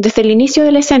ves desde el inicio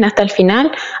de la escena hasta el final.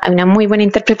 Hay una muy buena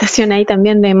interpretación ahí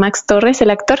también de Max Torres, el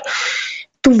actor.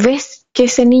 Tú ves que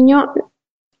ese niño,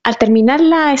 al terminar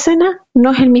la escena,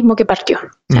 no es el mismo que partió.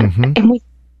 O sea,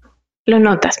 lo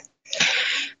notas.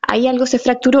 Ahí algo se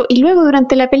fracturó, y luego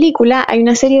durante la película hay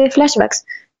una serie de flashbacks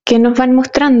que nos van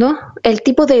mostrando el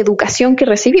tipo de educación que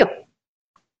recibió,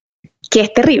 que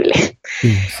es terrible.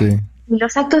 Sí.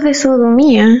 Los actos de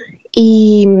sodomía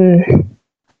e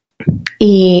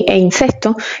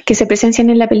incesto que se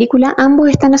presencian en la película, ambos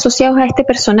están asociados a este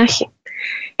personaje.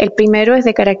 El primero es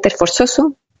de carácter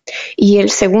forzoso y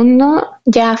el segundo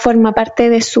ya forma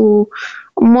parte de su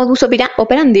modus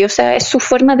operandi, o sea, es su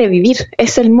forma de vivir,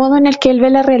 es el modo en el que él ve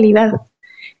la realidad.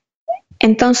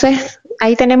 Entonces,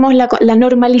 ahí tenemos la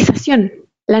normalización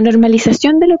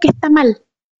de lo que está mal.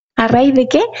 ¿A raíz de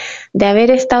qué? De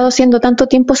haber estado siendo tanto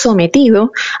tiempo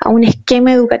sometido a un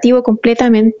esquema educativo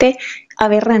completamente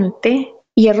aberrante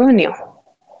y erróneo,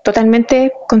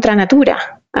 totalmente contra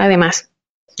natura, además.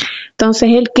 Entonces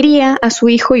él cría a su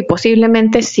hijo y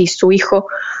posiblemente si su hijo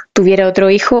tuviera otro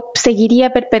hijo,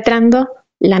 seguiría perpetrando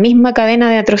la misma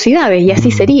cadena de atrocidades, y así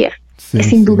sería.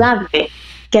 Es indudable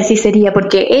que así sería,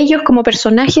 porque ellos como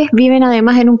personajes viven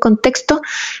además en un contexto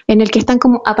en el que están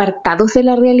como apartados de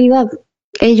la realidad.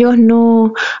 Ellos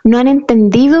no han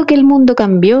entendido que el mundo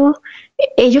cambió.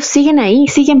 Ellos siguen ahí,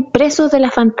 siguen presos de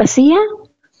la fantasía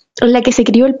en la que se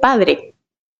crió el padre.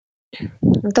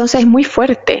 Entonces es muy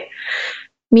fuerte.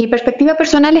 Mi perspectiva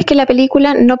personal es que la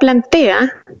película no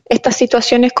plantea estas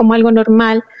situaciones como algo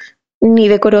normal, ni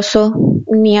decoroso,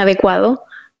 ni adecuado.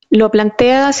 Lo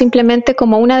plantea simplemente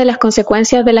como una de las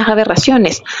consecuencias de las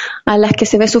aberraciones a las que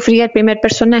se ve sufrir el primer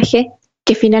personaje,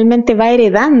 que finalmente va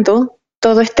heredando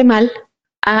todo este mal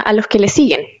a los que le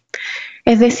siguen.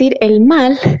 Es decir, el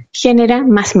mal genera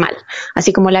más mal,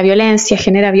 así como la violencia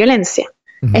genera violencia.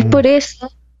 Es por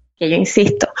eso que yo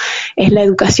insisto, es la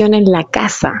educación en la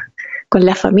casa, con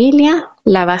la familia,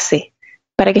 la base,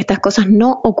 para que estas cosas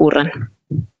no ocurran.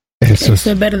 Eso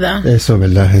es verdad. Eso es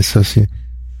verdad, eso sí.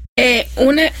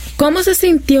 ¿Cómo se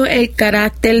sintió el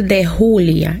carácter de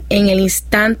Julia en el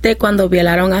instante cuando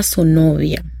violaron a su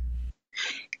novia?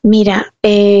 Mira,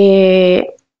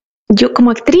 yo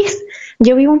como actriz,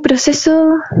 yo vivo un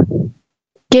proceso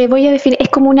que voy a definir, es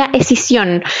como una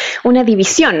escisión, una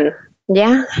división,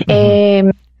 ¿ya?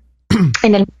 En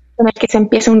el momento en el que se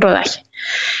empieza un rodaje.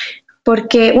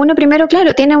 Porque uno primero,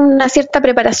 claro, tiene una cierta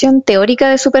preparación teórica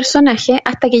de su personaje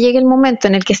hasta que llegue el momento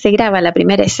en el que se graba la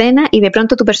primera escena y de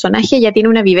pronto tu personaje ya tiene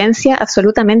una vivencia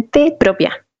absolutamente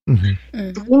propia.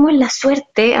 Tuvimos la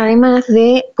suerte, además,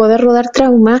 de poder rodar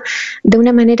Trauma de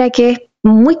una manera que es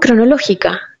muy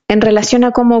cronológica en relación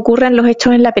a cómo ocurren los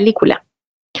hechos en la película.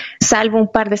 Salvo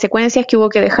un par de secuencias que hubo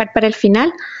que dejar para el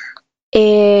final,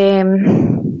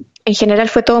 en general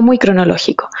fue todo muy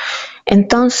cronológico.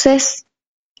 Entonces,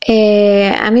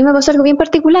 a mí me pasó algo bien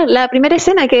particular. La primera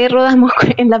escena que rodamos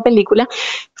en la película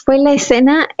fue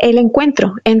el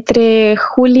encuentro entre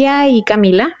Julia y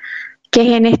Camila, que es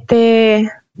en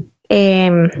este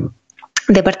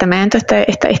departamento,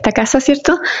 esta casa,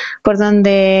 ¿cierto? Por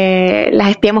donde las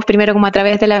espiamos primero como a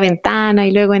través de la ventana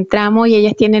y luego entramos y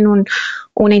ellas tienen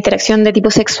una interacción de tipo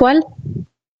sexual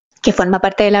que forma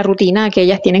parte de la rutina que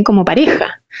ellas tienen como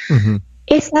pareja.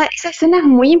 Esa escena es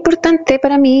muy importante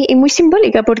para mí y muy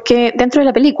simbólica porque dentro de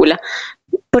la película,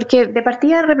 porque de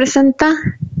partida representa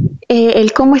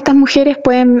el cómo estas mujeres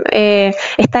pueden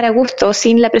estar a gusto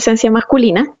sin la presencia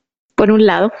masculina, por un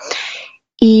lado,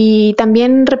 y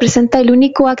también representa el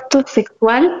único acto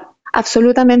sexual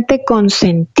absolutamente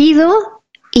consentido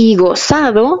y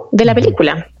gozado de la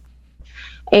película.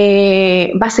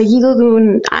 Va seguido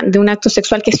de un acto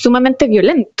sexual que es sumamente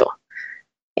violento.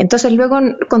 Entonces luego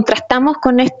contrastamos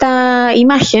con esta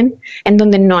imagen en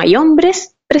donde no hay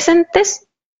hombres presentes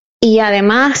y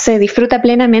además se disfruta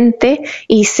plenamente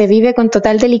y se vive con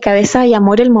total delicadeza y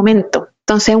amor el momento.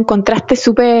 Entonces es un contraste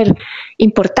súper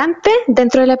importante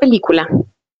dentro de la película.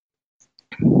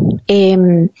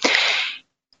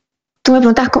 Tú me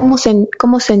preguntabas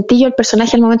cómo sentí yo el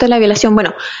personaje al momento de la violación.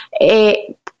 Bueno,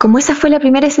 como esa fue la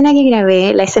primera escena que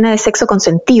grabé, la escena de sexo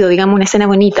consentido, digamos, una escena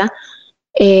bonita,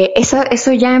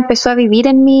 eso ya empezó a vivir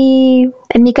en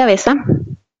mi cabeza.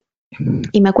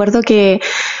 Y me acuerdo que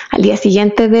al día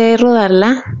siguiente de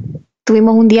rodarla,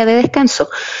 tuvimos un día de descanso.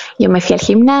 Yo me fui al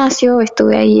gimnasio,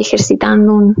 estuve ahí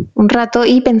ejercitando un rato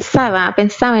y pensaba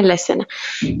en la escena.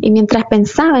 Y mientras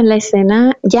pensaba en la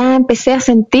escena, ya empecé a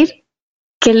sentir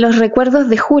que los recuerdos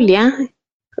de Julia,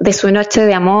 de su noche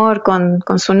de amor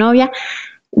con su novia,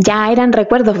 ya eran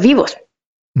recuerdos vivos.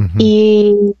 Uh-huh.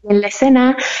 Y en la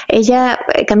escena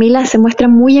Camila se muestra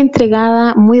muy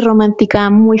entregada, muy romántica,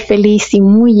 muy feliz y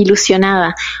muy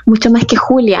ilusionada, mucho más que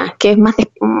Julia, que es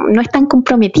no es tan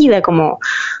comprometida como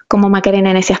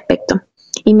Macarena en ese aspecto.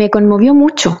 Y me conmovió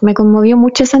mucho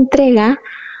esa entrega,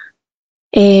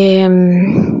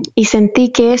 y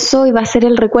sentí que eso iba a ser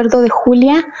el recuerdo de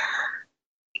Julia,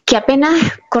 que apenas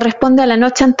corresponde a la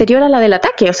noche anterior a la del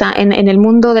ataque, o sea, en el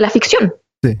mundo de la ficción.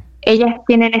 Sí. Ellas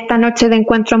tienen esta noche de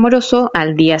encuentro amoroso,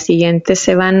 al día siguiente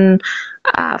se van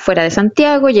afuera de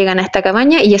Santiago, llegan a esta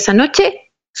cabaña y esa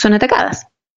noche son atacadas.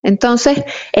 Entonces,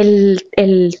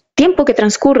 el tiempo que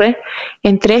transcurre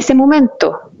entre ese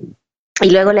momento y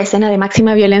luego la escena de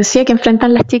máxima violencia que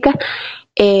enfrentan las chicas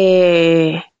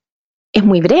es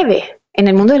muy breve. En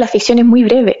el mundo de la ficción es muy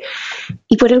breve.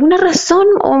 Y por alguna razón,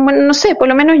 o no sé, por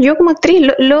lo menos yo como actriz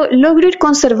logro ir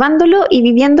conservándolo y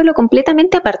viviéndolo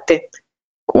completamente aparte.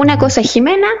 Una cosa es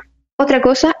Ximena, otra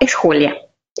cosa es Julia.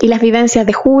 Y las vivencias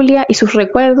de Julia y sus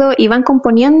recuerdos, y van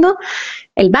componiendo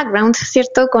el background,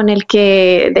 ¿cierto?, con el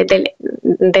que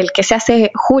del que se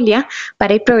hace Julia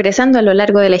para ir progresando a lo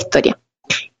largo de la historia.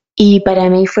 Y para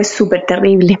mí fue súper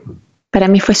terrible. Para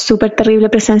mí fue súper terrible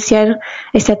presenciar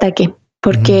ese ataque,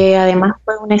 porque además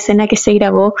fue una escena que se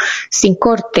grabó sin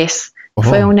cortes.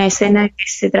 Fue una escena que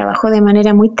se trabajó de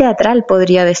manera muy teatral,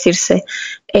 podría decirse.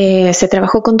 Se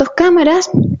trabajó con 2 cámaras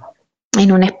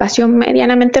en un espacio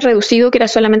medianamente reducido, que era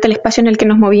solamente el espacio en el que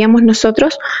nos movíamos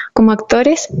nosotros como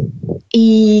actores,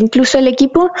 e incluso el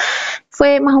equipo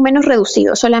fue más o menos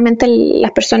reducido, solamente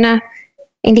las personas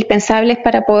indispensables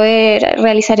para poder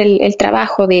realizar el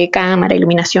trabajo de cámara,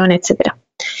 iluminación, etcétera.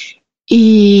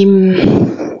 Y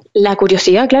la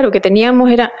curiosidad, claro, que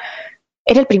teníamos era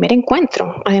el primer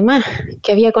encuentro, además,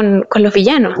 que había con los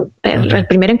villanos, el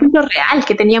primer encuentro real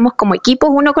que teníamos como equipos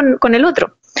uno con el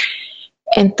otro.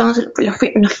 Entonces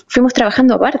nos fuimos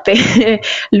trabajando aparte.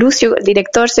 Lucio, el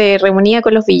director, se reunía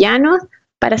con los villanos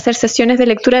para hacer sesiones de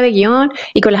lectura de guión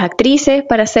y con las actrices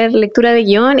para hacer lectura de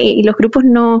guión, y los grupos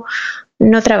no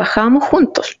trabajábamos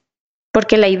juntos,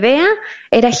 porque la idea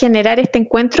era generar este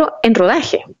encuentro en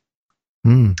rodaje.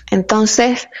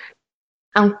 Entonces,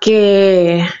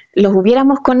 aunque los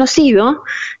hubiéramos conocido,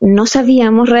 no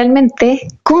sabíamos realmente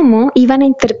cómo iban a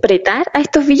interpretar a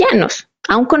estos villanos.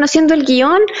 Aún conociendo el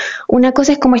guión, una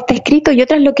cosa es cómo está escrito y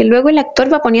otra es lo que luego el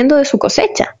actor va poniendo de su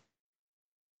cosecha.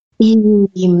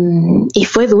 Y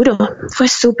fue duro, fue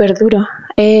súper duro.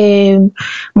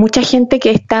 Mucha gente que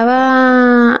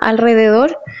estaba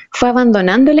alrededor fue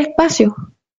abandonando el espacio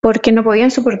porque no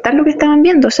podían soportar lo que estaban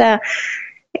viendo. O sea,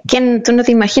 tú no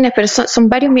te imaginas, pero son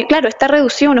varios, claro, está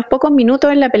reducido a unos pocos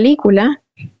minutos en la película,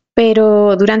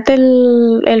 pero durante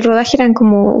el rodaje eran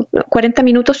como 40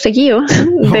 minutos seguidos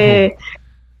de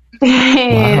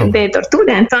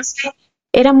tortura. Entonces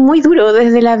era muy duro,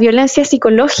 desde la violencia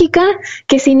psicológica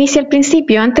que se inicia al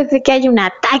principio, antes de que haya un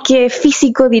ataque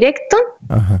físico directo.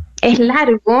 Ajá. Es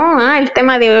largo, el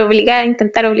tema de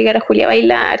intentar obligar a Julia a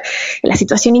bailar, la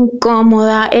situación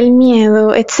incómoda, el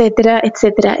miedo, etcétera,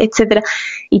 etcétera, etcétera.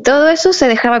 Y todo eso se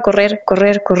dejaba correr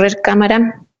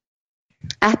cámara.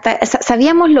 Hasta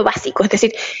sabíamos lo básico, es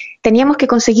decir, teníamos que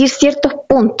conseguir ciertos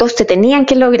puntos, se tenían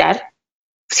que lograr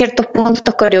ciertos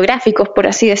puntos coreográficos, por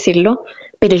así decirlo,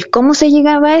 pero el cómo se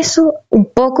llegaba a eso un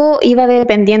poco iba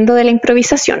dependiendo de la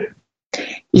improvisación.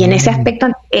 Y en ese aspecto,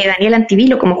 Daniel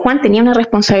Antivilo, como Juan, tenía una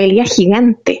responsabilidad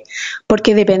gigante,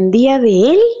 porque dependía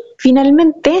de él,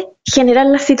 finalmente, generar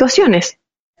las situaciones.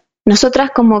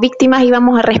 Nosotras como víctimas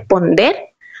íbamos a responder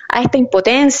a esta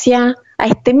impotencia, a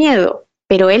este miedo,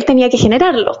 pero él tenía que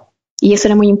generarlo, y eso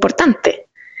era muy importante.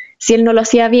 Si él no lo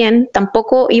hacía bien,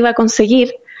 tampoco iba a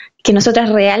conseguir que nosotras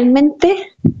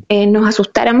realmente nos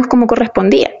asustáramos como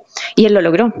correspondía. Y él lo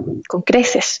logró, con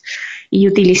creces, y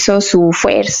utilizó su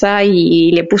fuerza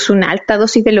y le puso una alta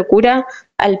dosis de locura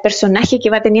al personaje, que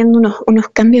va teniendo unos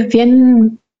cambios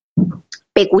bien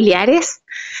peculiares,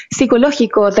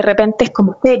 psicológicos. De repente es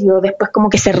como serio, después como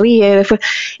que se ríe, después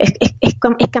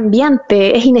es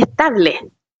cambiante, es inestable.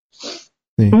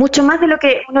 Sí. Mucho más de lo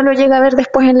que uno lo llega a ver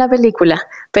después en la película,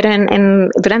 pero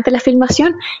durante la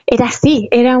filmación era así,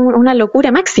 era una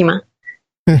locura máxima.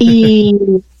 Y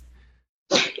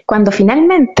cuando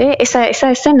finalmente esa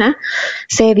escena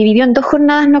se dividió en 2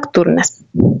 jornadas nocturnas.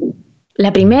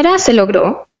 La primera se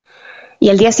logró, y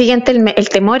al día siguiente el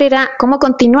temor era cómo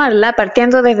continuarla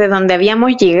partiendo desde donde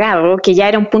habíamos llegado, que ya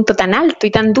era un punto tan alto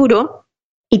y tan duro,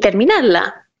 y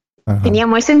terminarla. Ajá.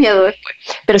 Teníamos ese miedo después,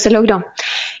 pero se logró.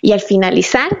 Y al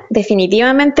finalizar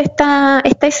definitivamente esta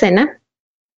escena,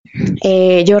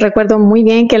 yo recuerdo muy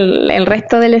bien que el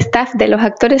resto del staff, de los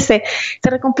actores, se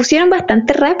recompusieron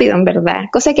bastante rápido, en verdad,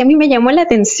 cosa que a mí me llamó la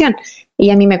atención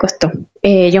y a mí me costó.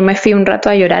 Yo me fui un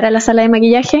rato a llorar a la sala de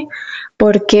maquillaje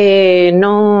porque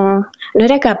no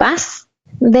era capaz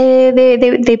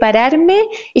de pararme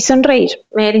y sonreír,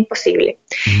 me era imposible.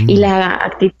 Y la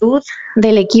actitud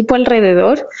del equipo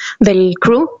alrededor, del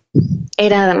crew,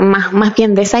 era más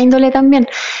bien de esa índole también.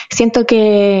 Siento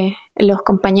que los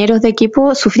compañeros de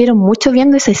equipo sufrieron mucho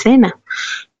viendo esa escena,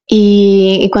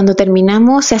 y cuando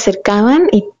terminamos se acercaban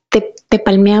y te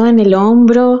palmeaban el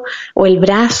hombro o el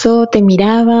brazo, te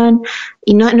miraban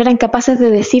y no eran capaces de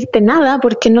decirte nada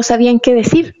porque no sabían qué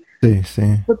decir. Sí, sí.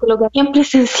 Porque lo que habían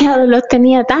presenciado los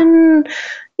tenía tan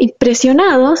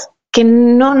impresionados que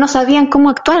no sabían cómo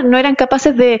actuar, no eran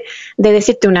capaces de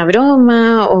decirte una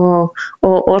broma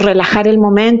o relajar el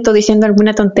momento diciendo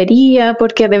alguna tontería,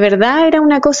 porque de verdad era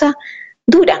una cosa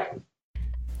dura.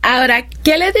 Ahora,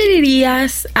 ¿qué le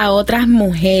dirías a otras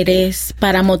mujeres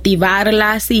para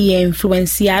motivarlas y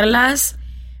influenciarlas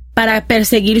para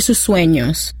perseguir sus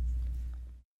sueños?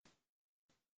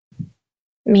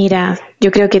 Mira,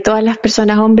 yo creo que todas las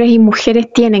personas, hombres y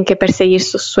mujeres, tienen que perseguir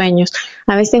sus sueños.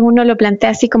 A veces uno lo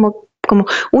plantea así como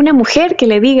una mujer que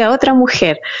le diga a otra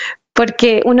mujer,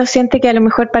 porque uno siente que a lo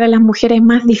mejor para las mujeres es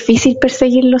más difícil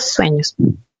perseguir los sueños,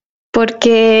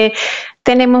 porque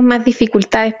tenemos más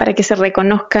dificultades para que se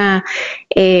reconozca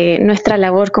nuestra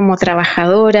labor como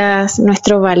trabajadoras,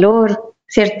 nuestro valor,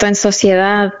 ¿cierto?, en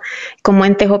sociedad, como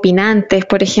entes opinantes,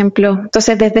 por ejemplo.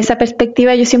 Entonces, desde esa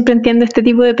perspectiva yo siempre entiendo este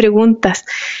tipo de preguntas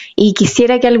y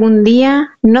quisiera que algún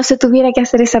día no se tuviera que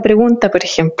hacer esa pregunta, por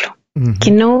ejemplo,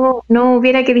 que no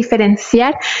hubiera que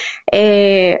diferenciar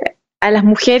a las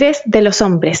mujeres de los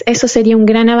hombres. Eso sería un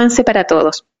gran avance para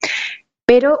todos.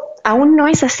 Pero aún no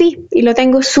es así, y lo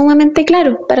tengo sumamente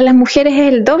claro. Para las mujeres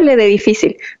es el doble de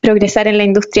difícil progresar en la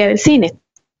industria del cine.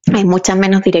 Hay muchas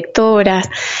menos directoras,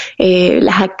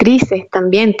 las actrices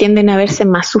también tienden a verse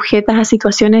más sujetas a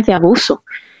situaciones de abuso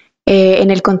en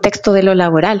el contexto de lo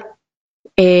laboral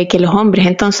que los hombres.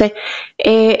 Entonces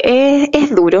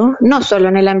es duro, no solo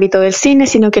en el ámbito del cine,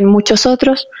 sino que en muchos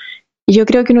otros. Yo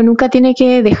creo que uno nunca tiene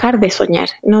que dejar de soñar,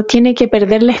 no tiene que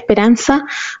perder la esperanza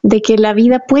de que la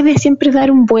vida puede siempre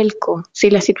dar un vuelco. Si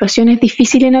la situación es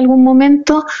difícil en algún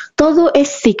momento, todo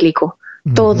es cíclico,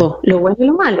 todo, lo bueno y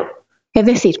lo malo. Es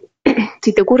decir,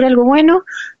 si te ocurre algo bueno,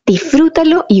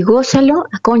 disfrútalo y gózalo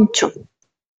a concho,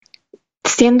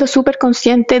 siendo súper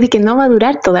consciente de que no va a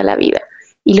durar toda la vida.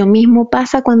 Y lo mismo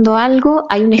pasa cuando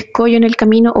hay un escollo en el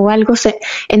camino o algo se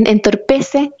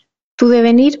entorpece tu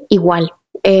devenir, igual.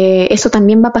 Eso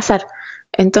también va a pasar.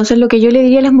 Entonces lo que yo le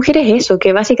diría a las mujeres es eso,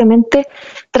 que básicamente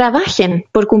trabajen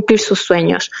por cumplir sus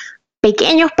sueños.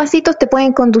 Pequeños pasitos te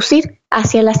pueden conducir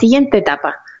hacia la siguiente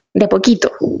etapa, de a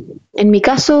poquito. En mi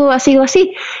caso ha sido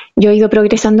así. Yo he ido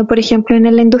progresando, por ejemplo,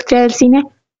 en la industria del cine,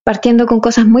 partiendo con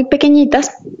cosas muy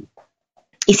pequeñitas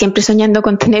y siempre soñando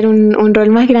con tener un rol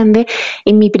más grande.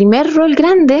 Y mi primer rol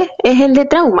grande es el de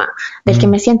Taruma, del que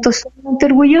me siento sumamente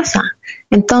orgullosa.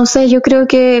 Entonces yo creo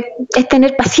que es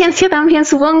tener paciencia también,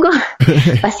 supongo.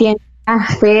 Paciencia,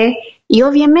 fe. Y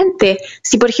obviamente,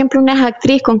 si por ejemplo una es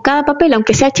actriz, con cada papel,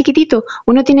 aunque sea chiquitito,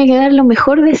 uno tiene que dar lo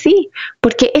mejor de sí,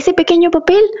 porque ese pequeño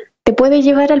papel te puede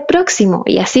llevar al próximo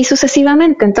y así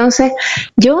sucesivamente. Entonces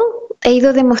yo he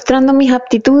ido demostrando mis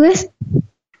aptitudes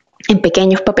en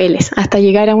pequeños papeles hasta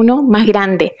llegar a uno más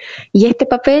grande. Y este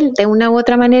papel, de una u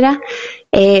otra manera,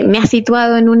 me ha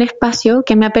situado en un espacio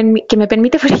que me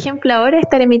permite, por ejemplo, ahora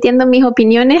estar emitiendo mis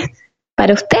opiniones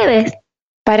para ustedes,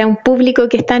 para un público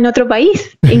que está en otro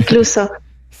país, incluso.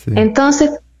 Sí.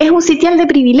 Entonces, es un sitial de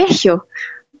privilegio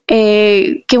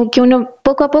que uno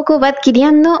poco a poco va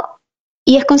adquiriendo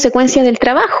y es consecuencia del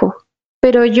trabajo.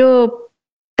 Pero yo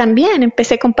también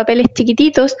empecé con papeles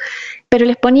chiquititos, pero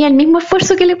les ponía el mismo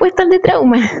esfuerzo que le he puesto al de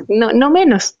Trauma, no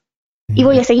menos. Y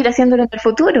voy a seguir haciéndolo en el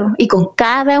futuro. Y con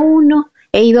cada uno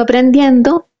he ido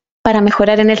aprendiendo para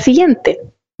mejorar en el siguiente.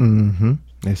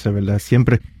 Eso es verdad.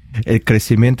 Siempre el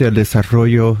crecimiento y el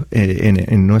desarrollo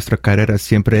en nuestra carrera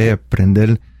siempre es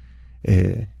aprender.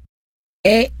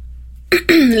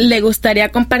 ¿Le gustaría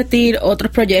compartir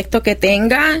otros proyectos que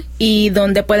tenga y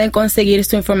dónde pueden conseguir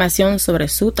su información sobre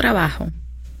su trabajo?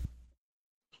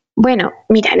 Bueno,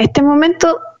 mira, en este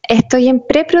momento estoy en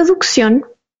preproducción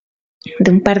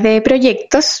de un par de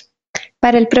proyectos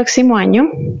para el próximo año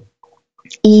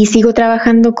y sigo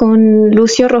trabajando con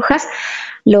Lucio Rojas.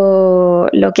 Lo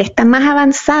que está más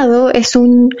avanzado es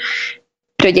un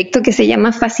proyecto que se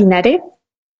llama Fascinare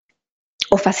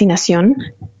o Fascinación.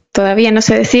 Todavía no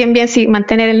se deciden bien si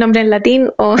mantener el nombre en latín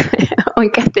o en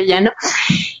castellano,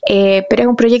 pero es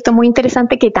un proyecto muy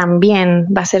interesante que también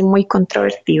va a ser muy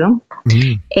controvertido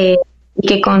y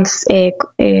que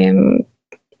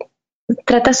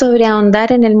trata sobre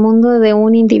ahondar en el mundo de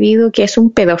un individuo que es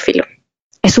un pedófilo.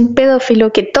 Es un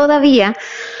pedófilo que todavía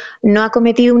no ha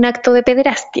cometido un acto de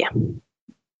pederastia,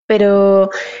 pero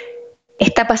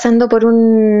está pasando por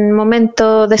un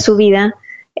momento de su vida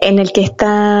en el que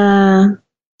está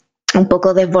un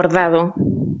poco desbordado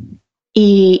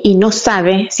y no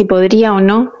sabe si podría o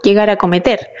no llegar a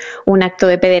cometer un acto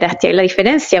de pederastia. Y la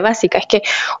diferencia básica es que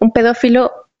un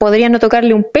pedófilo podría no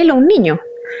tocarle un pelo a un niño,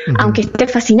 aunque esté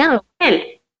fascinado con él.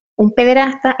 Un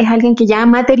pederasta es alguien que ya ha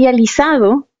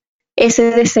materializado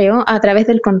ese deseo a través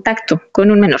del contacto con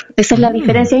un menor. Esa es la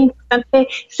diferencia, es importante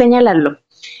señalarlo.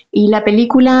 Y la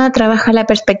película trabaja la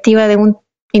perspectiva de un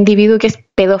individuo que es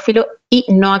pedófilo y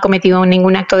no ha cometido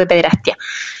ningún acto de pederastia.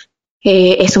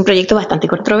 Es un proyecto bastante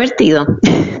controvertido,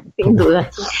 sin duda.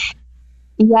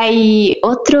 Y hay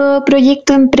otro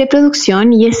proyecto en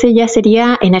preproducción y ese ya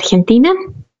sería en Argentina.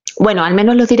 Bueno, al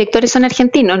menos los directores son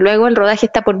argentinos, luego el rodaje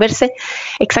está por verse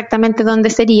exactamente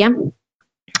dónde sería,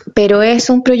 pero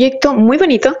es un proyecto muy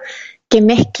bonito que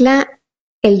mezcla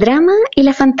el drama y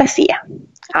la fantasía.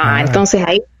 Entonces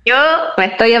ahí yo me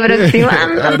estoy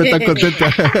aproximando a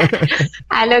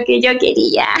lo que yo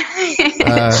quería.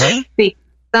 Sí.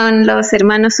 Son los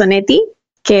hermanos Sonetti,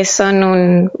 que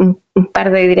son un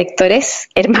par de directores,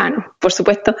 hermanos, por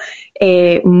supuesto,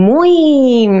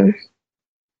 muy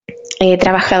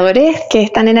trabajadores que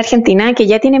están en Argentina, que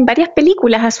ya tienen varias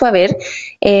películas a su haber.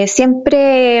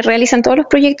 Siempre realizan todos los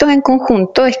proyectos en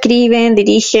conjunto, escriben,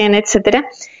 dirigen, etcétera.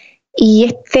 Y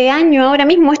este año, ahora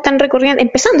mismo, están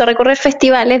empezando a recorrer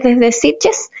festivales desde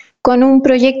Sitges con un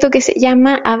proyecto que se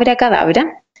llama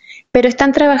Abracadabra. Pero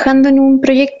están trabajando en un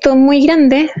proyecto muy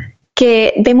grande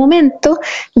que de momento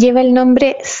lleva el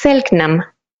nombre Selknam,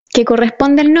 que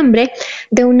corresponde al nombre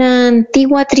de una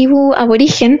antigua tribu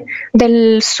aborigen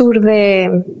del sur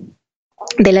de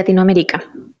Latinoamérica.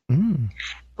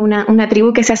 Una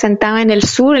tribu que se asentaba en el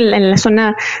sur, en la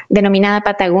zona denominada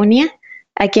Patagonia,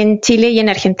 aquí en Chile y en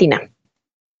Argentina.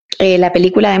 La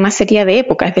película además sería de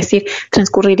época, es decir,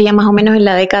 transcurriría más o menos en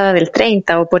la década del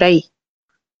 30 o por ahí.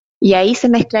 Y ahí se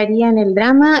mezclarían el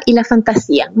drama y la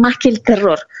fantasía, más que el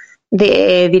terror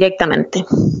directamente.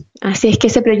 Así es que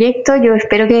ese proyecto yo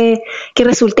espero que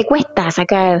resulte. Cuesta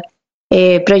sacar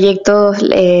proyectos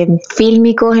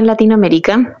fílmicos en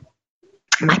Latinoamérica,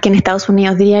 más que en Estados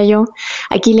Unidos, diría yo.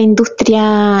 Aquí la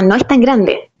industria no es tan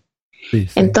grande. Sí.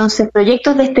 Entonces,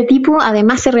 proyectos de este tipo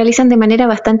además se realizan de manera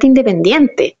bastante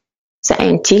independiente. O sea,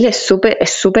 en Chile es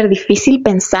súper difícil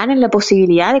pensar en la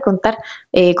posibilidad de contar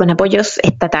con apoyos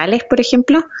estatales, por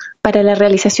ejemplo, para la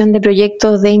realización de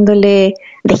proyectos de índole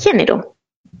de género.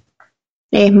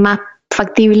 Es más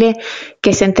factible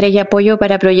que se entregue apoyo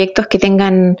para proyectos que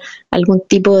tengan algún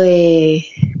tipo de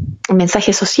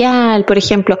mensaje social, por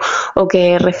ejemplo, o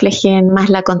que reflejen más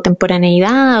la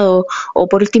contemporaneidad o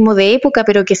por último de época,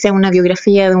 pero que sea una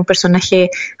biografía de un personaje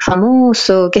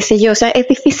famoso, qué sé yo. O sea, es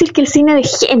difícil que el cine de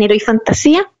género y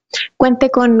fantasía cuente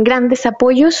con grandes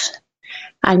apoyos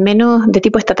al menos de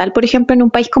tipo estatal, por ejemplo, en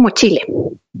un país como Chile.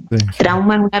 Sí.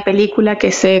 Trauma es una película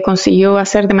que se consiguió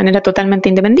hacer de manera totalmente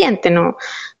independiente, no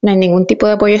hay ningún tipo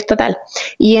de apoyo estatal.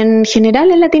 Y en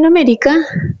general en Latinoamérica,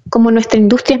 como nuestra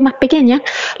industria es más pequeña,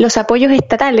 los apoyos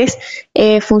estatales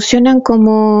funcionan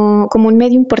como un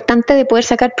medio importante de poder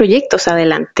sacar proyectos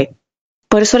adelante.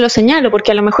 Por eso lo señalo,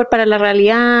 porque a lo mejor para la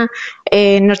realidad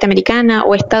norteamericana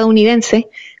o estadounidense,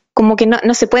 como que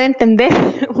no se puede entender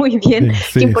muy bien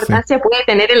qué importancia puede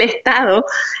tener el Estado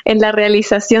en la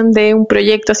realización de un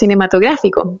proyecto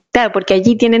cinematográfico. Claro, porque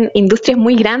allí tienen industrias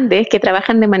muy grandes que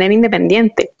trabajan de manera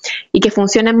independiente y que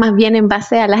funcionan más bien en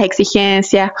base a las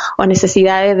exigencias o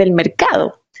necesidades del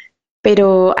mercado.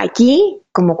 Pero aquí,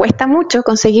 como cuesta mucho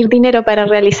conseguir dinero para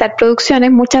realizar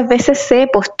producciones, muchas veces se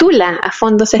postula a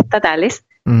fondos estatales.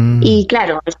 Y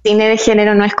claro, el cine de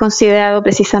género no es considerado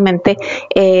precisamente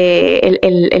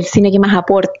el cine que más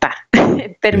aporta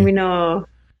en términos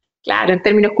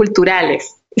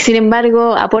culturales. Y sin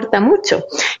embargo, aporta mucho.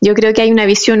 Yo creo que hay una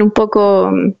visión un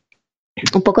poco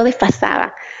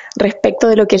desfasada respecto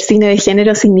de lo que el cine de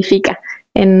género significa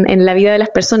en la vida de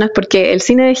las personas, porque el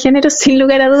cine de género, sin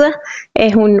lugar a dudas,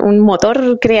 es un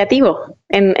motor creativo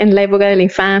en la época de la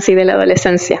infancia y de la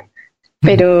adolescencia.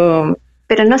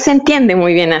 Pero no se entiende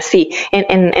muy bien así,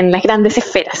 en las grandes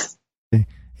esferas. Sí.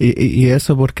 Y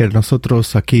eso porque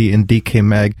nosotros aquí en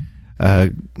DecayMag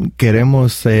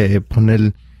queremos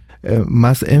poner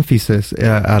más énfasis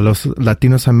a los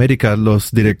Latinoamérica,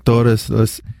 los directores,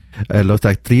 los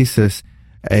actrices,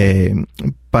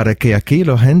 para que aquí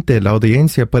la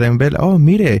audiencia puedan ver,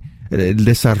 mire, el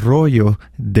desarrollo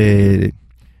de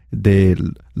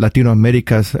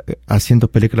Latinoamérica haciendo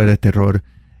películas de terror.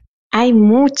 Hay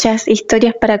muchas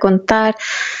historias para contar.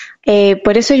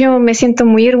 Por eso yo me siento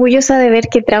muy orgullosa de ver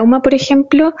que Trauma, por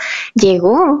ejemplo,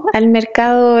 llegó al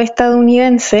mercado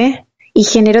estadounidense y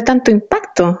generó tanto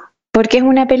impacto, porque es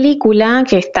una película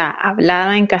que está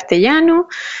hablada en castellano,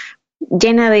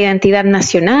 llena de identidad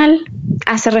nacional,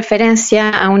 hace referencia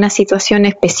a una situación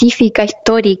específica,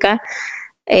 histórica,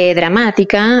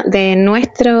 dramática de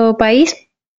nuestro país.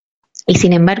 Y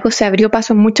sin embargo se abrió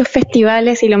paso en muchos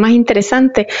festivales y lo más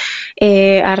interesante,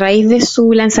 a raíz de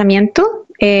su lanzamiento,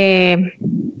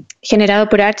 generado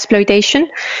por Artsploitation,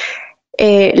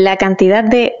 la cantidad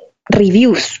de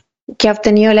reviews que ha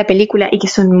obtenido la película y que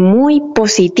son muy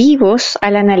positivos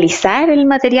al analizar el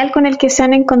material con el que se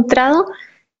han encontrado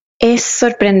es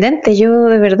sorprendente. Yo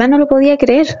de verdad no lo podía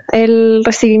creer, el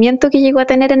recibimiento que llegó a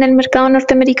tener en el mercado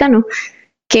norteamericano,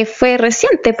 que fue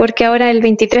reciente, porque ahora el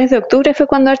 23 de octubre fue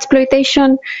cuando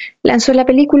Artsploitation lanzó la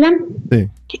película. Sí.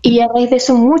 Y a raíz de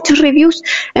eso muchos reviews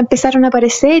empezaron a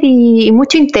aparecer y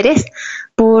mucho interés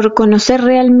por conocer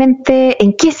realmente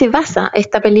en qué se basa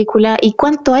esta película y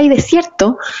cuánto hay de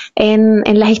cierto en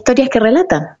las historias que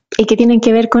relatan y que tienen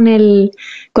que ver con el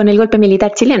golpe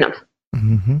militar chileno.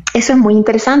 Uh-huh. Eso es muy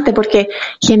interesante porque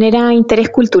genera interés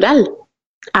cultural.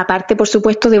 Aparte, por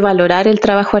supuesto, de valorar el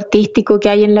trabajo artístico que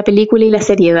hay en la película y la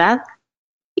seriedad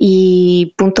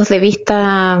y puntos de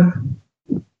vista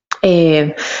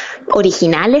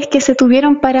originales que se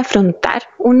tuvieron para afrontar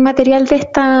un material de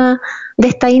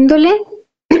esta índole.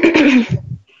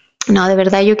 No, de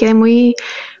verdad yo quedé muy,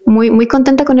 muy, muy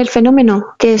contenta con el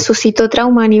fenómeno que suscitó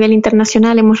Trauma a nivel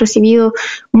internacional. Hemos recibido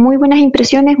muy buenas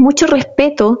impresiones, mucho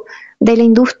respeto de la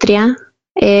industria,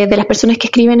 de las personas que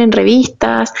escriben en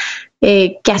revistas,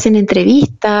 que hacen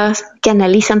entrevistas, que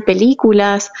analizan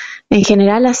películas. En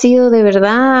general ha sido de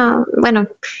verdad,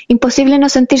 imposible no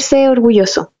sentirse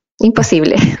orgulloso,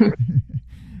 imposible.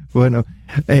 Bueno,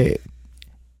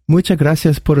 muchas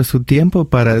gracias por su tiempo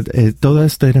para toda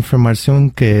esta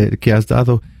información que has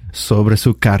dado sobre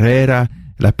su carrera,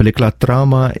 la película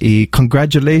Trauma, y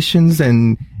congratulations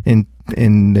en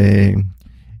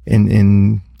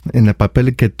el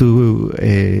papel que tú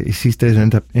hiciste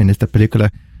en esta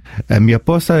película. Mi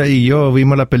esposa y yo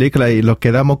vimos la película y nos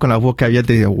quedamos con la boca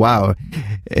abierta y dije, wow,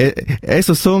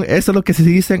 eso es lo que se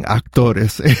dicen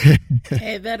actores.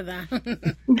 Es verdad.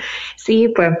 Sí,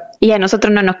 pues, y a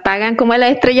nosotros no nos pagan como a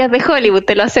las estrellas de Hollywood,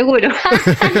 te lo aseguro. No,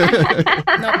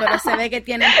 pero se ve que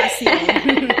tienen pasión.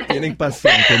 Tienen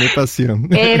pasión.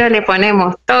 Pero le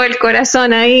ponemos todo el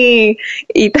corazón ahí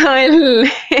y todo el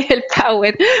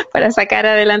power para sacar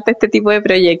adelante este tipo de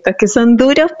proyectos que son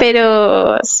duros,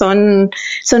 pero son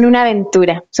una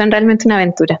aventura, son realmente una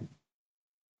aventura.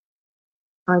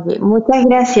 Okay, muchas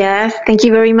gracias. Thank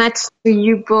you very much to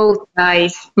you both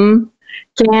guys,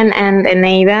 Ken and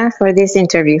Eneida, for this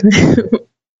interview.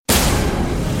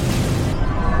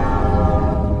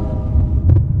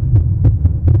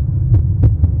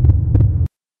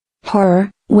 Horror,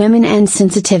 Women and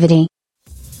Sensitivity.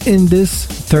 in this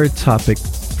third topic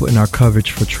in our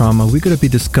coverage for trauma, we're going to be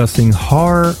discussing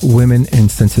horror, women, and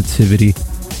sensitivity.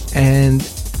 And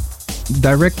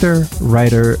director,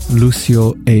 writer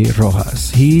Lucio A. Rojas,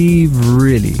 he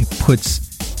really puts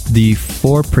the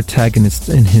 4 protagonists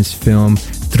in his film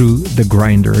through the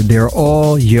grinder. They're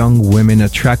all young women,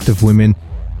 attractive women.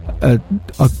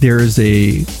 There's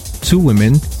 2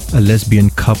 women, a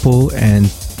lesbian couple, and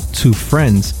 2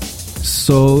 friends.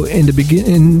 So in the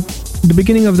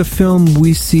beginning of the film,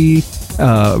 we see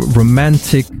a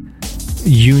romantic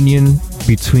union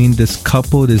between this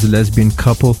couple, this lesbian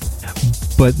couple.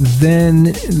 But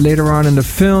then later on in the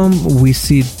film, we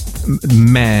see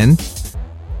men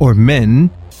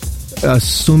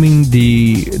assuming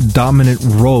the dominant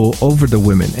role over the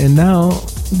women. And now,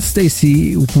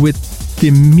 Stacey, with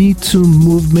the Me Too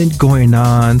movement going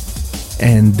on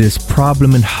and this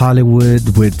problem in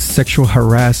Hollywood with sexual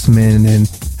harassment and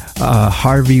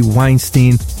Harvey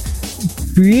Weinstein,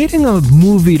 creating a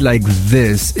movie like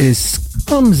this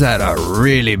comes at a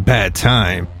really bad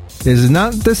time. It's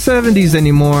not the 70s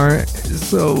anymore.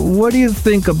 So what do you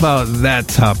think about that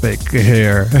topic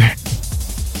here?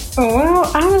 Well,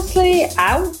 honestly,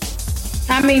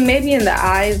 I mean, maybe in the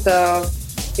eyes of,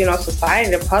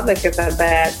 society, the public, it's a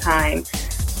bad time.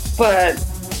 But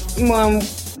when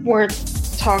we're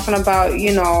talking about,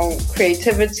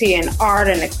 creativity and art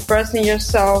and expressing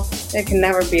yourself, it can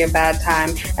never be a bad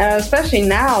time. And especially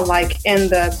now, like in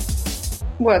the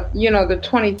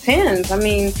 2010s. I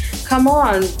mean, come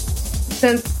on.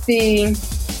 Since the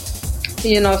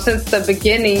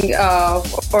beginning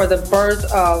of, or the birth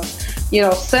of,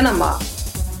 cinema.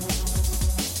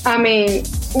 I mean,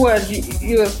 what,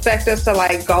 you expect us to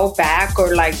like go back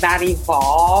or like not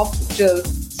evolve, just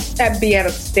be at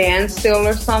a standstill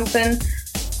or something?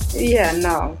 Yeah,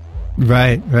 no.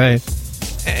 Right.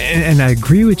 And I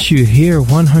agree with you here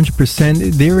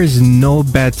 100%. There is no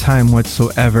bad time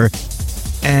whatsoever.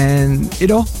 And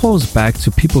it all falls back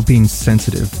to people being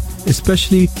sensitive,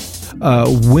 especially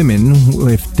women.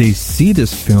 If they see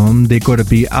this film, they're going to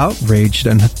be outraged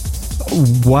and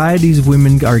why these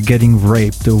women are getting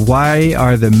raped. Why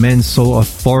are the men so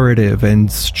authoritative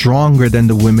and stronger than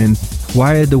the women?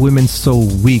 Why are the women so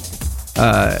weak?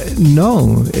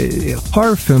 No,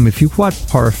 horror film, if you watch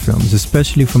horror films,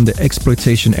 especially from the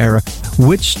exploitation era,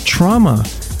 which trauma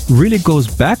really goes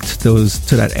back to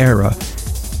that era.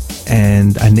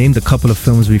 And I named a couple of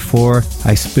films before.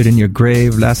 I Spit in Your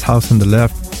Grave, Last House on the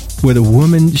Left, where the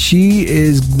woman, she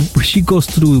goes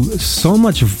through so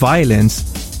much violence,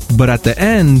 but at the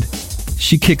end,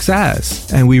 she kicks ass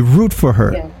and we root for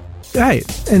her. Yeah.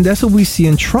 Right. And that's what we see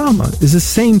in trauma. It's the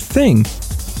same thing.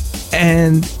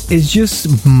 And it's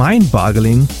just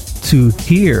mind-boggling to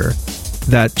hear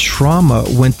that trauma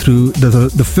went through,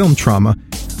 the film trauma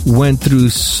went through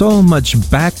so much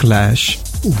backlash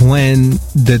when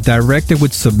the director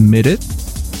would submit it.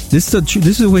 This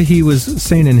is what he was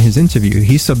saying in his interview.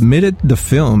 He submitted the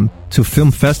film to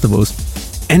film festivals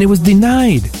and it was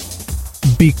denied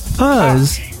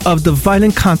because of the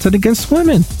violent content against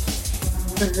women.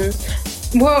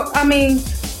 Mm-hmm. Well, I mean,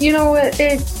 you know,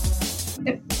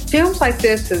 films like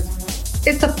this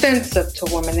it's offensive to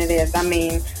women. It is. I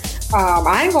mean,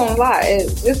 I ain't gonna lie,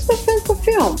 it's an offensive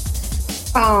film.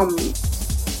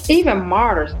 Even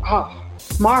Martyrs.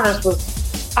 Martyrs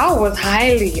I was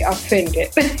highly offended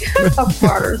of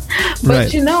Martyrs. But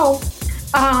right. You know,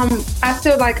 I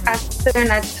feel like I stood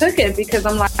and I took it because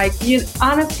I'm like,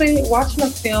 honestly, watching a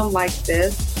film like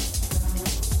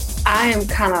this, I am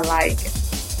kind of like,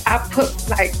 I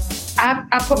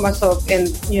put myself in,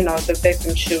 the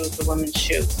victim's shoes, the woman's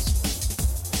shoes,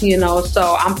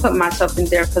 so I'm putting myself in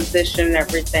their position and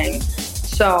everything.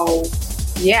 So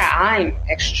yeah, I'm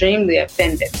extremely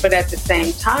offended, but at the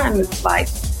same time, it's like,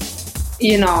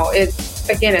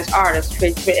 it's art, it's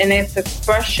creativity, and it's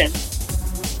expression.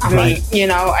 I mean,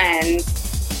 and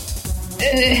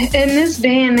in this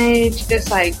day and age,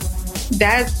 it's like,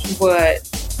 that's what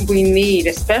we need,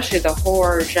 especially the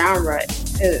horror genre.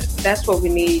 That's what we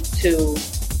need to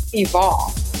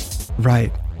evolve.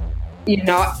 Right.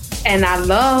 And I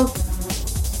love,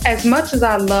 as much as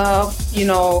I love, the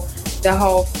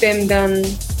whole femdom,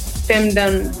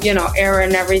 era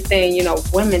and everything,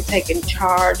 women taking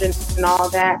charge and all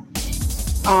that.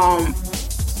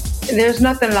 There's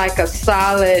nothing like a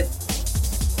solid,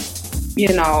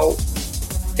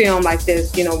 film like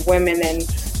this, women and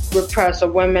repressed,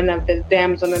 or women of the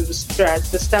damsel in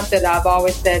distress, the stuff that I've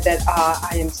always said that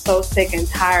I am so sick and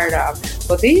tired of.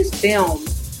 Well, these films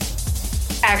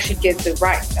actually gets it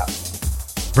right, though.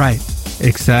 Right,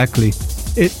 exactly.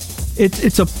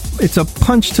 It's a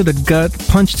punch to the gut,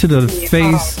 punch to the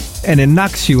face. and it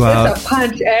knocks you out. It's a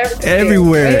punch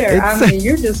everywhere. I mean,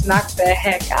 you just knocked the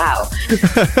heck out.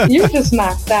 You're just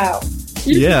knocked out.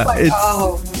 You're just like,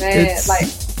 oh man, like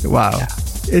wow. Yeah.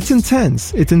 It's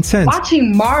intense. It's intense.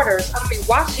 Watching Martyrs. I mean,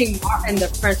 watching in the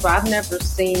French. Well, I've never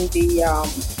seen the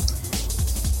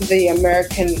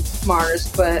American Martyrs,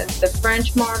 but the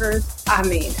French Martyrs. I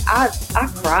mean, I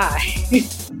cry.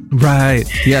 Right.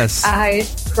 Yes. I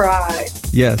cried.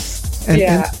 Yes. And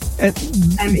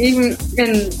even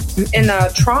in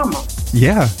Trauma.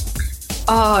 Yeah.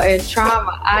 Oh, in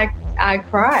Trauma, I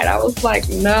cried. I was like,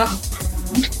 no.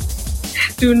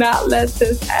 Do not let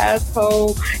this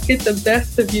asshole get the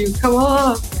best of you. Come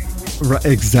on. Right,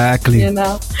 exactly. You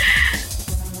know?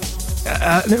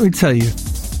 Let me tell you,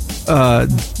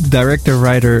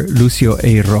 director-writer Lucio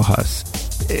A. Rojas.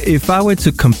 If I were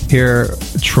to compare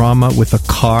Trauma with a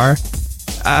car,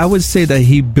 I would say that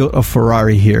he built a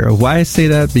Ferrari here. Why I say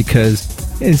that? Because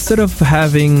instead of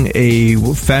having a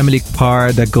family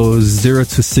car that goes 0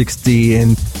 to 60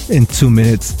 in 2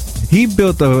 minutes, he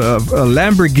built a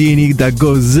Lamborghini that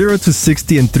goes 0 to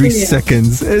 60 in 3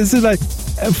 seconds. It's like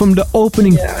from the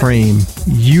opening frame,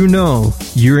 you know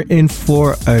you're in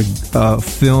for a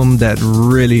film that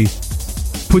really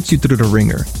puts you through the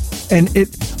ringer. And it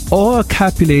all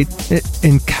encapsulates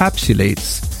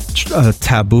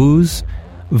taboos,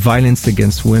 violence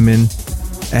against women,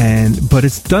 but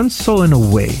it's done so in a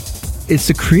way. It's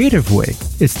a creative way.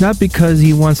 It's not because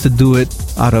he wants to do it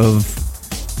out of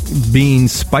being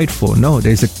spiteful. No,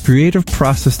 there's a creative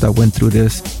process that went through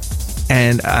this,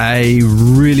 and I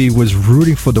really was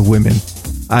rooting for the women.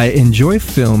 I enjoy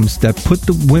films that put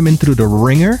the women through the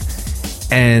ringer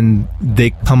and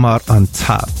they come out on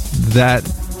top.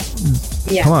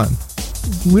 Come on,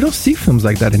 we don't see films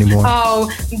like that anymore. Oh,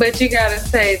 but you gotta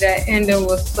say that ending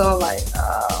was so like,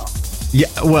 oh yeah,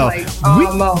 well, like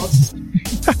almost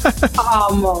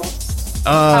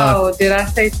oh, did I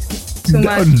say too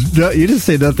much? No, you didn't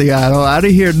say nothing at all. I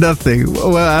didn't hear nothing.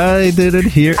 Well, I didn't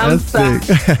hear nothing.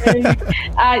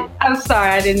 I'm sorry.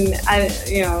 I didn't.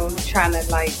 Trying to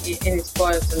like get any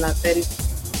spoilers or nothing.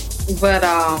 But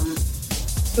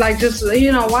like just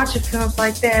watching films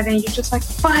like that, and you're just like,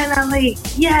 finally,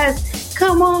 yes,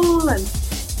 come on.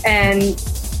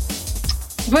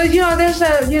 But there's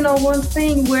one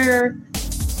thing where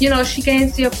she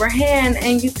gains the upper hand,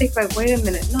 and you think like, wait a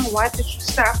minute, no, why did you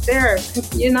stop there?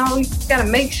 You gotta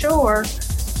make sure.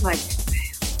 Like,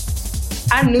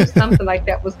 I knew something like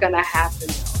that was gonna happen.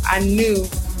 I'm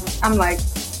like,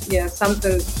 yeah,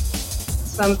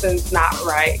 something's not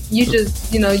right. You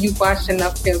just, you watch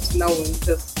enough films knowing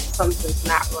just something's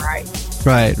not right.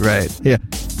 Right, yeah.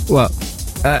 Well,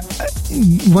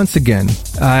 once again,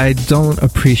 I don't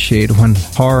appreciate when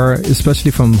horror, especially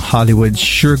from Hollywood,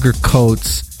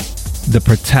 sugarcoats the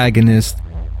protagonist.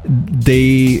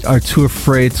 They are too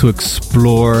afraid to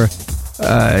explore.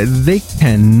 They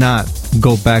cannot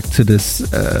go back to this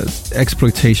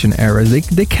exploitation era.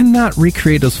 They cannot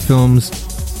recreate those films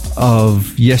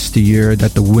of yesteryear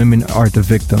that the women are the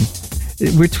victim.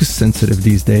 We're too sensitive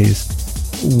these days.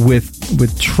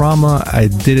 With Trauma, I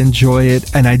did enjoy it,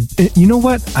 and you know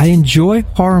what? I enjoy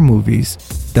horror movies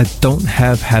that don't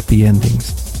have happy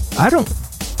endings.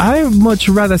 I much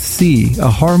rather see a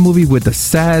horror movie with a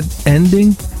sad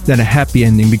ending than a happy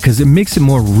ending, because it makes it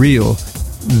more real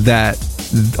that,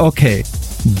 okay,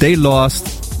 they lost,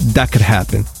 that could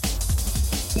happen.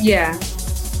 Yeah,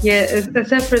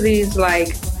 except for these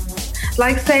like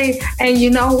say, and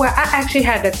you know what, I actually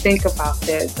had to think about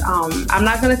this. I'm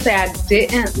not gonna say I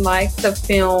didn't like the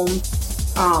film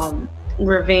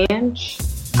Revenge.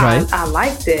 Right. I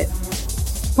liked it,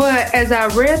 but as I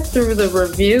read through the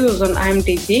reviews on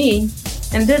IMDb,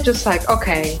 and they're just like,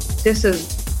 okay, this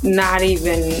is not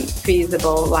even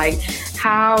feasible. Like,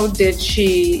 how did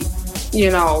she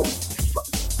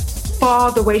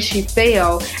fall the way she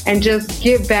fell and just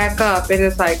get back up? And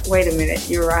it's like, wait a minute,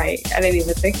 you're right, I didn't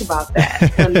even think about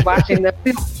that when watching the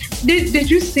film. Did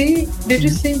you see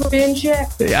Revenge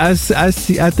yet? I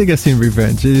think I've seen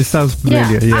Revenge. It sounds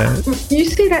familiar. Yeah. You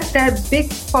see that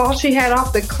big fall she had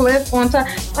off the cliff one time?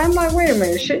 I'm like, wait a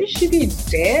minute, should she be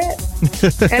dead?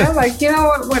 And I'm like, you know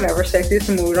what, whatever, sexy, it's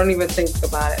a movie, don't even think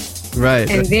about it. Right.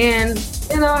 And then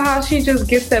how she just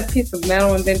gets that piece of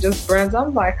metal and then just burns.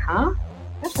 I'm like, huh?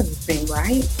 That doesn't seem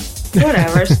right.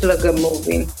 Whatever, it's still a good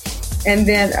movie. And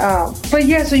then, but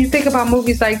yeah, so you think about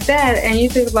movies like that, and you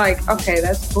think like, okay,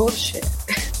 that's bullshit.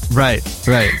 Right.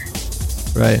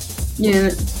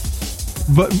 Yeah.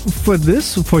 But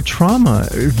for Trauma,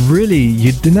 really,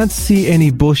 you did not see any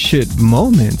bullshit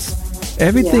moments.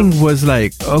 Everything was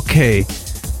like, okay,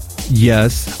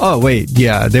 Yes. Oh, wait.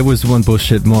 Yeah, there was one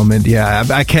bullshit moment. Yeah,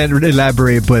 I can't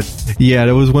elaborate, but yeah,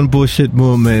 there was one bullshit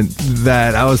moment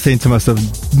that I was saying to myself,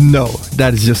 no,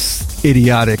 that is just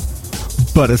idiotic.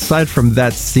 But aside from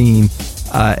that scene,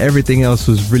 everything else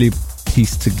was really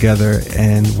pieced together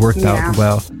and worked out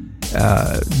well.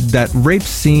 That rape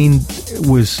scene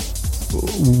was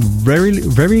very,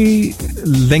 very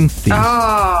lengthy.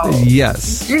 Oh.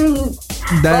 Yes.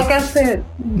 Like I said,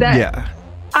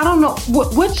 I don't know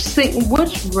which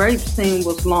rape scene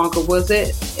was longer. Was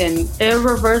it an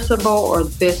Irreversible or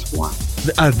this one?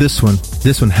 This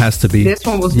one has to be. This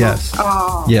one was yes.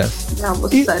 Oh, yes. That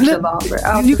was such a longer.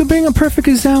 You can bring a perfect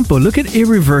example. Look at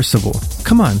Irreversible.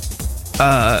 Come on.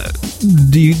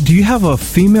 Do you have a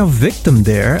female victim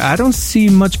there? I don't see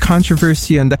much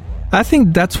controversy in that. I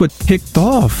think that's what kicked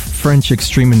off French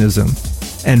extremism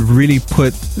and really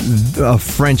put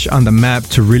French on the map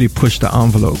to really push the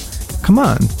envelope. Come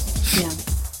on. Yeah.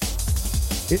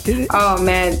 Oh,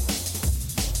 man.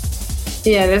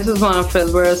 Yeah, this is one of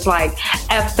those where it's like,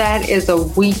 if that is like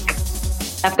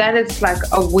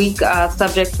a weak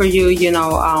subject for you,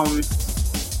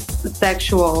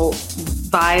 sexual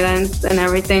violence and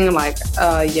everything, like,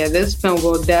 this film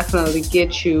will definitely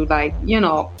get you, like, in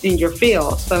your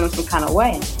feels, feeling some kind of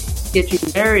way, get you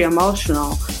very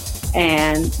emotional.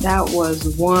 And that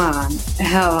was one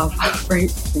hell of a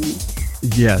rape scene.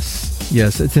 Yes,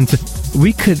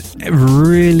 we could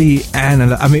really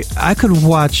analyze. I mean, I could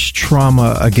watch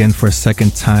Trauma again for a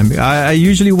second time. I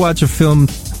usually watch a film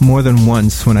more than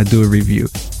once when I do a review,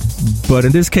 but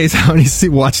in this case, I only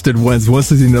watched it once.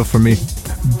 Once is enough for me.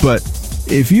 But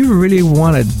if you really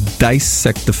want to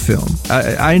dissect the film,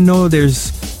 I know there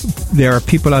are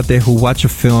people out there who watch a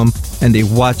film and they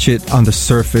watch it on the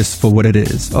surface for what it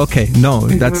is. Okay, no,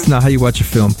 that's not how you watch a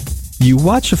film. You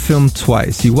watch a film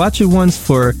twice. You watch it once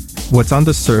for what's on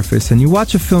the surface, and you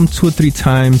watch a film 2 or 3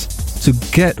 times to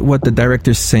get what the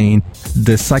director's saying,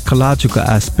 the psychological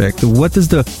aspect. What do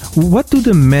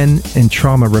the men in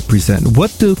Trauma represent?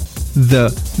 What do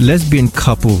the lesbian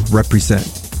couple represent?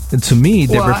 And to me,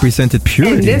 they represented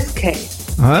purity. In this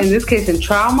case in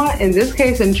Trauma,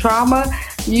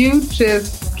 you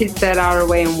just get that out of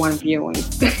the way in one viewing.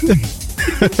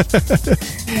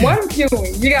 One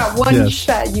viewing. You got one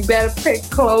shot. You better pay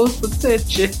close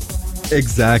attention.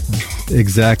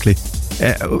 Exactly.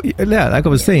 Yeah, like I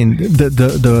was saying,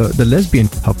 the lesbian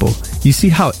couple, you see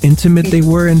how intimate they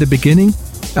were in the beginning?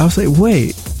 I was like,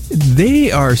 wait,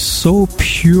 they are so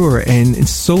pure and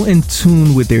so in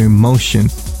tune with their emotion.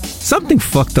 Something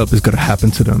fucked up is going to happen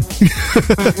to them.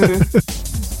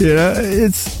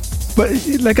 But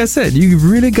like I said, you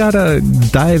really got to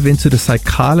dive into the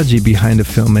psychology behind the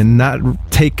film and not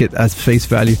take it as face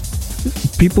value.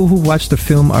 People who watch the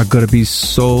film are going to be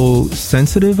so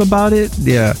sensitive about it.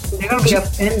 Yeah. They're going to be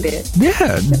offended.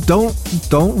 Yeah.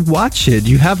 Don't watch it.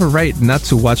 You have a right not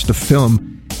to watch the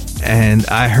film. And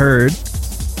I heard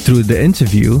through the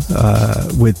interview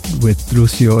with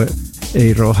Lucio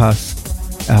A. Rojas,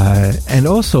 and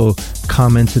also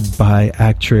commented by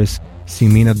actress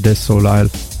Ximena de Solal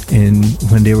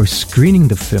when they were screening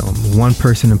the film. One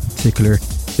person in particular,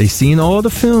 they seen all the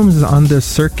films on the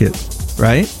circuit,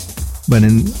 right? But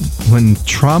when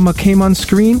Trauma came on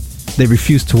screen, they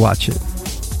refused to watch it.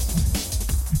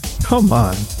 Come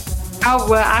on. Oh,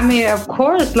 well, I mean, of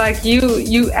course, like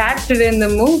you acted in the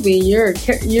movie. You're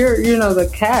the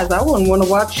cast. I wouldn't want to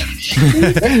watch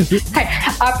it.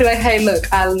 I'd be like, hey,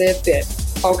 look, I lived it.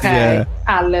 Okay, yeah.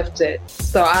 I lived it,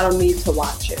 so I don't need to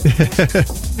watch it.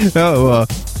 Oh, well,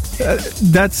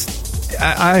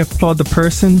 I applaud the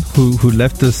person who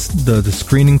left the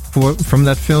screening from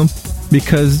that film,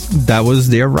 because that was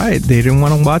their right. They didn't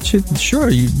want to watch it. Sure,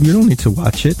 you don't need to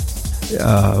watch it.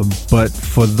 But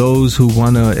for those who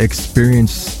want to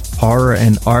experience horror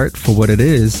and art for what it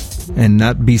is and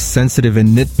not be sensitive and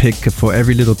nitpick for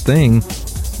every little thing,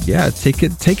 yeah, take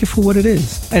it for what it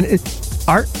is. And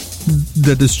art.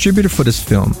 The distributor for this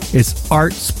film is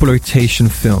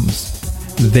Artsploitation Films.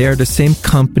 They're the same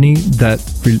company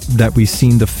that we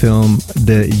seen the film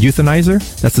The Euthanizer.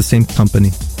 That's the same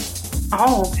company.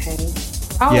 Oh, okay.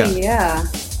 Oh, yeah.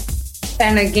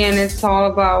 And again, it's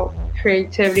all about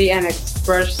creativity and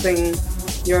expressing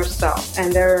yourself.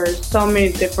 And there are so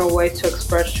many different ways to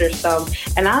express yourself.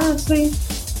 And honestly,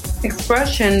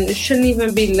 expression shouldn't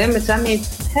even be limited. I mean,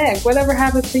 heck, whatever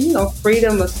happens to,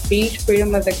 freedom of speech,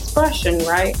 freedom of expression,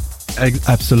 right?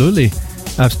 Absolutely.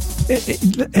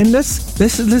 And let's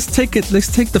take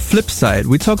the flip side.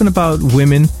 We're talking about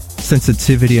women,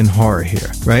 sensitivity, and horror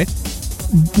here, right?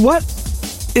 What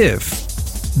if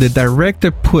the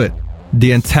director put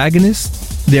the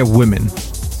antagonists, they're women,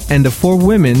 and the 4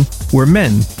 women were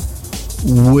men?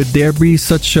 would there be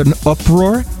such an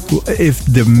uproar if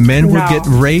the men would get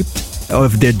raped or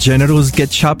if their genitals get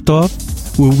chopped off?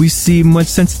 Will we see much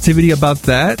sensitivity about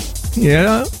that?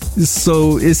 Yeah.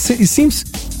 So it seems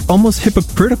almost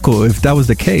hypocritical if that was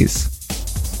the case.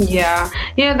 Yeah,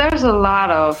 there's a lot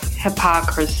of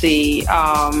hypocrisy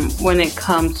when it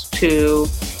comes to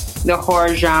the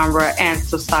horror genre and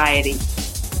society.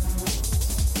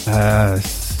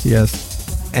 Yes.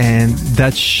 And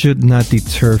that should not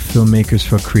deter filmmakers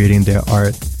from creating their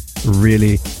art,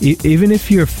 really. Even if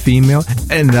you're a female,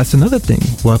 and that's another thing.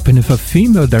 What happened if a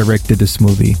female directed this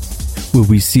movie? Will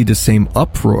we see the same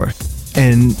uproar?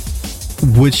 And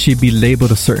would she be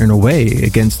labeled a certain way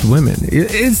against women?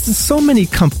 It's so many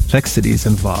complexities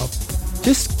involved.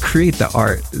 Just create the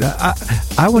art.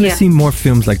 I want to see more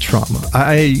films like Trauma.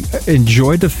 I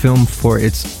enjoyed the film for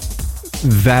its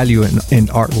value in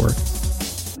artwork.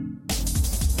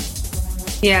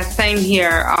 Yeah, same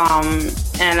here.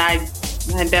 And I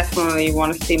definitely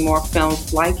want to see more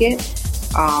films like it.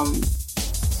 Oh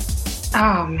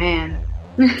man.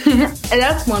 And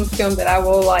that's one film that I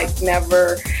will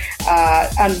never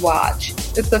unwatch.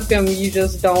 It's a film you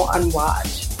just don't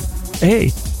unwatch.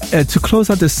 Hey, to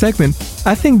close out this segment,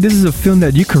 I think this is a film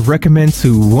that you could recommend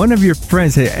to one of your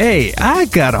friends. Hey, I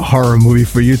got a horror movie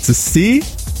for you to see.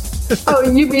 Oh,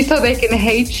 you mean so they can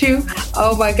hate you?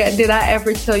 Oh my God! Did I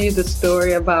ever tell you the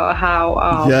story about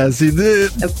how? Yes, you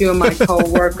did. A few of my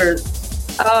coworkers.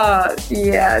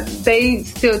 Yeah, they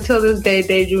still till this day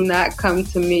they do not come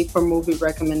to me for movie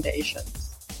recommendations.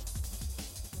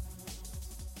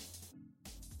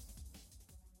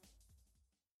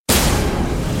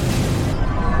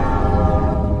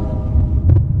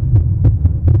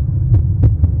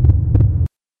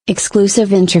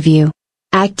 Exclusive interview.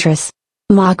 Actress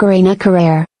Macarena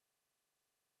Carrere.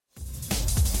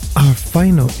 Our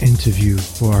final interview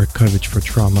for our coverage for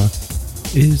Trauma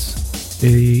is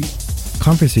a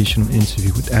conversational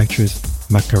interview with actress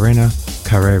Macarena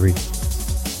Carrere.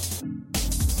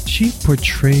 She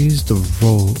portrays the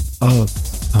role of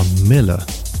Camilla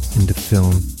in the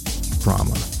film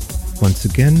Trauma. Once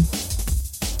again,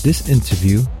 this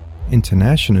interview,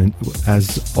 international,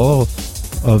 as all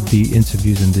of the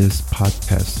interviews in this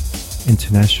podcast,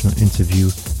 international interview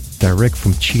direct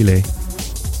from Chile,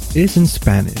 is in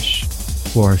Spanish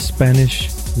for our Spanish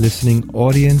listening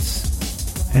audience,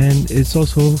 and it's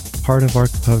also part of our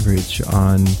coverage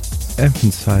on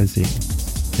emphasizing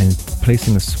and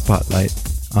placing a spotlight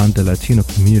on the Latino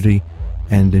community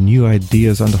and the new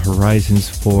ideas on the horizons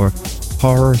for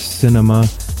horror cinema,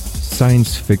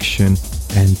 science fiction,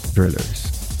 and thrillers.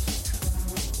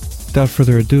 Without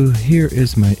further ado, here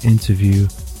is my interview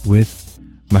with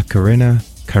Macarena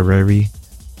Carrere, who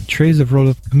portrays the role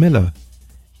of Camilla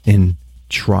in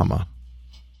Trauma.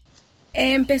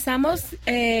 Empezamos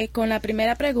con la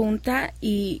primera pregunta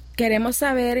y queremos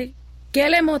saber qué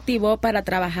le motivó para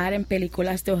trabajar en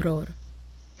películas de horror.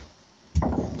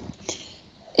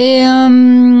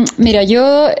 Mira,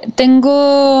 yo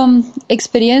tengo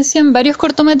experiencia en varios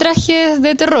cortometrajes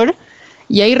de terror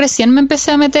y ahí recién me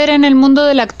empecé a meter en el mundo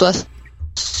de la actuación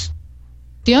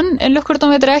en los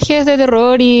cortometrajes de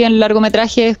terror y en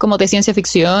largometrajes como de ciencia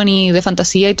ficción y de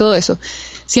fantasía y todo eso.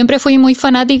 Siempre fui muy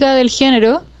fanática del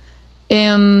género,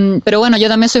 pero bueno, yo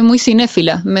también soy muy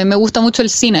cinéfila, me gusta mucho el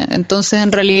cine, entonces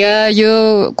en realidad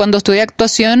yo cuando estudié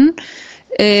actuación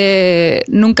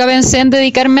nunca pensé en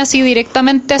dedicarme así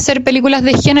directamente a hacer películas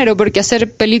de género, porque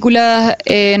hacer películas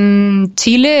en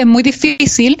Chile es muy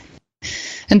difícil,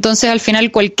 entonces al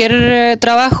final cualquier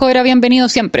trabajo era bienvenido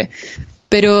siempre.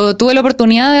 Pero tuve la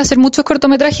oportunidad de hacer muchos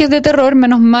cortometrajes de terror,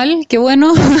 menos mal, qué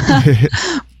bueno, me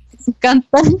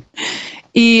encantan.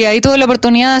 Y ahí tuve la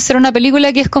oportunidad de hacer una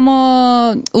película que es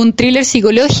como un thriller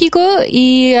psicológico,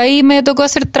 y ahí me tocó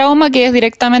hacer Trauma, que es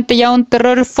directamente ya un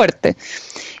terror fuerte.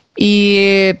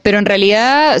 Pero en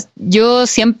realidad yo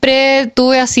siempre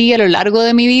tuve así a lo largo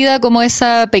de mi vida como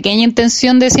esa pequeña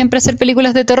intención de siempre hacer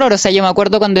películas de terror. O sea, yo me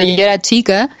acuerdo cuando yo era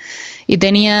chica y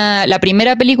tenía la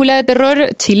primera película de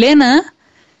terror chilena,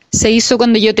 se hizo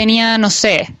cuando yo tenía, no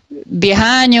sé, 10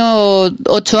 años o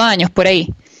 8 años, por ahí.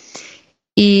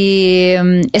 Y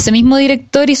ese mismo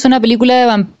director hizo una película de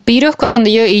vampiros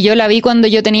yo la vi cuando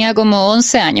yo tenía como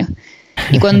 11 años.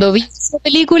 Y cuando vi esa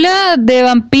película de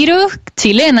vampiros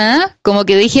chilena, como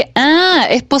que dije,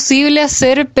 es posible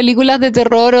hacer películas de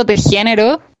terror o de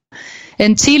género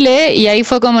en Chile, y ahí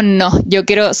fue como, no,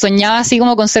 soñaba así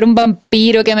como con ser un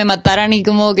vampiro, que me mataran y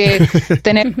como que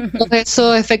tener todos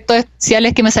esos efectos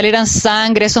especiales, que me salieran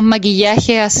sangre, esos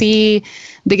maquillajes así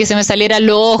que se me saliera el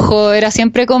ojo, era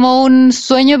siempre como un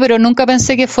sueño, pero nunca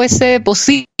pensé que fuese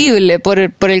posible por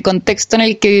el contexto en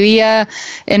el que vivía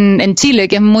en Chile,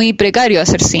 que es muy precario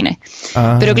hacer cine.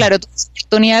 Pero claro, tuve esa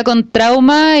oportunidad con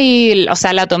Taruma y, o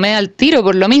sea, la tomé al tiro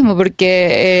por lo mismo,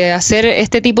 porque hacer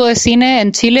este tipo de cine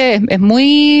en Chile es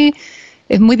muy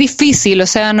difícil, o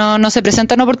sea, no se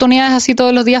presentan oportunidades así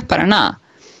todos los días para nada.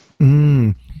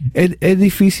 Es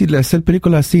difícil hacer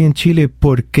películas así en Chile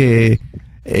porque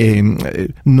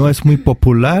no es muy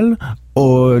popular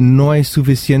o no hay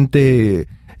suficiente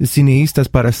cineastas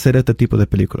para hacer este tipo de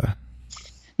películas.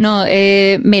 No,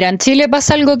 mira, en Chile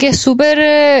pasa algo que es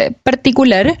súper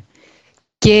particular,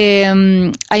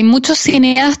 que hay muchos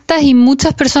cineastas y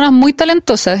muchas personas muy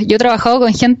talentosas. Yo he trabajado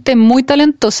con gente muy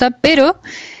talentosa, pero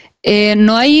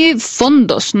no hay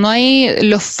fondos, no hay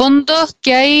los fondos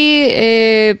que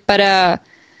hay para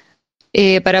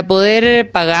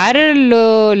poder pagar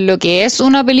lo que es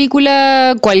una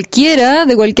película cualquiera,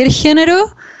 de cualquier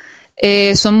género.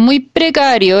 Son muy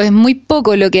precarios, es muy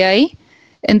poco lo que hay.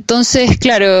 Entonces,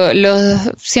 claro,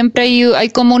 siempre hay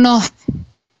como unos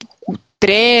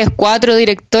 3, 4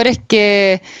 directores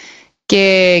que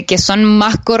son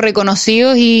más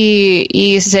reconocidos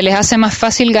y se les hace más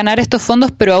fácil ganar estos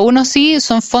fondos, pero aún así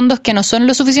son fondos que no son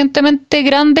lo suficientemente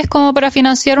grandes como para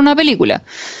financiar una película.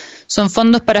 Son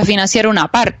fondos para financiar una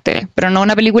parte, pero no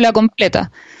una película completa.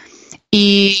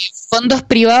 Y fondos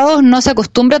privados no se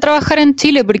acostumbra a trabajar en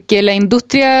Chile porque la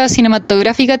industria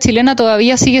cinematográfica chilena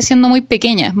todavía sigue siendo muy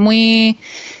pequeña, muy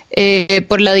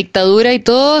por la dictadura y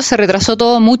todo, se retrasó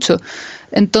todo mucho.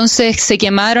 Entonces se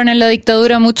quemaron en la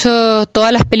dictadura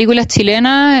todas las películas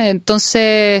chilenas.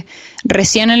 Entonces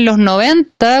recién en los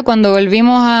 90, cuando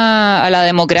volvimos a la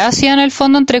democracia en el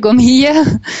fondo, entre comillas,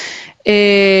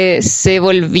 se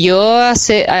volvió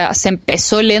se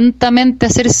empezó lentamente a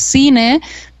hacer cine,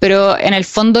 pero en el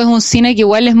fondo es un cine que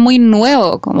igual es muy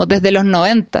nuevo, como desde los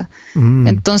 90.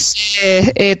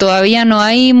 Entonces todavía no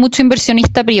hay mucho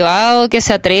inversionista privado que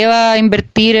se atreva a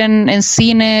invertir en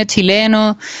cine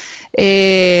chileno,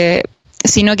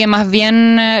 sino que más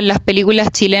bien las películas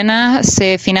chilenas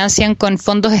se financian con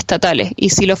fondos estatales,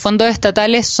 y si los fondos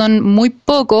estatales son muy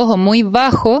pocos o muy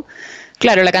bajos,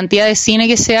 claro, la cantidad de cine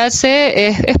que se hace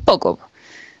es poco.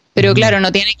 Pero claro,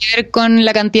 no tiene que ver con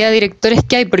la cantidad de directores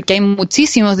que hay, porque hay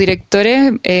muchísimos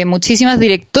directores, muchísimas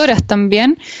directoras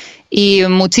también, y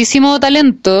muchísimo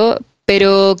talento,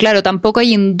 pero claro, tampoco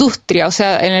hay industria. O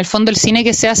sea, en el fondo el cine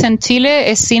que se hace en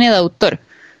Chile es cine de autor.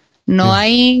 No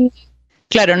hay...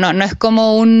 Claro, no es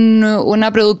como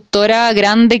una productora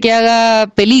grande que haga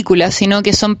películas, sino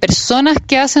que son personas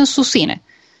que hacen su cine.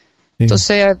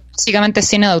 Entonces, básicamente es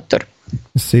cine de autor.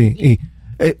 Sí, y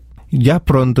ya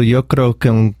pronto yo creo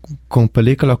que con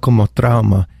películas como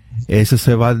Trauma, eso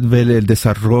se va a ver el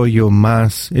desarrollo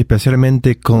más,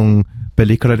 especialmente con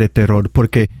películas de terror,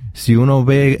 porque si uno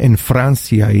ve en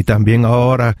Francia y también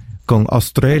ahora con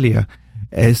Australia,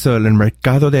 el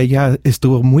mercado de allá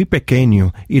estuvo muy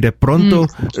pequeño y de pronto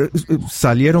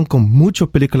salieron con muchas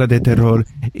películas de terror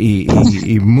y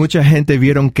mucha gente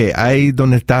vieron que ahí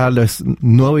donde está las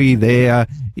nuevas ideas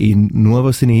y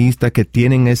nuevos cineastas que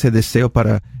tienen ese deseo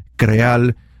para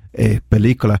crear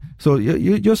películas.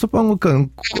 Yo supongo que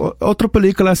otra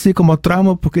película así como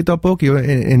Trauma, poquito a poco,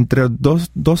 entre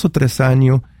 2 o 3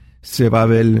 años se va a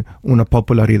ver una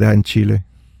popularidad en Chile.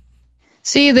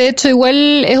 Sí, de hecho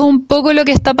igual es un poco lo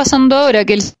que está pasando ahora,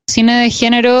 que el cine de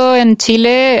género en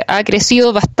Chile ha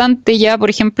crecido bastante ya.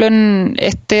 Por ejemplo, en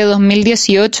este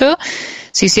 2018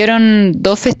 se hicieron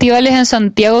 2 festivales en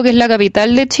Santiago, que es la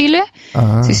capital de Chile.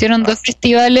 Se hicieron 2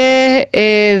 festivales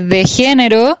de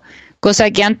género, cosa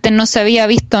que antes no se había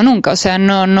visto nunca. O sea,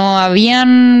 no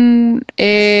habían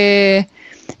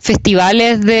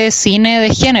festivales de cine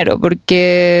de género,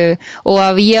 porque o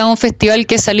había un festival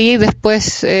que salía y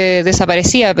después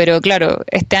desaparecía, pero claro,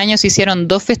 este año se hicieron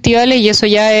 2 festivales y eso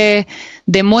ya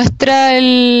demuestra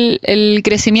el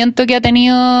crecimiento que ha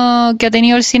tenido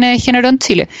el cine de género en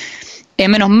Chile.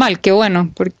 Menos mal, que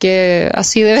bueno, porque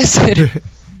así debe ser.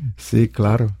 Sí,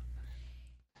 claro.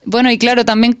 Bueno, y claro,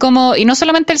 también y no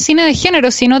solamente el cine de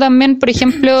género, sino también, por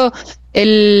ejemplo,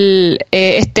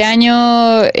 este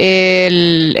año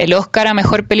el Oscar a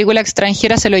Mejor Película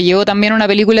Extranjera se lo llevó también una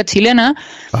película chilena,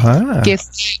 que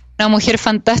fue Una Mujer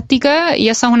Fantástica, y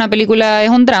esa es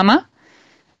un drama,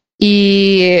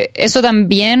 y eso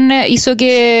también hizo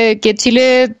que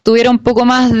Chile tuviera un poco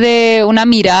más de una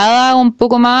mirada un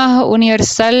poco más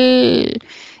universal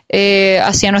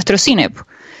hacia nuestro cine.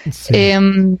 Sí.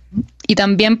 Y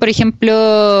también, por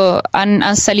ejemplo,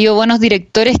 han salido buenos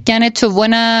directores que han hecho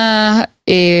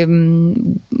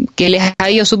que les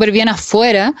ha ido súper bien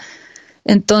afuera,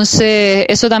 Entonces,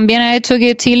 eso también ha hecho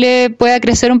que Chile pueda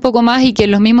crecer un poco más y que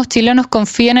los mismos chilenos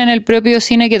confíen en el propio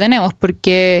cine que tenemos,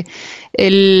 porque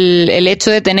el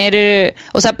hecho de tener,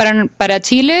 o sea, para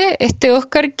Chile, este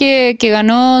Oscar que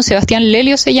ganó Sebastián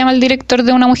Lelio, se llama el director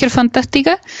de Una Mujer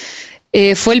Fantástica,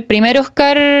 fue el primer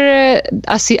Oscar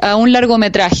a un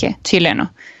largometraje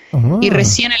chileno. Y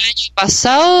recién el año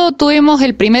pasado tuvimos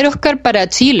el primer Oscar para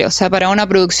Chile, o sea, para una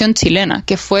producción chilena,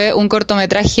 que fue un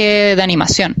cortometraje de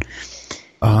animación.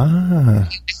 El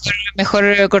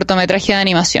mejor cortometraje de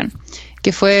animación,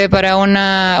 que fue para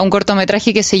un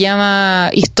cortometraje que se llama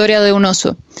Historia de un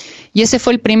oso. Y ese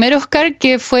fue el primer Oscar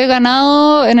que fue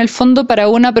ganado en el fondo para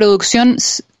una producción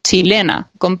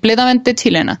chilena, completamente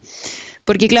chilena.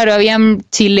 Porque claro, habían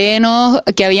chilenos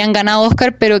que habían ganado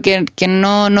Oscar, pero que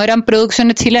no eran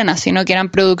producciones chilenas, sino que eran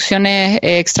producciones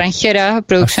extranjeras,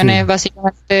 producciones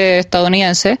básicamente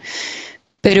estadounidenses.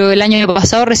 Pero el año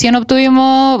pasado recién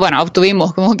obtuvimos,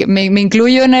 como que me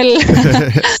incluyo en el...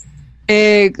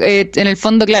 en el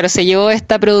fondo, claro, se llevó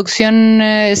esta producción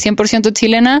 100%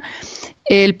 chilena,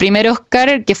 el primer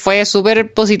Oscar, que fue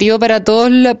súper positivo para toda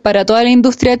la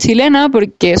industria chilena,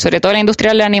 porque sobre todo la industria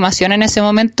de la animación en ese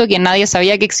momento, que nadie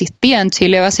sabía que existía en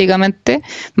Chile básicamente,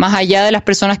 más allá de las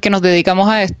personas que nos dedicamos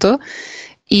a esto.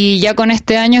 Y ya con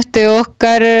este año, este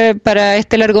Oscar para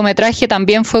este largometraje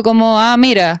también fue como,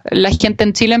 mira, la gente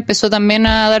en Chile empezó también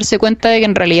a darse cuenta de que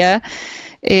en realidad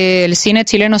el cine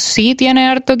chileno sí tiene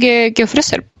harto que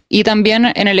ofrecer. Y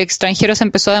también en el extranjero se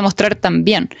empezó a demostrar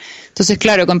también. Entonces,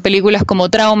 claro, con películas como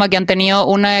Taruma, que han tenido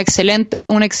un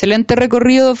excelente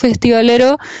recorrido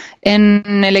festivalero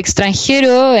en el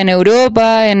extranjero, en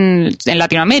Europa, en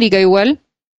Latinoamérica igual,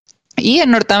 y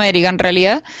en Norteamérica en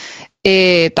realidad,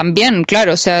 también,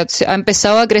 claro, o sea, se ha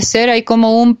empezado a crecer, hay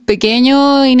como un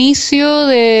pequeño inicio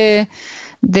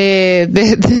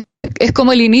es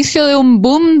como el inicio de un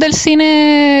boom del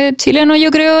cine chileno, yo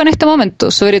creo, en este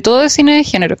momento, sobre todo de cine de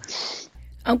género.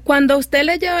 Cuando usted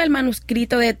leyó el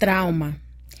manuscrito de Taruma,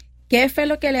 ¿qué fue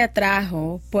lo que le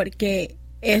atrajo? Porque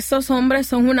esos hombres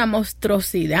son una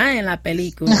monstruosidad en la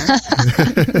película.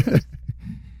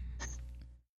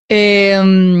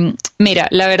 Mira,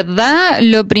 la verdad,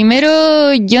 lo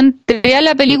primero, yo entré a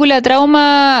la película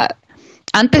Taruma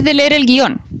antes de leer el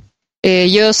guión.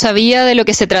 Yo sabía de lo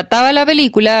que se trataba la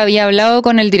película, había hablado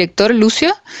con el director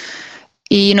Lucio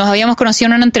y nos habíamos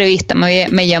conocido en una entrevista.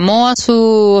 Me llamó a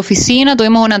su oficina,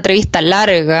 tuvimos una entrevista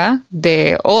larga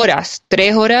de horas,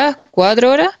 3 horas,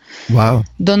 4 horas,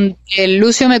 donde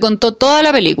Lucio me contó toda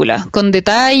la película, con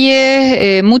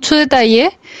detalles, mucho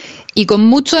detalle, y con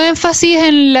mucho énfasis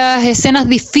en las escenas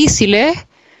difíciles,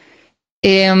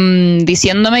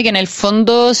 diciéndome que en el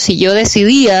fondo, si yo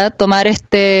decidía tomar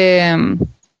este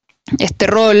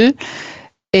rol,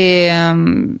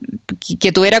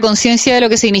 que tuviera conciencia de lo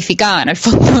que significaba en el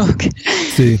fondo.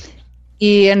 Sí.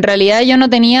 Y en realidad yo no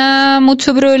tenía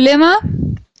mucho problema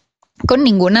con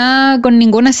ninguna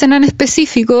escena en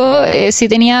específico. Sí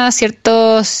tenía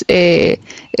ciertos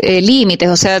límites,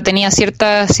 o sea, tenía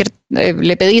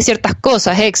le pedí ciertas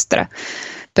cosas extra,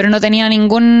 pero no tenía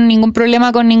ningún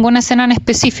problema con ninguna escena en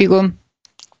específico.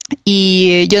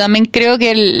 Y yo también creo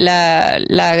que la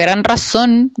gran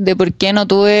razón de por qué no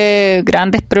tuve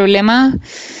grandes problemas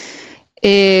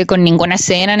con ninguna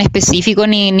escena en específico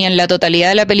ni en la totalidad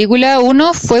de la película,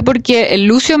 uno fue porque el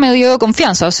Lucio me dio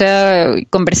confianza, o sea,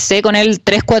 conversé con él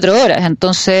 3-4 horas,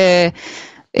 entonces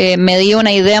me dio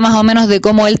una idea más o menos de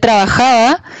cómo él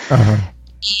trabajaba. Ajá.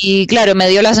 Y claro, me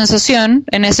dio la sensación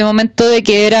en ese momento de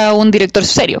que era un director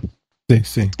serio.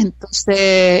 Sí.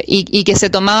 Entonces, y que se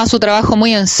tomaba su trabajo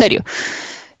muy en serio.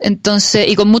 Entonces,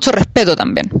 y con mucho respeto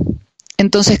también.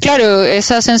 Entonces, claro,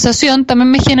 esa sensación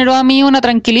también me generó a mí una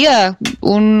tranquilidad,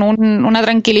 una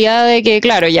tranquilidad de que,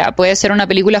 claro, ya puede ser una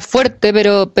película fuerte,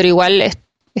 pero igual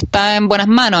está en buenas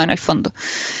manos en el fondo.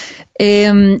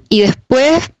 Y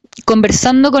después,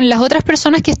 conversando con las otras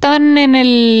personas que estaban en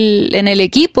el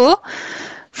equipo,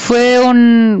 fue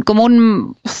una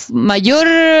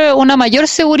mayor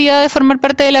seguridad de formar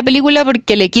parte de la película,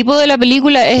 porque el equipo de la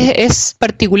película es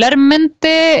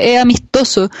particularmente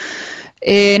amistoso.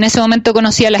 En ese momento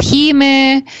conocí a la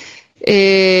Ximena,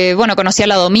 conocí a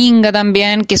la Dominga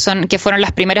también, que fueron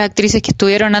las primeras actrices que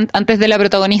estuvieron antes de la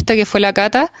protagonista, que fue la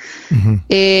Cata. Uh-huh.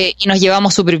 Y nos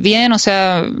llevamos súper bien, o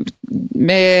sea,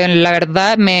 la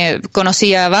verdad, me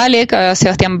conocí a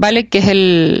Sebastián Valek, que es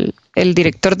el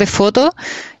director de foto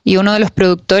y uno de los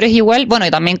productores igual. Bueno,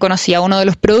 y también conocí a uno de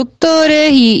los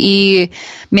productores, y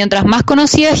mientras más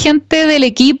conocía gente del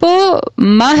equipo,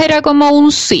 más era como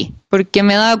un sí, porque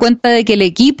me daba cuenta de que el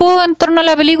equipo en torno a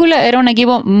la película era un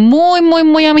equipo muy, muy,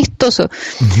 muy amistoso.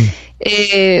 Uh-huh.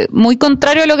 muy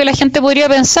contrario a lo que la gente podría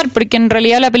pensar, porque en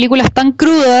realidad la película es tan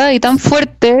cruda y tan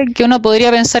fuerte que uno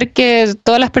podría pensar que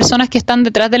todas las personas que están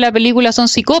detrás de la película son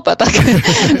psicópatas.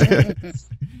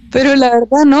 Pero la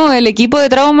verdad no, el equipo de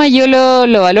Trauma yo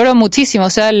lo valoro muchísimo, o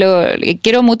sea,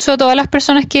 quiero mucho a todas las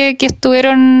personas que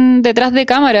estuvieron detrás de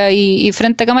cámara y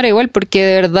frente a cámara igual, porque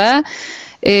de verdad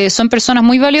son personas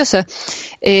muy valiosas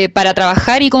para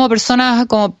trabajar y como personas,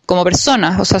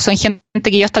 o sea, son gente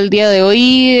que yo hasta el día de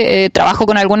hoy trabajo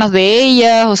con algunas de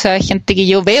ellas, o sea, gente que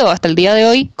yo veo hasta el día de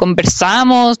hoy,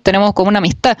 conversamos, tenemos como una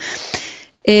amistad.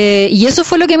 Y eso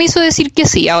fue lo que me hizo decir que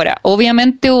sí. Ahora,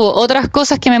 obviamente hubo otras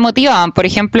cosas que me motivaban, por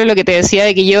ejemplo, lo que te decía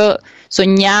de que yo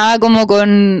soñaba como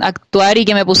con actuar y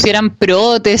que me pusieran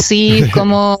prótesis,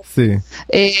 como sí.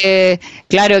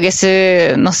 Claro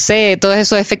que no sé, todos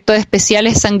esos efectos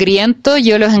especiales sangrientos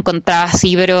yo los encontraba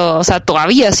así, pero o sea,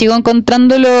 todavía sigo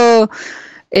encontrándolo.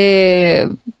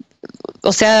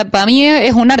 O sea, para mí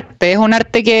es un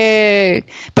arte que...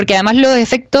 Porque además los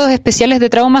efectos especiales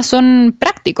de Trauma son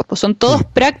prácticos, pues son todos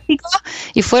prácticos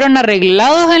y fueron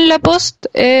arreglados en la post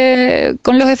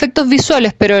con los efectos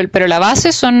visuales, pero la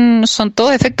base son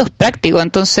todos efectos prácticos.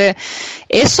 Entonces,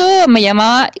 eso me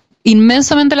llamaba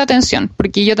inmensamente la atención,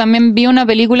 porque yo también vi una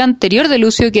película anterior de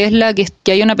Lucio, que es la que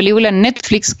hay una película en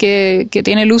Netflix que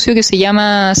tiene Lucio que se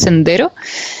llama Sendero,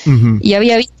 y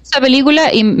había visto esa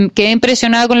película y quedé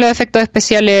impresionada con los efectos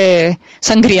especiales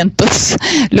sangrientos,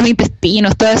 los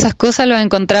intestinos, todas esas cosas los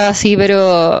encontraba así,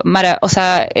 pero o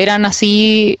sea, eran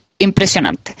así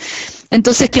impresionantes.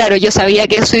 Entonces, claro, yo sabía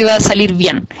que eso iba a salir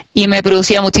bien y me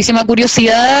producía muchísima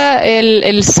curiosidad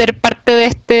el ser parte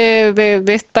de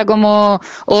esta como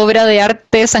obra de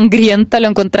arte sangrienta, lo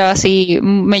encontraba así,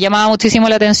 me llamaba muchísimo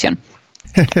la atención.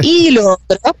 Y lo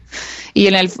otro, y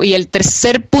el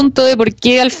tercer punto de por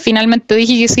qué finalmente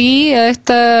dije que sí a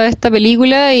esta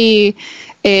película y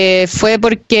fue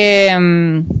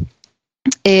porque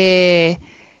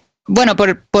bueno,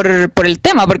 por el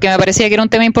tema, porque me parecía que era un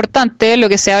tema importante, lo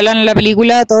que se habla en la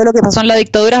película, todo lo que pasó en la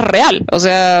dictadura es real, o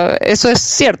sea, eso es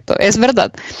cierto, es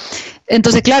verdad.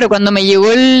 Entonces, claro, cuando me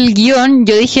llegó el guión,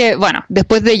 yo dije, bueno,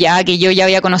 después de que yo ya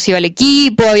había conocido al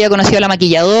equipo, había conocido a la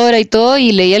maquilladora y todo,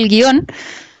 y leí el guión,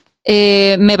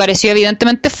 me pareció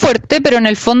evidentemente fuerte, pero en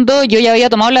el fondo yo ya había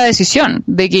tomado la decisión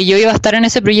de que yo iba a estar en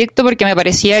ese proyecto porque me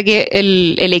parecía que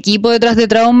el equipo detrás de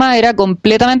Trauma era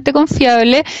completamente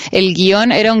confiable, el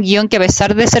guión era un guión que a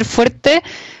pesar de ser fuerte,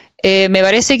 me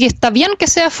parece que está bien que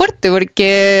sea fuerte,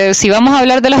 porque si vamos a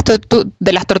hablar de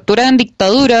las torturas en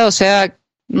dictadura, o sea,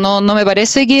 no me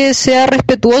parece que sea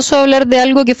respetuoso hablar de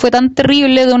algo que fue tan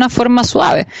terrible de una forma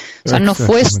suave, o sea, no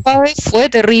fue suave, fue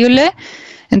terrible.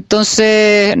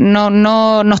 Entonces,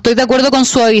 no estoy de acuerdo con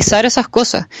suavizar esas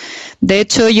cosas. De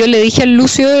hecho, yo le dije al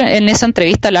Lucio en esa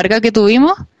entrevista larga que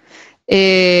tuvimos,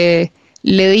 le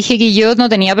dije que yo no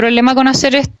tenía problema con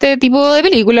hacer este tipo de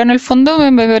película. En el fondo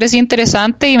me parecía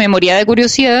interesante y me moría de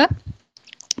curiosidad,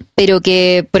 pero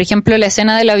que, por ejemplo, la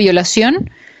escena de la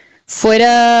violación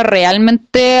fuera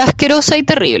realmente asquerosa y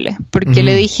terrible. Porque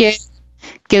le dije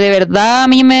que de verdad a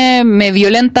mí me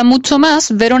violenta mucho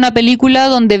más ver una película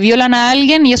donde violan a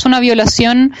alguien y es una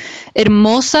violación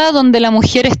hermosa, donde la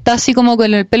mujer está así como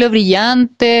con el pelo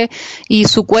brillante y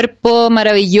su cuerpo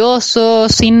maravilloso,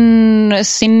 sin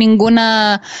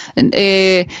ninguna,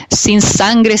 sin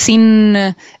sangre,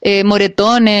 sin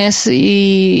moretones,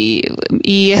 y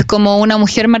es como una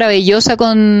mujer maravillosa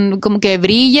como que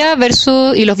brilla,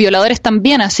 y los violadores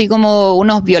también, así como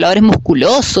unos violadores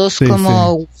musculosos,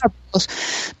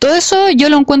 todo eso yo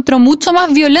lo encuentro mucho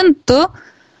más violento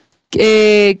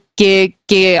que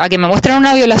a que me muestren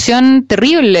una violación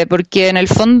terrible, porque en el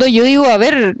fondo yo digo, a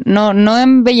ver, no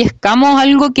embellezcamos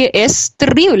algo que es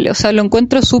terrible, o sea, lo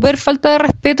encuentro súper falta de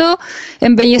respeto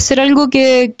embellecer algo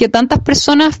que tantas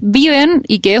personas viven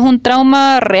y que es un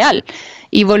trauma real,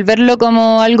 y volverlo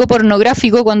como algo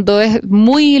pornográfico cundo es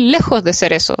muy lejos de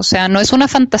ser eso, o sea, no es una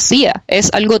fantasía, es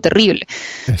algo terrible.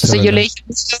 Entonces yo le dije,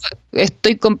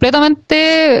 estoy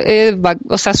completamente,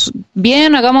 o sea,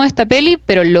 bien, hagamos esta peli,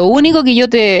 pero lo único que yo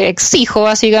te exijo,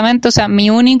 básicamente, o sea,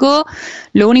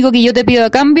 lo único que yo te pido a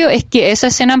cambio es que esa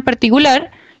escena en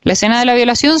particular, la escena de la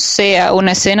violación, sea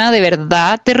una escena de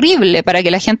verdad terrible, para que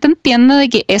la gente entienda de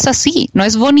que es así, no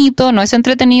es bonito, no es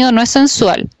entretenido, no es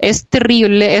sensual, es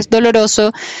terrible, es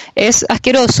doloroso, es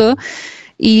asqueroso,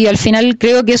 y al final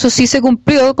creo que eso sí se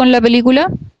cumplió con la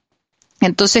película.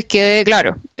 Entonces quedé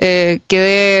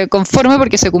conforme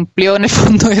porque se cumplió en el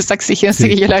fondo esa exigencia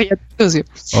que yo le había hecho.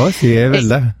 Oh, sí, es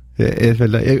verdad. Es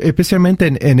verdad. Especialmente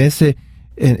en esa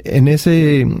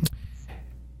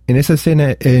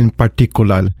escena en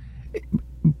particular.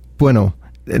 Bueno,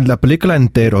 la película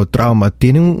entero, Trauma,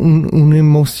 tiene una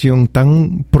emoción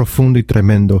tan profunda y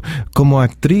tremendo. Como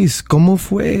actriz, ¿cómo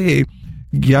fue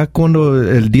ya cuando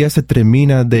el día se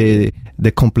termina de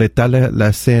completar la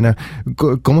escena?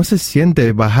 ¿Cómo se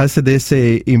siente bajarse de esa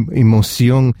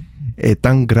emoción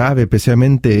tan grave,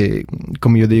 especialmente,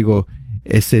 como yo digo,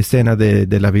 esa escena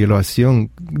de la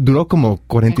violación? Duró como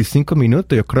 45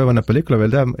 minutos, yo creo, en la película,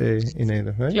 ¿verdad? Inés,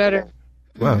 ¿right? Claro.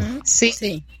 Wow. Sí.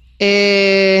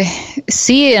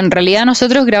 Sí, en realidad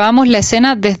nosotros grabamos la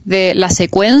escena desde la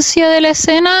secuencia de la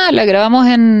escena, la grabamos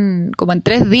como en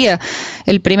 3 días.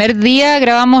 El primer día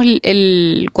grabamos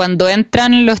cuando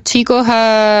entran los chicos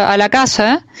a la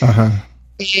casa. Ajá.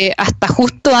 Hasta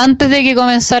justo antes de que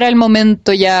comenzara el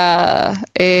momento ya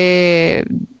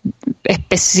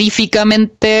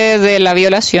específicamente de la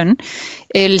violación.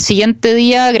 El siguiente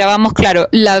día grabamos, claro,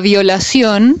 la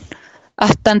violación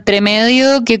hasta entre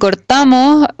medio, que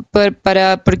cortamos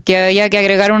porque había que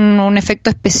agregar un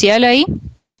efecto especial ahí,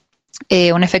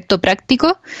 un efecto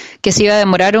práctico que se iba a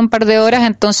demorar un par de horas.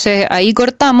 Entonces ahí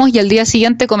cortamos y al día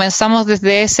siguiente comenzamos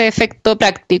desde ese efecto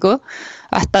práctico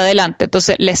hasta adelante.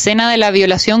 Entonces la escena de la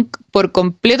violación por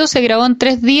completo se grabó en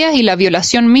 3 días y la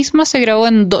violación misma se grabó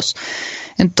en 2.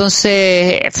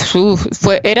 Entonces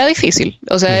era difícil,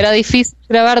 o sea, era difícil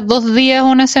grabar 2 días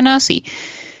una escena así.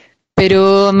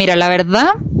 Pero mira, la verdad,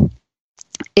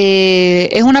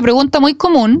 es una pregunta muy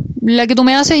común la que tú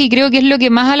me haces, y creo que es lo que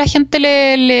más a la gente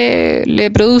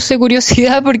le produce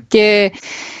curiosidad, porque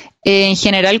en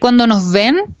general cuando nos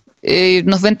ven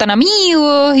tan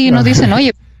amigos y nos dicen,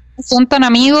 oye, son tan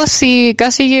amigos y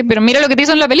casi que, pero mira lo que te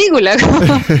hizo en la película.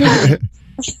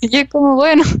 Y es como,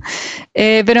 bueno,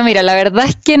 pero mira, la verdad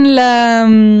es que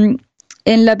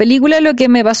en la película lo que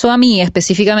me pasó a mí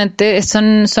específicamente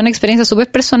son experiencias súper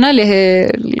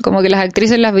personales, como que las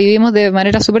actrices las vivimos de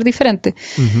manera súper diferente.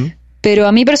 Uh-huh. Pero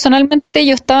a mí personalmente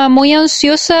yo estaba muy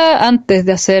ansiosa antes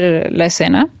de hacer la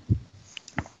escena,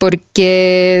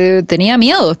 porque tenía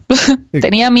miedo.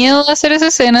 Tenía miedo de hacer esa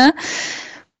escena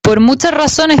por muchas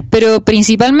razones, pero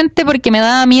principalmente porque me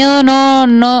daba miedo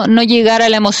no llegar a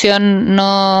la emoción,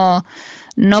 no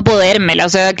podérmela, o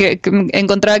sea, que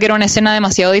encontraba que era una escena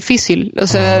demasiado difícil, o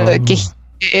sea, que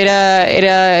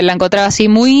la encontraba así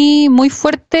muy, muy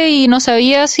fuerte y no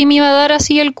sabía si me iba a dar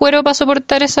así el cuero para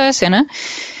soportar esa escena.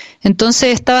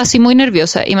 Entonces estaba así muy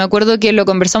nerviosa, y me acuerdo que lo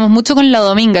conversamos mucho con la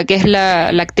Dominga, que es la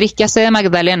actriz que hace de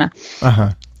Magdalena.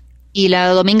 Ajá. Y la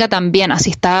Dominga también,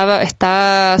 así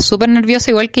estaba súper nerviosa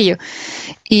igual que yo.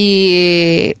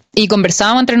 Y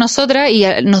conversábamos entre nosotras y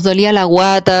nos dolía la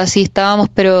guata, así estábamos,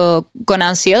 pero con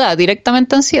ansiedad,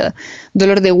 directamente ansiedad.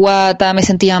 Dolor de guata, me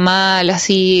sentía mal,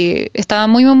 así, estaba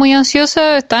muy, muy, muy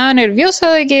ansiosa, estaba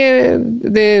nerviosa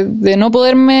de no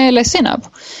poderme la escena.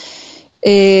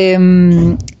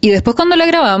 Y después cuando la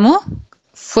grabamos,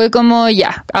 fue como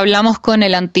ya, hablamos con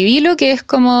el Antivilo, que es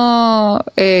como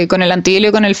con el Antivilo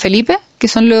y con el Felipe, que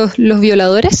son los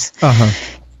violadores. Ajá.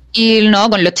 Y no,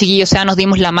 con los chiquillos, o sea, nos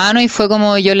dimos la mano y fue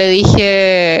como yo le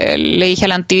dije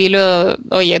al Antivilo,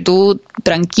 oye, tú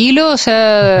tranquilo, o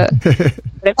sea,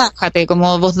 relájate,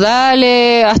 como vos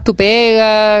dale, haz tu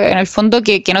pega, en el fondo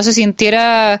que no se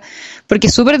sintiera, porque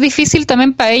es súper difícil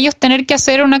también para ellos tener que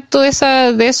hacer un acto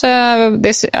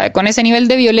con ese nivel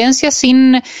de violencia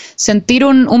sin sentir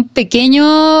un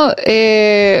pequeño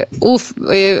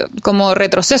como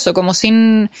retroceso,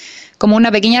 como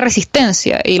una pequeña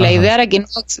resistencia, y la idea era que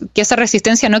esa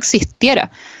resistencia no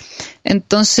existiera.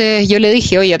 Entonces yo le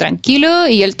dije, oye, tranquilo,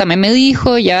 y él también me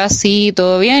dijo, ya sí,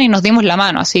 todo bien, y nos dimos la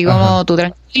mano, así como tú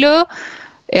tranquilo,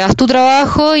 haz tu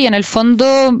trabajo, y en el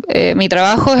fondo mi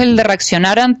trabajo es el de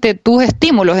reaccionar ante tus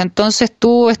estímulos, entonces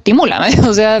tú estimúlame,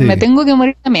 o sea, sí. Me tengo que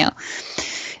morir de miedo.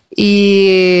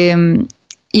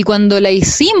 Y cuando la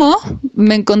hicimos,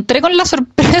 me encontré con la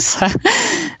sorpresa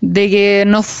de que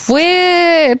no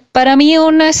fue para mí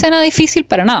una escena difícil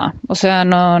para nada. O sea,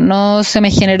 no se me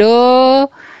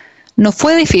generó, no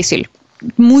fue difícil.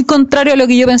 Muy contrario a lo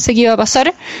que yo pensé que iba a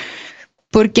pasar,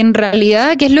 porque en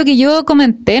realidad, que es lo que yo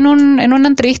comenté en una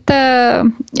entrevista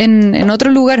en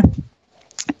otro lugar,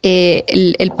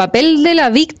 el papel de la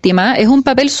víctima es un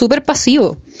papel súper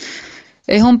pasivo.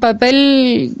 Es un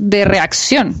papel de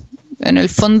reacción. En el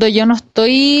fondo yo no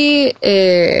estoy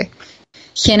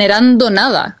generando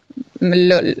nada.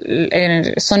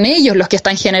 Son ellos los que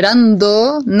están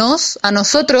generándonos a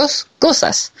nosotros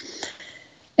cosas.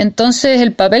 Entonces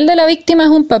el papel de la víctima es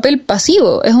un papel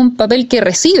pasivo, es un papel que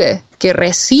recibe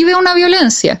una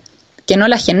violencia, que no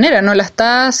la genera, no la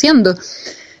está haciendo.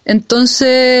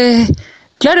 Entonces,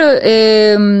 claro,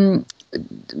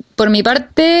 por mi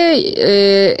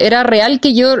parte era real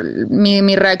que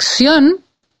mi reacción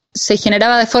se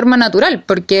generaba de forma natural,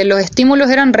 porque los estímulos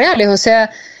eran reales. O sea,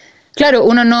 claro,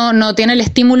 uno no tiene el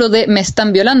estímulo de me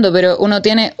están violando, pero uno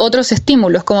tiene otros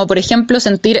estímulos, como por ejemplo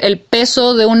sentir el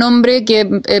peso de un hombre que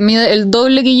mide el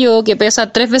doble que yo, que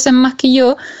pesa 3 veces más que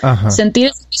yo. Ajá. Sentir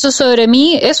el peso sobre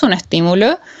mí es un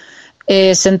estímulo.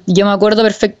 Yo me acuerdo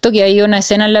perfecto que hay una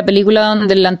escena en la película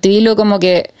donde el antivilo como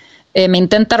que me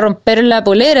intenta romper la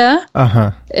polera,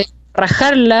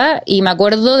 rajarla, y me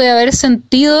acuerdo de haber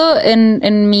sentido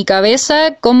en mi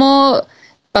cabeza cómo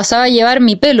pasaba a llevar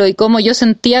mi pelo y cómo yo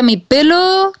sentía mi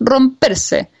pelo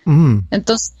romperse.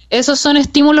 Entonces, esos son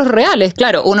estímulos reales.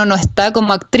 Claro, uno no está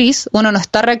como actriz, uno no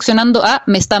está reaccionando a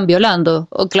me están violando,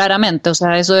 o claramente, o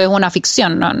sea, eso es una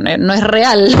ficción, no es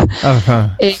real.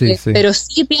 Ajá, sí. Pero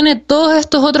sí tiene todos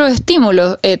estos otros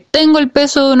estímulos. Tengo el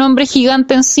peso de un hombre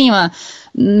gigante encima,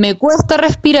 me cuesta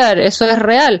respirar, eso es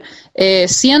real.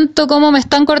 Siento cómo me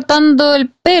están cortando el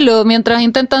pelo mientras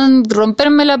intentan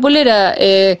romperme la polera,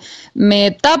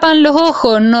 me tapan los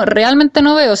ojos, realmente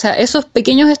no veo. O sea, esos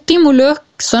pequeños estímulos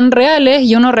son reales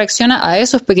y uno reacciona a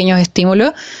esos pequeños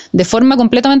estímulos de forma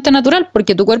completamente natural,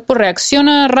 porque tu cuerpo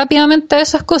reacciona rápidamente a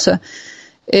esas cosas.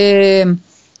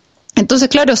 Entonces,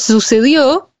 claro,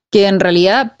 sucedió que en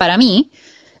realidad, para mí,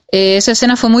 esa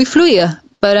escena fue muy fluida.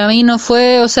 Para mí no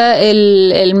fue, o sea,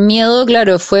 el miedo,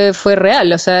 claro, fue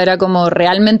real. O sea, era como,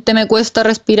 realmente me cuesta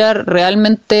respirar,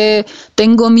 realmente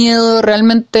tengo miedo,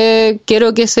 realmente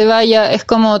quiero que se vaya. Es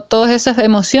como todas esas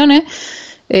emociones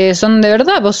son de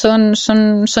verdad, pues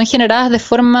son generadas de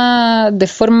forma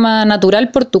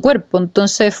natural por tu cuerpo.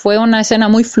 Entonces fue una escena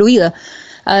muy fluida.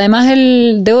 Además,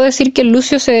 debo decir que el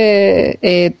Lucio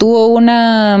tuvo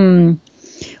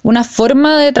una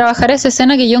forma de trabajar esa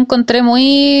escena que yo encontré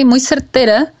muy, muy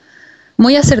certera,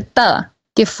 muy acertada,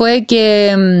 que fue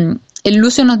que el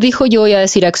Lucio nos dijo: yo voy a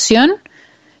decir acción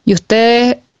y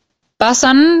ustedes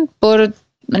pasan por,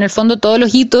 en el fondo, todos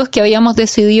los hitos que habíamos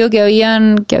decidido que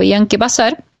habían que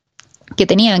pasar, que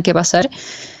tenían que pasar.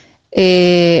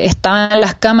 Estaban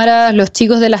las cámaras, los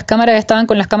chicos de las cámaras estaban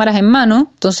con las cámaras en mano,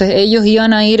 entonces ellos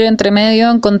iban a ir entre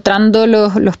medio encontrando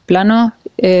los planos,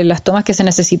 las tomas que se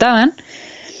necesitaban,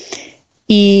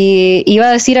 y iba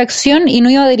a decir acción y no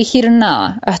iba a dirigir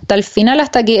nada hasta el final,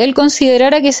 hasta que él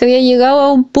considerara que se había llegado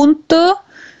a un punto,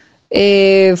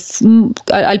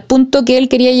 al punto que él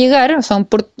quería llegar, o sea,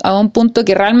 a un punto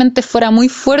que realmente fuera muy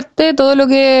fuerte todo lo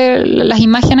que, las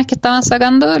imágenes que estaban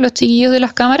sacando los chiquillos de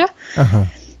las cámaras. Ajá.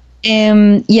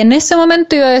 Y en ese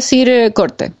momento iba a decir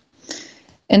corte.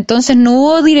 Entonces no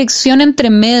hubo dirección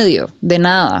entre medio de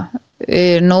nada.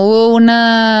 No hubo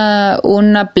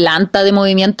una planta de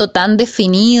movimiento tan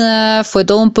definida, fue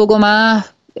todo un poco más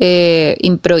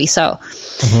improvisado.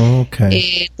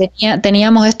 Okay.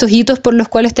 Teníamos estos hitos por los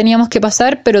cuales teníamos que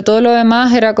pasar, pero todo lo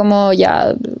demás era como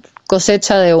ya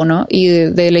cosecha de uno y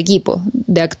del equipo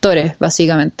de actores,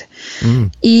 básicamente.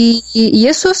 Y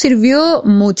eso sirvió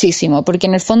muchísimo, porque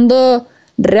en el fondo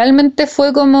realmente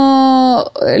fue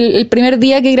como el primer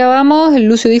día que grabamos, el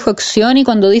Lucio dijo acción y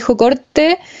cuando dijo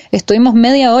corte estuvimos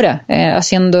media hora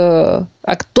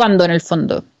actuando en el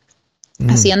fondo,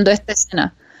 haciendo esta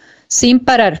escena sin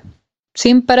parar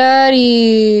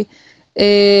y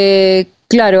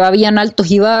claro, habían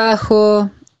altos y bajos,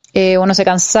 uno se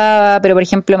cansaba, pero por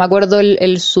ejemplo me acuerdo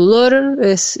el sudor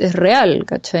es real,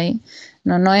 ¿cachai?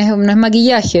 No es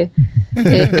maquillaje.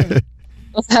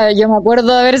 O sea, yo me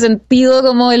acuerdo de haber sentido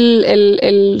como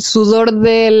el sudor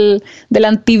del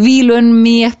antivilo en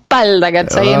mi espalda,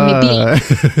 ¿cachai? En mi piel.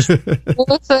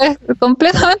 Eso es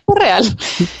completamente real.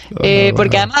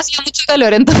 Porque además hacía mucho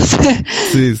calor, entonces.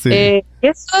 Sí.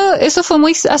 Eso fue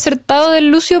muy acertado del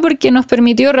Lucio, porque nos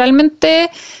permitió realmente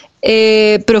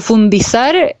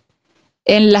profundizar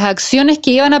en las acciones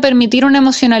que iban a permitir una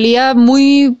emocionalidad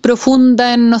muy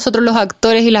profunda en nosotros los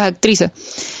actores y las actrices.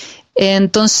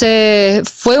 Entonces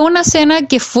fue una escena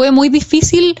que fue muy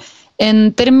difícil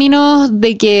en términos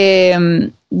de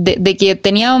que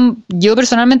tenía yo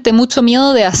personalmente mucho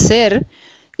miedo de hacer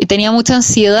y tenía mucha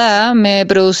ansiedad, me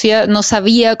producía, no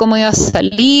sabía cómo iba a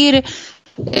salir,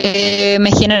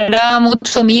 me generaba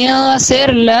mucho miedo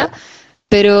hacerla,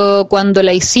 pero cuando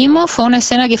la hicimos fue una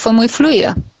escena que fue muy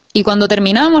fluida. Y cuando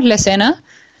terminamos la escena,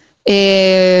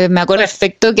 me acuerdo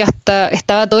perfecto que hasta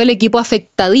estaba todo el equipo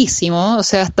afectadísimo, o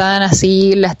sea, estaban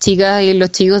así las chicas y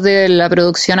los chicos de la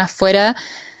producción afuera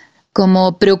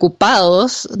como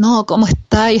preocupados, no, ¿cómo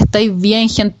estáis? ¿Estáis bien?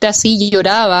 Gente así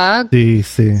lloraba. Sí.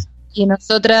 Y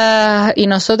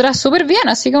nosotras súper bien,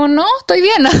 así como, no, estoy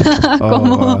bien.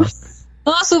 Como,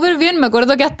 No, súper bien. Me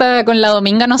acuerdo que hasta con la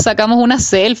Dominga nos sacamos una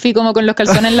selfie como con los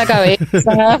calzones en la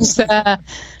cabeza. O sea,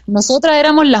 nosotras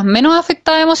éramos las menos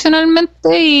afectadas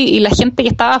emocionalmente y la gente que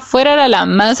estaba afuera era la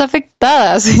más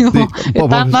afectada. Así como,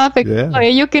 estaban más afectados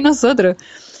ellos que nosotros.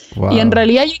 Wow. Y en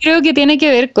realidad yo creo que tiene que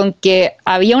ver con que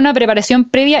había una preparación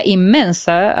previa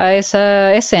inmensa a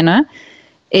esa escena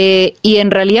y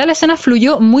en realidad la escena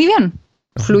fluyó muy bien,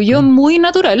 fluyó muy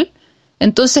natural.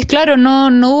 Entonces, claro, no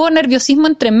hubo nerviosismo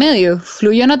entre medio,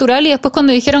 fluyó natural y después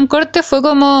cuando dijeron corte fue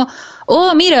como,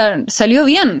 oh, mira, salió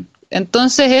bien.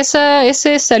 Entonces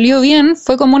ese salió bien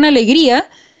fue como una alegría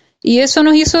y eso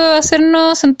nos hizo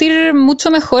hacernos sentir mucho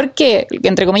mejor que,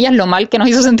 entre comillas, lo mal que nos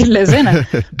hizo sentir la escena.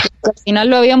 Al final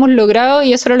lo habíamos logrado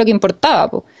y eso era lo que importaba,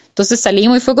 po. Entonces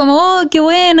salimos y fue como, oh, qué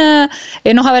buena,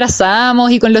 nos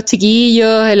abrazamos y con los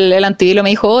chiquillos, el Antivilo me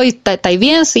dijo, oh, ¿estáis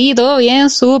bien? Sí, todo bien,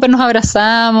 súper, nos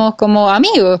abrazamos como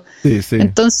amigos. Sí, sí.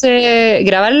 Entonces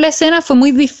grabar la escena fue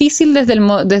muy difícil desde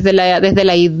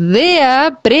la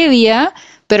idea previa,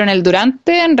 pero en el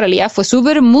durante en realidad fue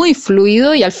súper muy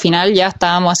fluido y al final ya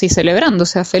estábamos así celebrando, o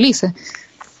sea, felices.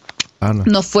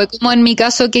 No fue como en mi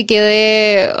caso que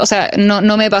quedé, o sea,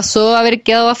 no me pasó haber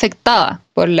quedado afectada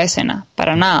por la escena,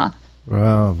 para nada.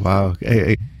 Wow.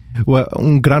 Well,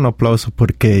 un gran aplauso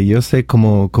porque yo sé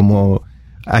como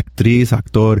actriz,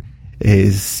 actor,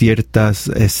 ciertas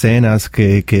escenas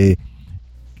que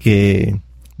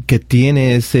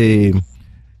tiene ese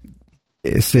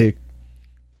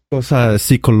cosa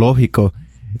psicológico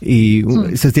y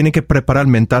se tiene que preparar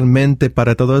mentalmente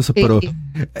para todo eso, sí. Pero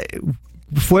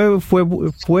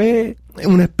fue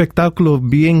un espectáculo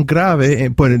bien grave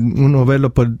por uno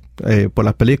verlo por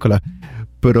las películas,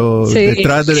 pero sí.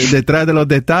 detrás de los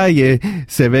detalles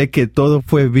se ve que todo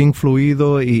fue bien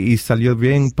fluido y salió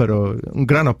bien, pero un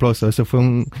gran aplauso, eso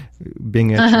fue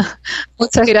bien hecho. Ajá.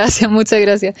 Muchas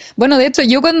gracias. Bueno, de hecho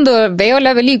yo cuando veo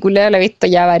la película, la he visto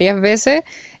ya varias veces,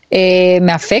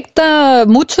 me afecta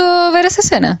mucho ver esa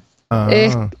escena.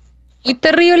 Es muy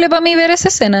terrible para mí ver esa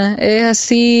escena. Es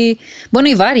así, bueno,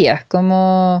 y varias,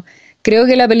 como creo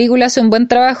que la película hace un buen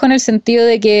trabajo en el sentido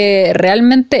de que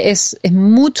realmente es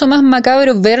mucho más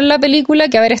macabro ver la película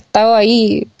que haber estado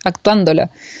ahí actuándola.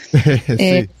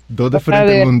 Sí, dos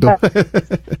diferentes mundos.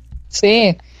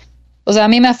 Sí. O sea, a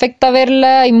mí me afecta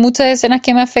verla, hay muchas escenas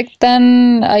que me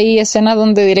afectan, hay escenas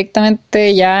donde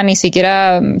directamente ya ni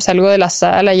siquiera salgo de la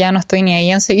sala, ya no estoy ni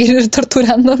ahí en seguir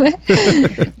torturándome.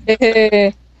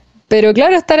 Pero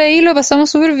claro, estar ahí lo pasamos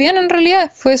súper bien en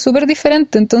realidad, fue súper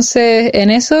diferente. Entonces,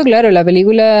 en eso, claro, la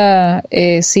película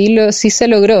sí se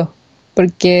logró.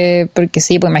 Porque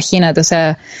sí, pues imagínate, o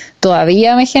sea,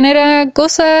 todavía me genera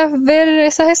cosas ver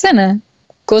esas escenas.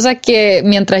 Cosas que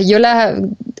mientras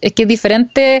es que es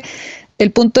diferente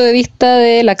el punto de vista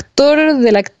del actor,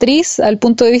 de la actriz, al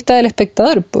punto de vista del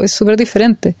espectador, pues es súper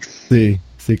diferente. Sí,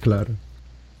 claro.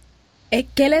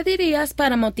 ¿Qué le dirías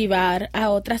para motivar a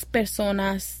otras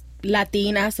personas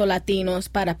latinas o latinos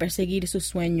para perseguir sus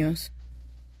sueños?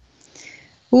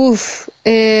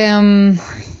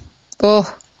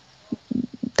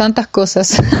 Tantas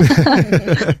cosas.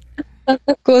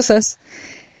 Tantas cosas.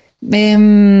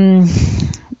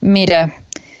 Mira,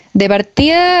 de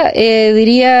partida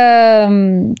diría,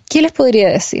 ¿qué les podría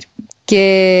decir?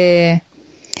 Que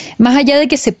más allá de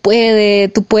que se puede,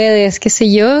 tú puedes, qué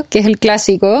sé yo, que es el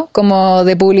clásico como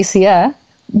de publicidad,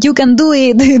 you can do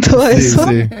it y todo eso.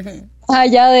 Sí. Más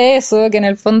allá de eso, que en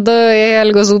el fondo es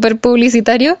algo súper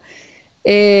publicitario,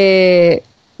 yo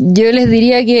les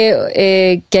diría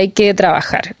que hay que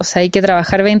trabajar, o sea, hay que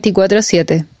trabajar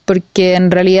 24/7, porque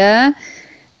en realidad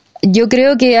yo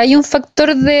creo que hay un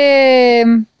factor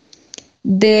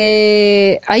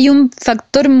hay un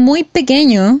factor muy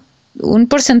pequeño, un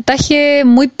porcentaje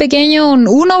muy pequeño, un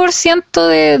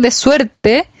 1% de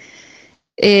suerte,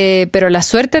 pero la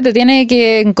suerte te tiene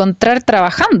que encontrar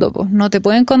trabajando, pues no te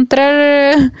puede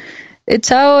encontrar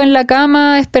echado en la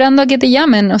cama esperando a que te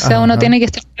llamen, o sea, uno tiene que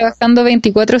estar trabajando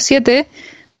 24/7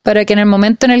 para que en el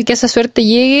momento en el que esa suerte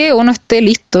llegue uno esté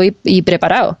listo y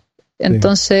preparado.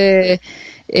 Entonces,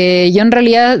 yo en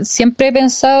realidad siempre he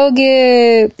pensado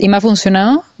que, y me ha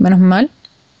funcionado, menos mal,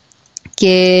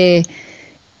 que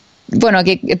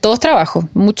todo es trabajo,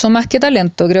 mucho más que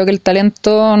talento. Creo que el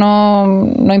talento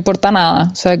no importa nada,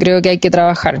 o sea, creo que hay que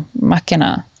trabajar, más que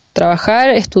nada. Trabajar,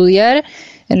 estudiar,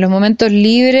 en los momentos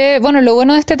libres. Bueno, lo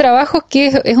bueno de este trabajo es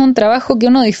que es un trabajo que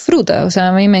uno disfruta, o sea,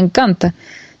 a mí me encanta.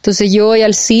 Entonces yo voy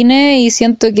al cine y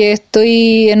siento que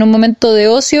estoy en un momento de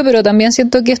ocio, pero también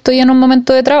siento que estoy en un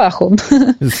momento de trabajo.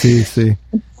 Sí.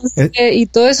 Entonces, y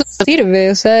todo eso sirve,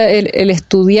 o sea, el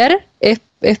estudiar es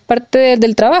parte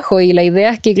del trabajo y la idea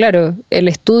es que, claro, el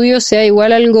estudio sea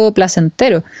igual algo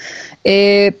placentero.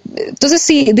 Entonces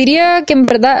sí, diría que en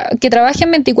verdad que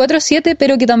trabajen 24/7,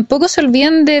 pero que tampoco se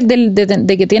olviden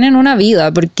de que tienen una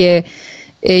vida, porque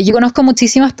yo conozco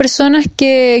muchísimas personas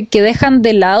que dejan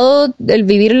de lado el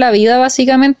vivir la vida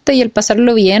básicamente y el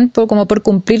pasarlo bien como por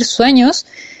cumplir sueños,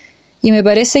 y me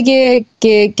parece que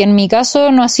en mi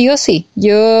caso no ha sido así.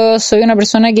 Yo soy una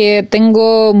persona que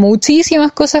tengo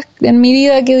muchísimas cosas en mi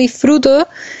vida que disfruto.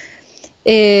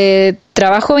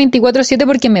 Trabajo 24/7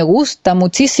 porque me gusta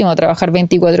muchísimo trabajar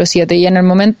 24/7, y en el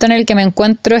momento en el que me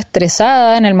encuentro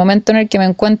estresada, en el momento en el que me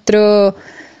encuentro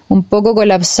un poco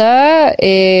colapsada,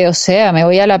 o sea, me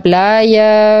voy a la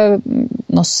playa,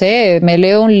 no sé, me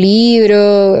leo un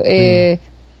libro,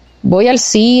 voy al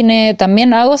cine,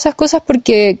 también hago esas cosas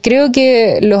porque creo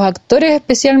que los actores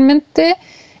especialmente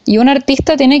y un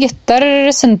artista tiene que estar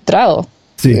centrado.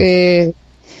 Sí.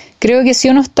 Creo que si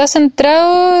uno está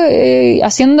centrado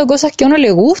haciendo cosas que a uno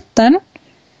le gustan,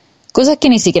 cosas que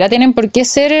ni siquiera tienen por qué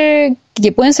ser,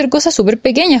 que pueden ser cosas súper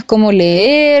pequeñas, como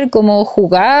leer, como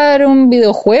jugar un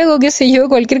videojuego, qué sé yo,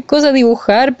 cualquier cosa,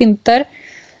 dibujar, pintar,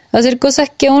 hacer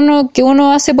cosas que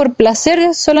uno hace por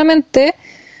placer solamente.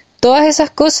 Todas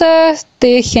esas cosas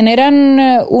te generan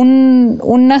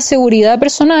una seguridad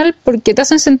personal porque te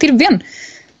hacen sentir bien.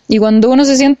 Y cuando uno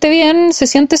se siente bien, se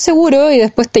siente seguro, y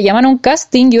después te llaman a un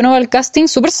casting y uno va al casting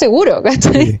súper seguro,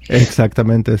 ¿cachai? Sí,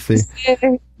 exactamente, sí.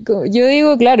 Yo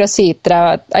digo, claro, sí,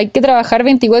 hay que trabajar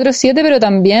 24/7, pero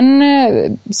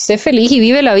también sé feliz y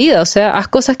vive la vida. O sea, haz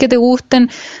cosas que te gusten,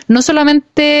 no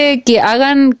solamente que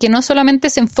no solamente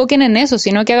se enfoquen en eso,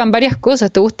 sino que hagan varias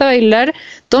cosas. ¿Te gusta bailar?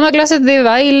 Toma clases de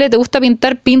baile. ¿Te gusta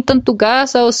pintar? Pinta en tu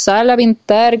casa o sal a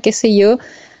pintar, qué sé yo.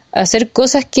 Hacer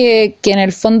cosas que en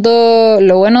el fondo,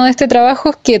 lo bueno de este trabajo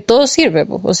es que todo sirve,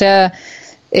 pues. O sea,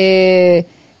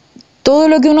 todo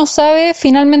lo que uno sabe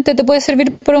finalmente te puede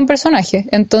servir para un personaje.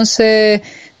 Entonces,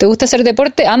 ¿te gusta hacer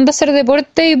deporte? Anda a hacer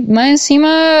deporte, y más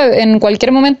encima en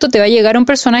cualquier momento te va a llegar un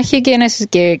personaje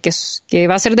que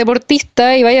va a ser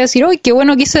deportista y vaya a decir, ¡uy, qué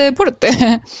bueno que hice deporte!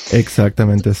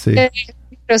 Exactamente, sí.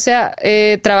 O sea,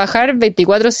 trabajar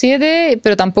 24/7,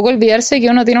 pero tampoco olvidarse que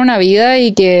uno tiene una vida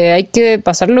y que hay que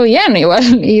pasarlo bien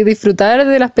igual, y disfrutar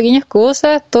de las pequeñas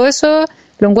cosas. Todo eso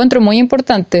lo encuentro muy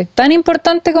importante, tan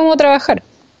importante como trabajar.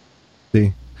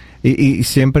 Sí, y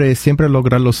siempre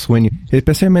lograr los sueños,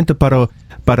 especialmente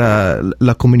para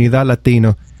la comunidad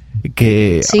latina,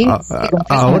 que sí,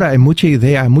 ahora hay mucha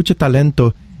idea, hay mucho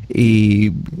talento,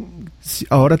 y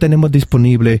ahora tenemos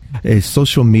disponible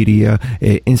social media,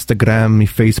 Instagram y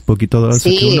Facebook y todo eso.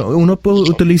 Sí. Que uno puede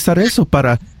utilizar eso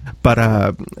para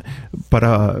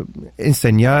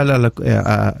enseñar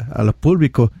a los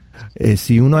públicos.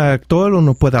 Si uno es actor,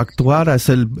 uno puede actuar,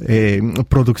 hacer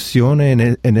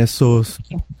producciones en esas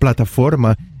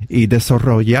plataformas y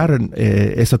desarrollar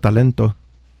ese talento.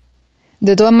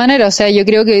 De todas maneras, o sea, yo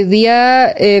creo que hoy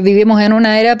día vivimos en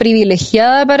una era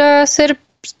privilegiada para hacer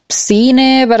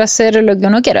cine, para hacer lo que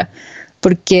uno quiera,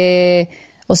 porque,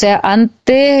 o sea,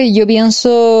 antes yo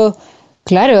pienso,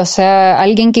 claro, o sea,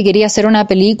 alguien que quería hacer una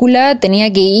película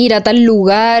tenía que ir a tal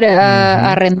lugar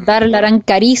a rentarla, eran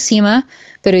carísimas,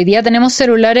 pero hoy día tenemos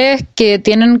celulares que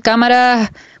tienen cámaras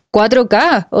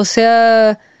 4K, o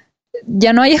sea,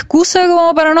 ya no hay excusa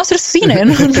como para no hacer cine,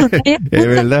 no hay excusa. Es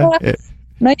verdad.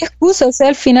 No hay excusa, o sea,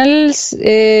 al final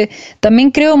también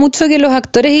creo mucho que los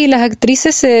actores y las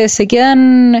actrices se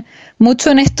quedan mucho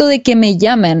en esto de que me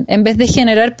llamen, en vez de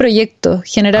generar proyectos,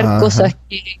 generar cosas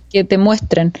que te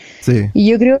muestren. Sí. Y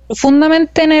yo creo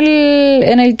profundamente en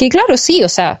el que, claro, sí, o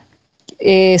sea,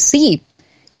 sí,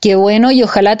 qué bueno y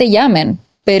ojalá te llamen,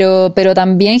 pero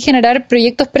también generar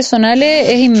proyectos personales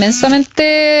es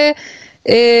inmensamente...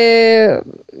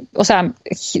 o sea,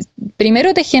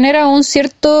 primero te genera un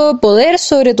cierto poder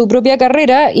sobre tu propia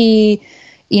carrera y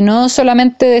no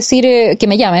solamente decir que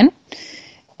me llamen.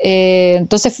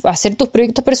 Entonces, hacer tus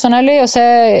proyectos personales, o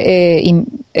sea,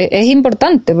 es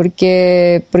importante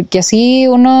porque así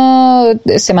uno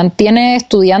se mantiene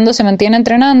estudiando, se mantiene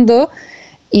entrenando,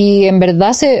 y en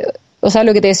verdad o sea,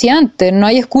 lo que te decía antes, no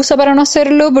hay excusa para no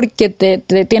hacerlo porque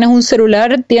tienes un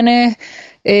celular, tienes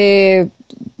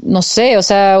no sé, o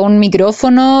sea, un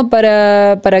micrófono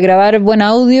para grabar buen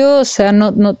audio, o sea,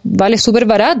 no vale súper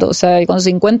barato, o sea, y con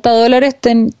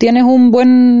 $50 tienes un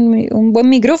buen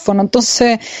micrófono,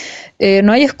 entonces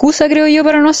no hay excusa, creo yo,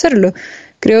 para no hacerlo.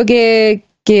 Creo que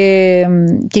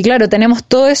claro, tenemos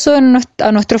todo eso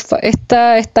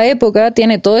esta época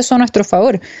tiene todo eso a nuestro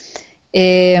favor.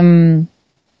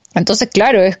 Entonces,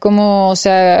 claro, es como, o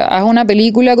sea, haz una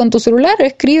película con tu celular,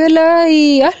 escríbela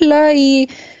y hazla, y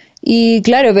Y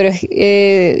claro, pero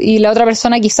y la otra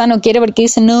persona quizá no quiere porque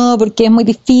dice no, porque es muy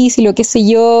difícil o qué sé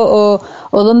yo,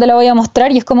 o dónde la voy a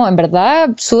mostrar, y es como, en verdad,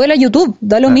 súbela a YouTube,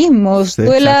 da lo mismo,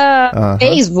 súbela a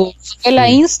Facebook, súbela a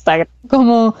Instagram,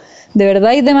 como de verdad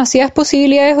hay demasiadas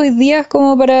posibilidades hoy día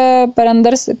como para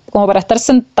andarse, como para estar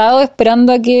sentado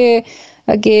esperando a que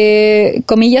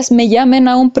comillas me llamen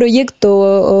a un proyecto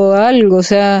o a algo. O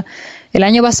sea, el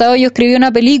año pasado yo escribí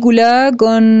una película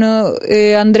con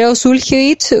Andrea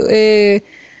Osuljevic,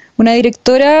 una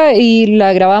directora, y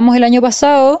la grabamos el año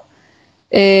pasado,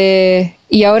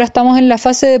 y ahora estamos en la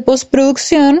fase de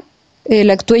postproducción.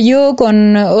 La actué yo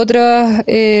con otras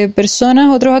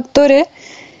personas, otros actores,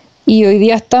 y hoy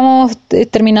día estamos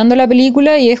terminando la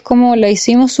película y es como la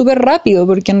hicimos súper rápido,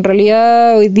 porque en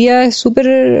realidad hoy día es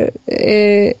súper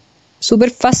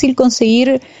fácil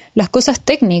conseguir las cosas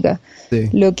técnicas. Sí.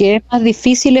 Lo que es más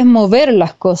difícil es mover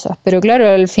las cosas, pero claro,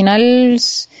 al final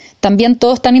también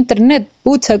todo está en internet.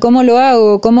 Pucha, ¿cómo lo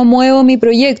hago? ¿Cómo muevo mi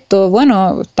proyecto?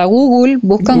 Bueno, está Google,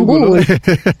 busca en Google.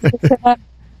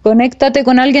 Conéctate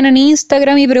con alguien en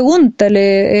Instagram y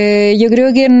pregúntale. Yo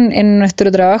creo que en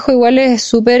nuestro trabajo igual es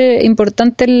súper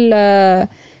importante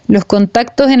los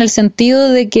contactos, en el sentido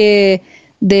de que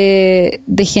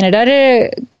de generar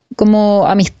como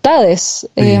amistades.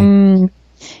 Sí.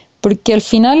 Porque al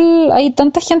final hay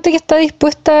tanta gente que está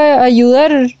dispuesta a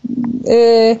ayudar.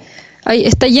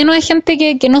 Está lleno de gente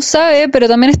que no sabe, pero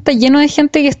también está lleno de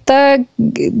gente que está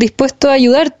dispuesto a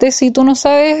ayudarte si tú no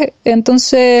sabes.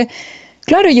 Entonces,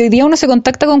 claro, y hoy día uno se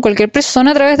contacta con cualquier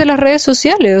persona a través de las redes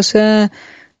sociales. O sea,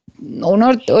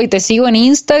 hoy te sigo en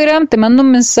Instagram, te mando un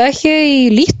mensaje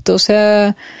y listo. O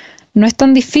sea, no es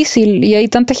tan difícil y hay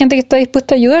tanta gente que está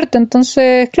dispuesta a ayudarte.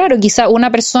 Entonces, claro, quizá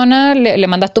una persona le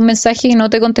mandaste un mensaje y no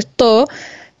te contestó,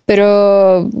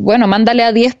 pero bueno, mándale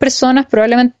a 10 personas,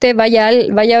 probablemente vaya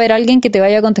a haber alguien que te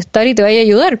vaya a contestar y te vaya a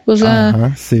ayudar. O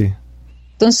sea, sí.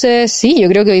 Entonces, sí, yo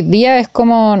creo que hoy día es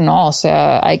como, no, o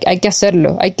sea, hay que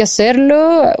hacerlo.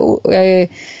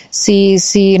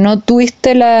 Si no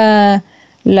tuviste la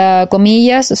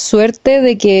comillas suerte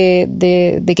de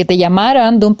que te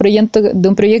llamaran de un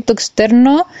proyecto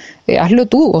externo, hazlo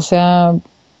tú. O sea,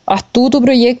 haz tú tu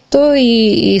proyecto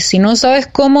y si no sabes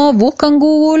cómo, busca en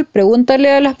Google,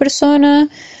 pregúntale a las personas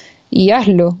y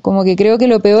hazlo. Como que creo que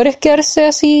lo peor es quedarse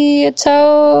así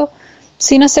echado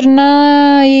sin hacer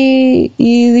nada y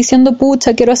diciendo,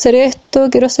 pucha, quiero hacer esto,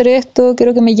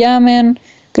 quiero que me llamen.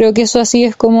 Creo que eso así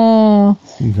es como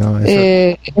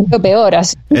es lo peor.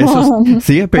 Así. Eso,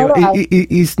 sí, es peor.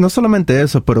 Y no solamente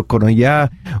eso, pero cuando ya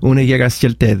uno llega a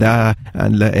cierta edad,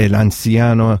 el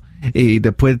anciano, y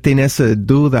después tiene esa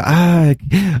duda,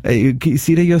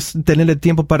 quisiera yo tener el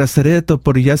tiempo para hacer esto,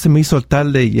 pero ya se me hizo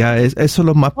tarde, ya eso es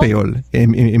lo más peor,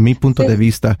 en mi punto de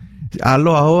vista.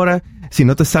 Hazlo ahora. Si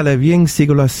no te sale bien,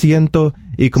 síguelo haciendo.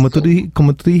 Y como tú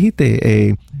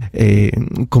dijiste,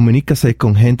 comunícase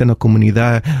con gente en la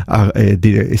comunidad,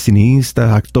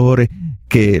 cineastas, actores,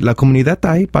 que la comunidad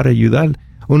está ahí para ayudar.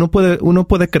 Uno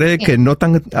puede creer que no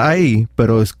están ahí,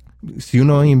 pero si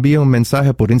uno envía un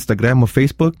mensaje por Instagram o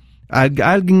Facebook,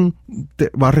 alguien te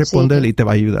va a responder y te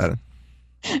va a ayudar.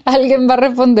 Alguien va a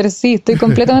responder, sí, estoy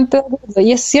completamente de acuerdo.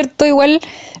 Y es cierto, igual,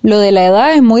 lo de la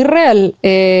edad es muy real.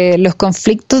 Los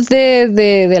conflictos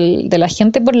de la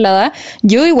gente por la edad,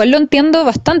 yo igual lo entiendo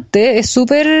bastante. Es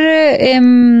súper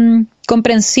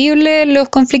comprensible los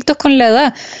conflictos con la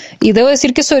edad. Y debo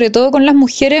decir que sobre todo con las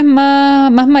mujeres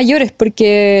más mayores,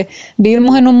 porque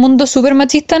vivimos en un mundo súper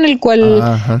machista en el cual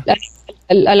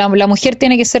la mujer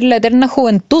tiene que ser la eterna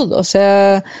juventud. O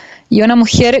sea, y una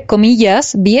mujer,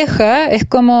 comillas, vieja, es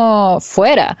como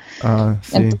fuera.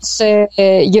 Sí. Entonces,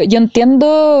 yo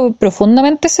entiendo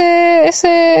profundamente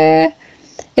ese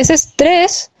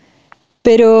estrés,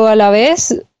 pero a la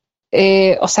vez,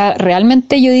 o sea,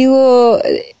 realmente yo digo,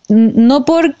 no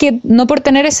por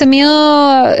tener ese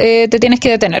miedo te tienes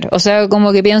que detener. O sea,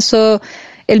 como que pienso,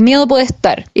 el miedo puede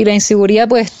estar y la inseguridad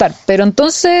puede estar, pero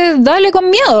entonces dale con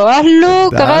miedo, hazlo,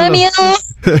 cagada de miedo,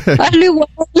 hazlo igual.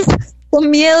 Con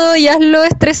miedo y hazlo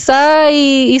estresada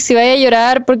y si vaya a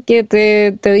llorar porque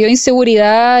te dio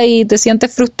inseguridad y te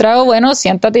sientes frustrado, bueno,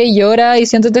 siéntate y llora y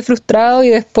siéntete frustrado y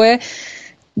después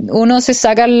uno se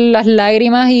saca las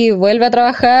lágrimas y vuelve a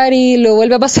trabajar y lo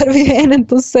vuelve a pasar bien.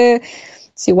 Entonces,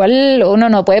 igual uno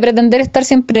no puede pretender estar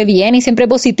siempre bien y siempre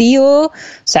positivo. O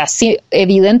sea, sí,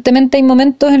 evidentemente hay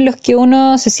momentos en los que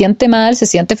uno se siente mal, se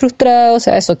siente frustrado, o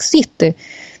sea, eso existe.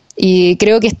 Y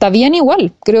creo que está bien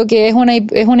igual. Creo que es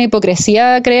una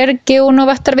hipocresía creer que uno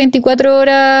va a estar 24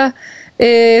 horas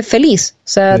feliz. O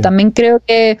sea, también creo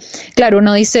que, claro,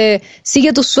 uno dice,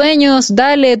 sigue tus sueños,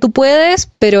 dale, tú puedes,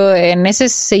 pero en ese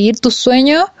seguir tus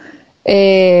sueños,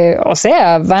 O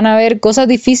sea, van a haber cosas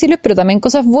difíciles, pero también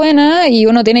cosas buenas, y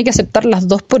uno tiene que aceptar las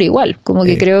dos por igual. Como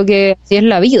que creo que así es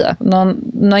la vida.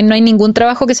 No hay ningún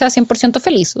trabajo que sea 100%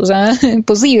 feliz. O sea,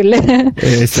 imposible.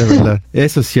 Eso es verdad.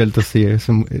 Eso es cierto, sí,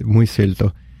 eso es muy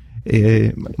cierto.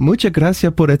 Muchas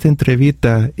gracias por esta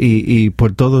entrevista y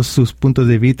por todos sus puntos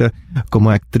de vista como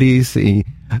actriz. Y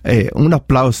un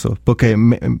aplauso, porque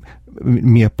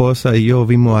mi esposa y yo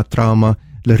vimos a Trauma.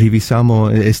 Lo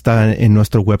revisamos, está en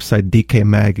nuestro website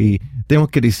DecayMag, y tengo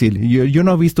que decir, yo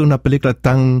no he visto una película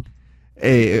tan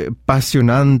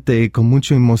apasionante, con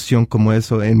mucha emoción como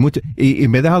eso, y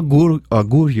me da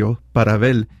orgullo para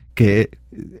ver que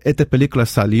esta película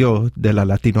salió de las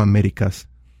Latinoaméricas.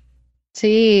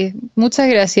 Sí, muchas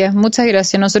gracias.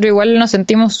 Nosotros igual nos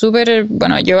sentimos súper,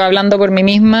 bueno, yo hablando por mí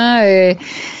misma,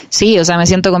 sí, o sea, me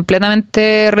siento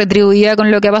completamente retribuida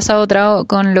con lo que ha pasado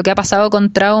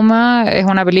con Trauma. Es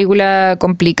una película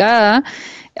complicada.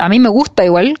 A mí me gusta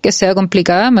igual que sea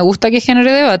complicada, me gusta que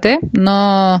genere debate.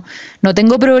 No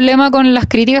tengo problema con las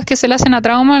críticas que se le hacen a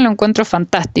Trauma, lo encuentro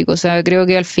fantástico. O sea, creo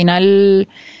que al final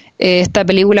esta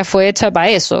película fue hecha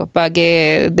para eso, para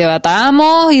que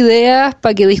debatamos ideas,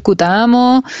 para que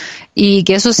discutamos, y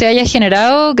que eso se haya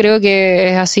generado, creo que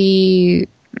es así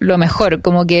lo mejor.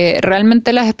 Como que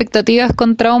realmente las expectativas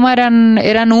con Trauma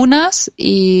eran unas,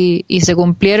 y se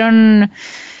cumplieron,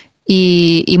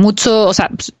 y mucho, o sea,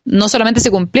 no solamente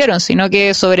se cumplieron, sino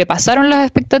que sobrepasaron las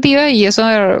expectativas, y eso,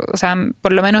 o sea,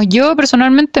 por lo menos yo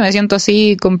personalmente me siento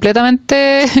así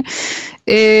completamente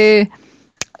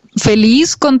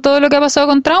feliz con todo lo que ha pasado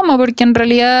con Trauma, porque en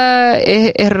realidad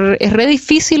es re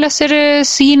difícil hacer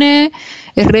cine,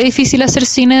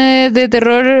 de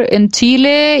terror en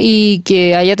Chile, y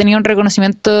que haya tenido un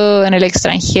reconocimiento en el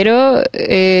extranjero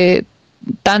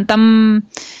tan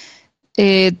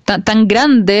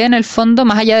grande, en el fondo,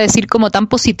 más allá de decir como tan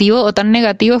positivo o tan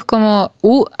negativo, es como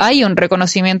hay un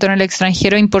reconocimiento en el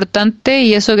extranjero importante,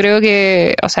 y eso creo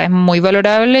que, o sea, es muy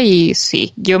valorable. Y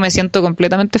sí, yo me siento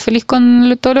completamente feliz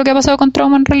con todo lo que ha pasado con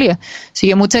Trauma en realidad. Así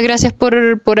que muchas gracias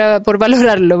por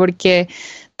valorarlo, porque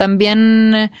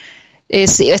también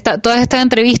sí, todas estas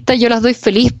entrevistas yo las doy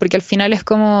feliz, porque al final es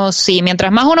como, sí,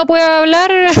 mientras más uno pueda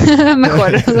hablar,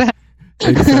 mejor. O sea.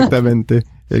 Exactamente.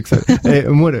 Exacto.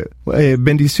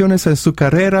 Bendiciones en su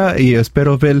carrera, y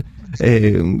espero ver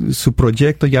su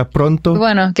proyecto ya pronto.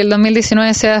 Bueno, que el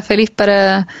 2019 sea feliz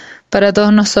para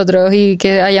todos nosotros, y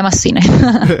que haya más cine.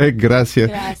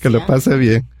 Gracias. Que lo pase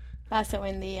bien. Pase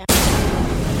buen día.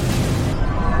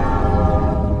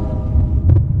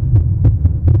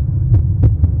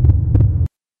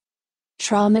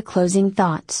 Trauma closing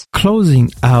thoughts.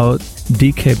 Closing out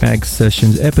DecayMag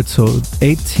Sessions episode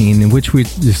 18, in which we're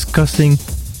discussing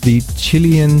the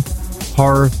Chilean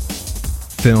horror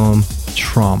film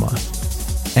Trauma.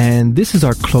 And this is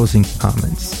our closing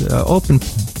comments. Open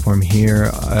form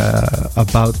here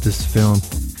about this film.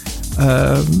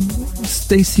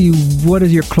 Stacy, what are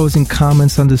your closing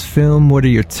comments on this film? What are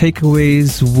your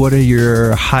takeaways? What are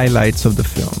your highlights of the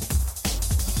film?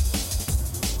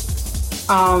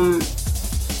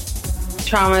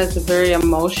 Trauma is a very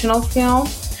emotional film.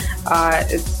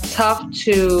 It's tough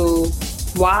to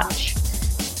watch.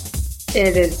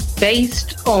 It is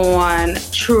based on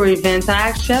true events. And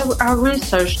actually, I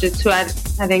researched it too. I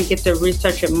didn't get to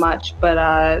research it much, but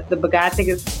the guy, I think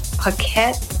it's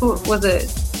Paquette. Was it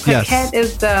Paquette? Yes.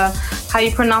 Is how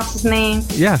you pronounce his name?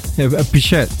 Yeah,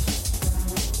 Paquette.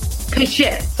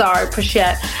 Paquette. Sorry,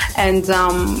 Paquette. And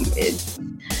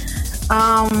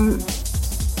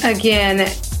again,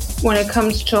 when it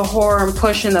comes to horror and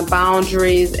pushing the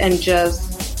boundaries, and just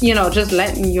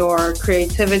letting your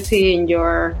creativity and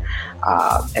your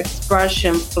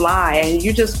expression fly, and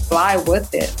you just fly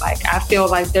with it. Like, I feel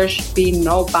like there should be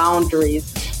no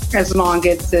boundaries as long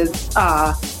as it's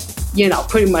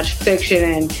pretty much fiction,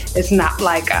 and it's not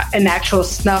like an actual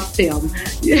snuff film.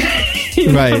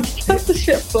 Right. Let the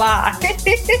shit fly.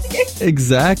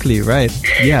 Exactly, right.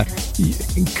 Yeah.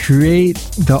 Create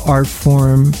the art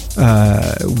form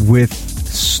with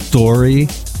story,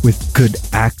 with good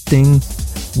acting,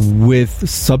 with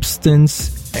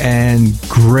substance, and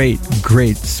great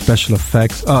special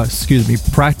effects.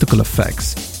 Practical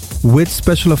effects. With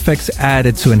special effects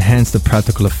added to enhance the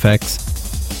practical effects.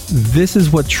 This is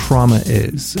what Trauma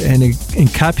is, and it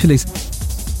encapsulates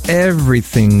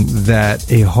everything that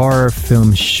a horror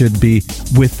film should be,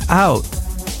 without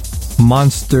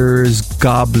monsters,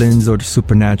 goblins, or the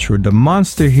supernatural. The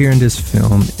monster here in this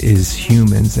film is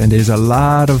humans, and there's a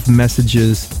lot of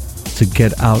messages to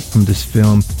get out from this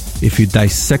film. If you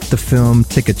dissect the film,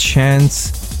 take a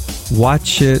chance,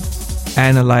 watch it,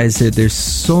 analyze it. There's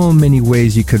so many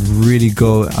ways you could really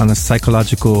go on a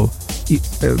psychological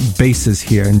bases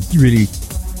here and really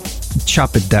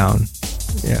chop it down.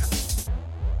 Yeah.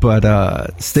 But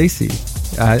Stacy,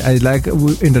 I like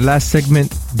in the last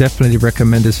segment, definitely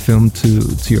recommend this film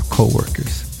to your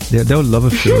coworkers. They'll love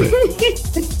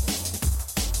it.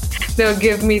 They'll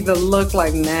give me the look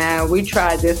like, nah, we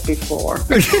tried this before.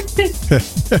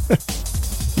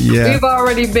 Yeah, we've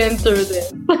already been through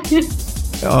this.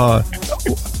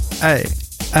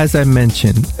 As I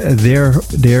mentioned,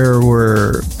 there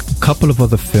were a couple of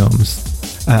other films.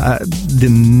 The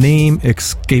name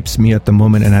escapes me at the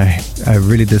moment, and I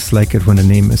really dislike it when the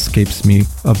name escapes me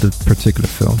of the particular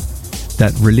film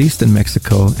that released in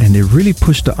Mexico, and they really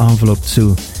pushed the envelope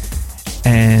too.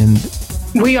 And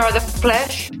We Are the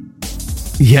Flesh.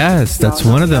 Yes, that's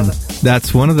one of them.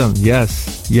 That's one of them.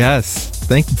 Yes.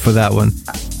 Thank you for that one.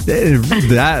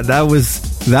 That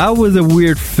was a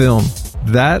weird film.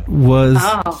 That was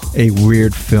a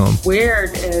weird film.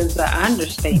 Weird is an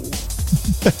understatement.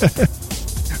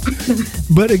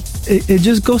 But it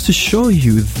just goes to show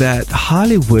you that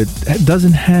Hollywood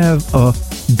doesn't have a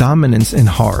dominance in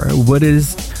horror. What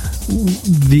is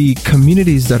the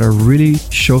communities that are really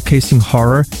showcasing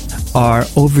horror are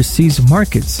overseas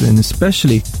markets, and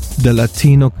especially the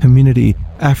Latino community,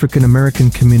 African American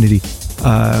community.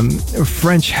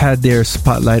 French had their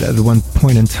spotlight at one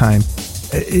point in time.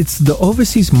 It's the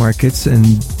overseas markets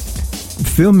and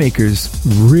filmmakers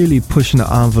really pushing the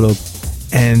envelope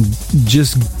and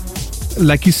just,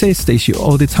 like you say, Stacey,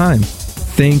 all the time,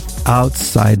 think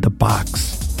outside the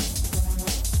box.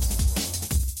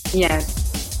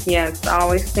 Yes, I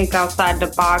always think outside the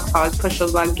box. I always push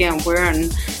those. Again, we're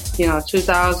in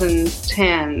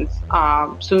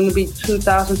 2010s, soon to be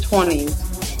 2020s.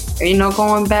 Ain't no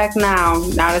going back now.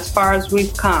 Not as far as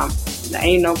we've come. There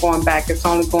ain't no going back. It's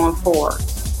only going forward.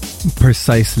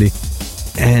 Precisely.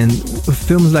 And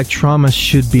films like Trauma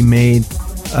should be made.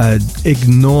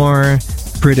 Ignore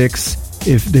critics.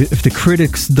 If the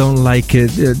critics don't like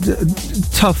it,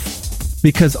 tough.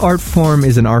 Because art form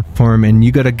is an art form, and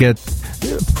you gotta get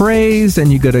praise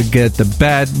and you gotta get the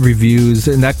bad reviews,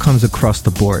 and that comes across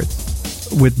the board.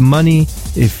 With money,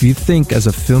 if you think as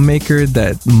a filmmaker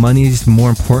that money is more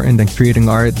important than creating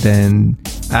art, then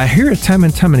I hear it time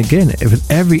and time and again. With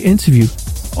every interview,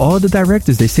 all the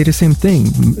directors, they say the same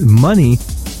thing. Money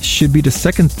should be the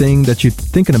second thing that you're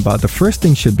thinking about. The first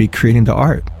thing should be creating the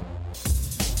art.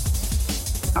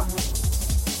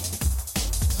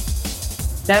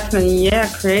 Definitely,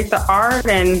 create the art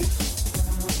and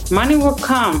money will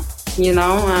come,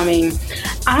 I mean,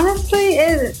 honestly,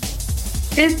 it's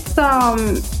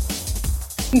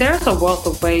there's a wealth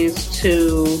of ways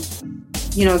to,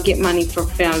 get money for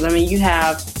films. I mean, you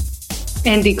have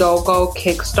Indiegogo,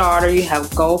 Kickstarter, you have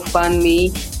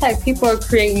GoFundMe. Heck, people are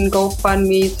creating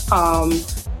GoFundMes.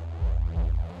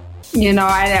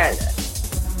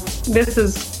 This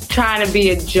is trying to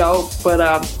be a joke, but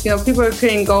people are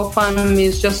creating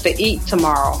GoFundMes just to eat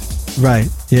tomorrow. Right.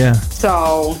 Yeah.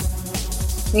 So,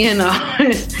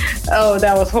 oh,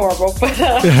 that was horrible. But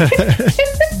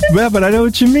yeah, but I know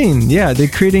what you mean. Yeah, they're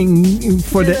creating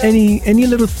for any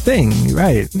little thing,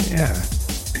 right? Yeah.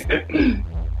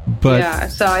 But yeah,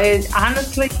 so it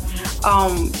honestly,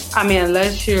 I mean,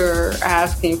 unless you're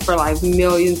asking for like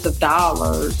millions of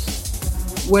dollars,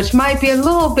 which might be a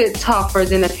little bit tougher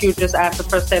than if you just asking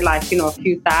for, say, like, a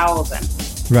few thousand.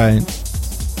 Right.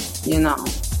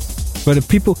 But if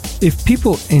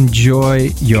people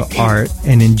enjoy your art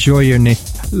and enjoy your name,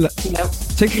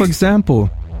 take for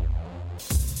example,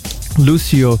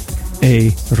 Lucio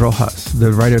A. Rojas,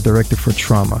 the writer-director for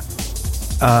Trauma,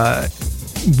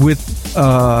 with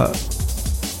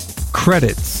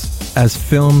credits as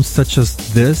films such as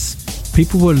this,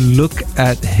 people will look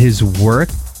at his work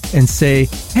and say,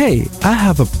 hey, I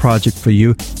have a project for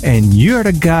you, and you're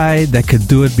the guy that could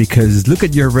do it because look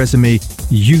at your resume,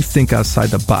 you think outside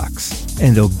the box.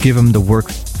 And they'll give him the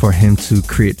work for him to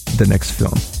create the next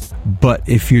film. But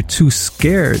if you're too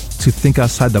scared to think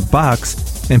outside the box,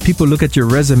 and people look at your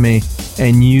resume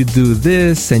and you do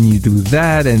this and you do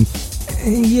that, and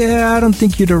I don't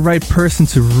think you're the right person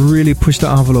to really push the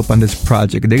envelope on this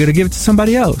project. They're going to give it to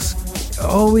somebody else.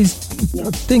 Always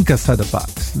think outside the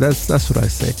box. That's what I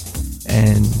say.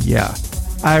 And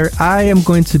I am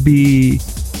going to be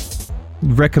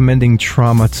recommending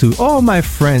Trauma to all my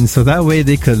friends so that way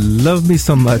they could love me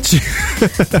so much.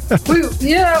 we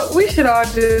should all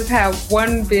just have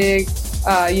one big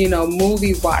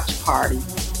movie watch party.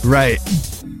 Right.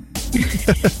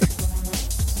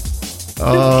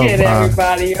 Just get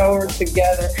everybody over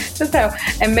together. Just have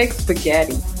and make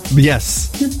spaghetti. Yes.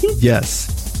 Yes.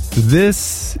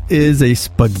 This is a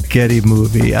spaghetti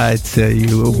movie, I tell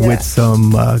you, with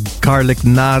some garlic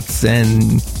knots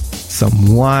and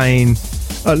some wine.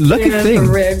 Lucky thing.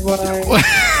 Red wine.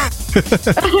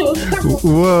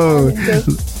 Whoa.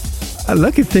 A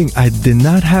lucky thing, I did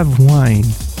not have wine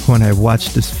when I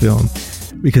watched this film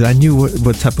because I knew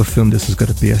what type of film this was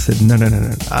going to be. I said, no.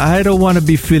 I don't want to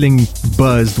be feeling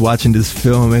buzzed watching this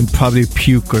film and probably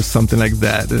puke or something like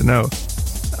that. No.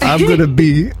 I'm going to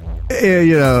be,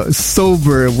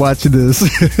 sober watching this.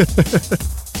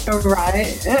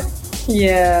 Right.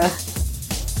 Yeah.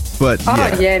 But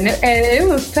and it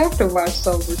was tough to watch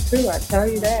sober too. I tell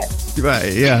you that.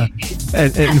 Right, yeah.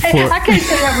 And I can't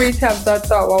tell you how many times I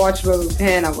thought while watching movie,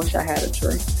 man, I wish I had a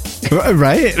drink.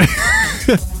 Right.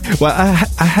 Well,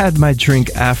 I had my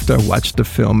drink after I watched the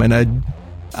film, and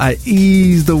I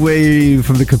eased away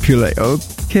from the computer. Like,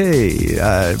 okay,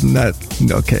 I'm not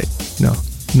okay.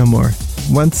 No more.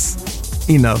 Once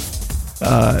enough.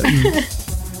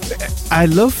 I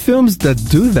love films that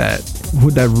do that.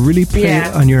 That really play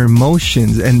on your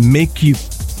emotions and make you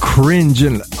cringe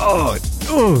and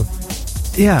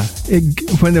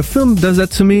when a film does that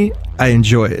to me, I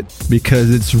enjoy it because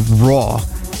it's raw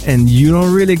and you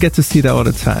don't really get to see that all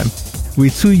the time.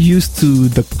 We're too used to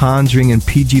The Conjuring and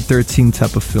PG-13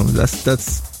 type of films.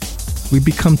 That's we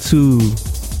become too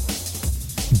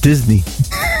Disney.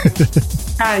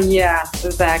 Yeah,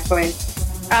 exactly.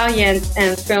 And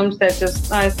films that just,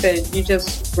 like I said, you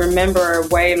just remember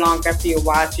way long after you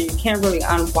watch it. You can't really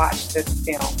unwatch this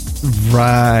film.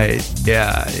 Right.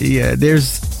 Yeah. There's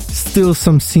still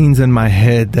some scenes in my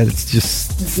head that it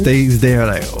just stays there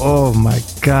like, oh my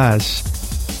gosh.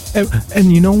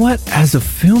 And you know what? As a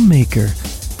filmmaker,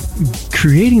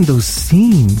 creating those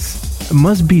scenes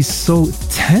must be so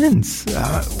tense.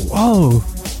 Whoa.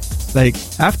 Like,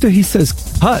 after he says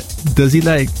cut, does he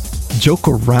like joke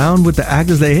around with the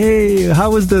actors like, hey,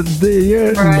 how was the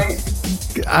right?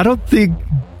 I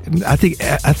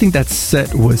think that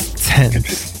set was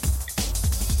tense.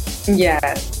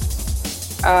 Yes.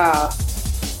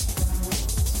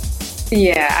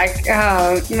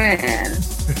 Man.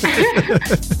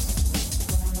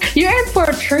 You're in for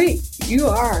a treat. You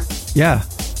are. Yeah.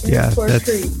 For a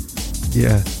treat.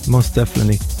 Yeah, most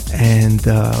definitely. And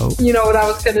you know what I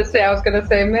was gonna say? I was gonna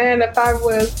say, man, if I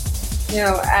was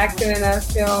acting in that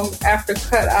film, after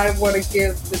cut, I want to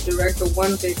give the director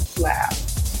one big slap.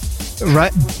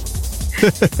 Right.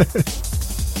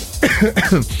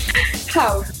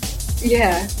 How?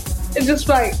 Yeah. It's just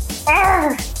like,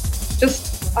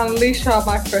 just unleash all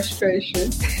my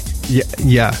frustration.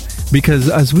 Yeah. Because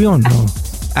as we all know,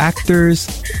 actors,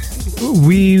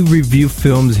 we review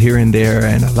films here and there,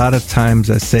 and a lot of times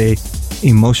I say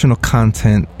emotional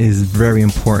content is very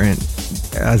important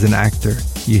as an actor.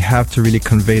 You have to really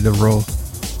convey the role.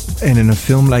 And in a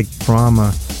film like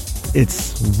Taruma,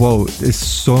 it's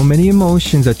so many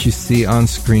emotions that you see on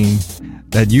screen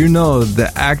that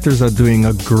the actors are doing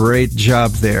a great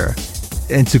job there.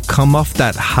 And to come off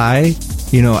that high,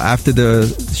 after the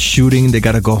shooting, they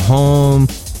got to go home,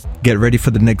 get ready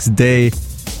for the next day.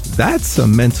 That's a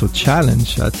mental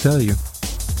challenge, I tell you.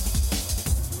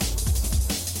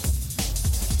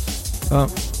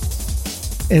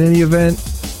 In any event,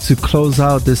 to close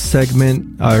out this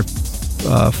segment, our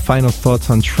final thoughts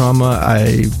on Taruma,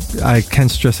 I can't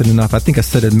stress it enough. I think I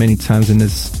said it many times in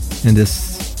this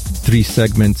 3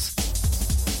 segments.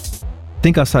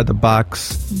 Think outside the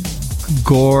box.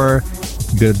 Gore,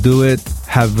 do it.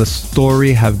 Have a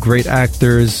story. Have great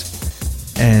actors,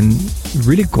 and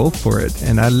really go for it.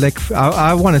 And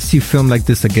I want to see film like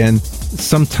this again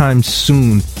sometime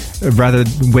soon, rather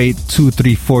wait 2,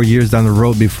 3, 4 years down the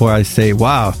road before I say,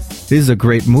 wow, this is a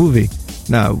great movie.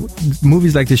 Now,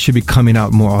 movies like this should be coming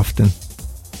out more often.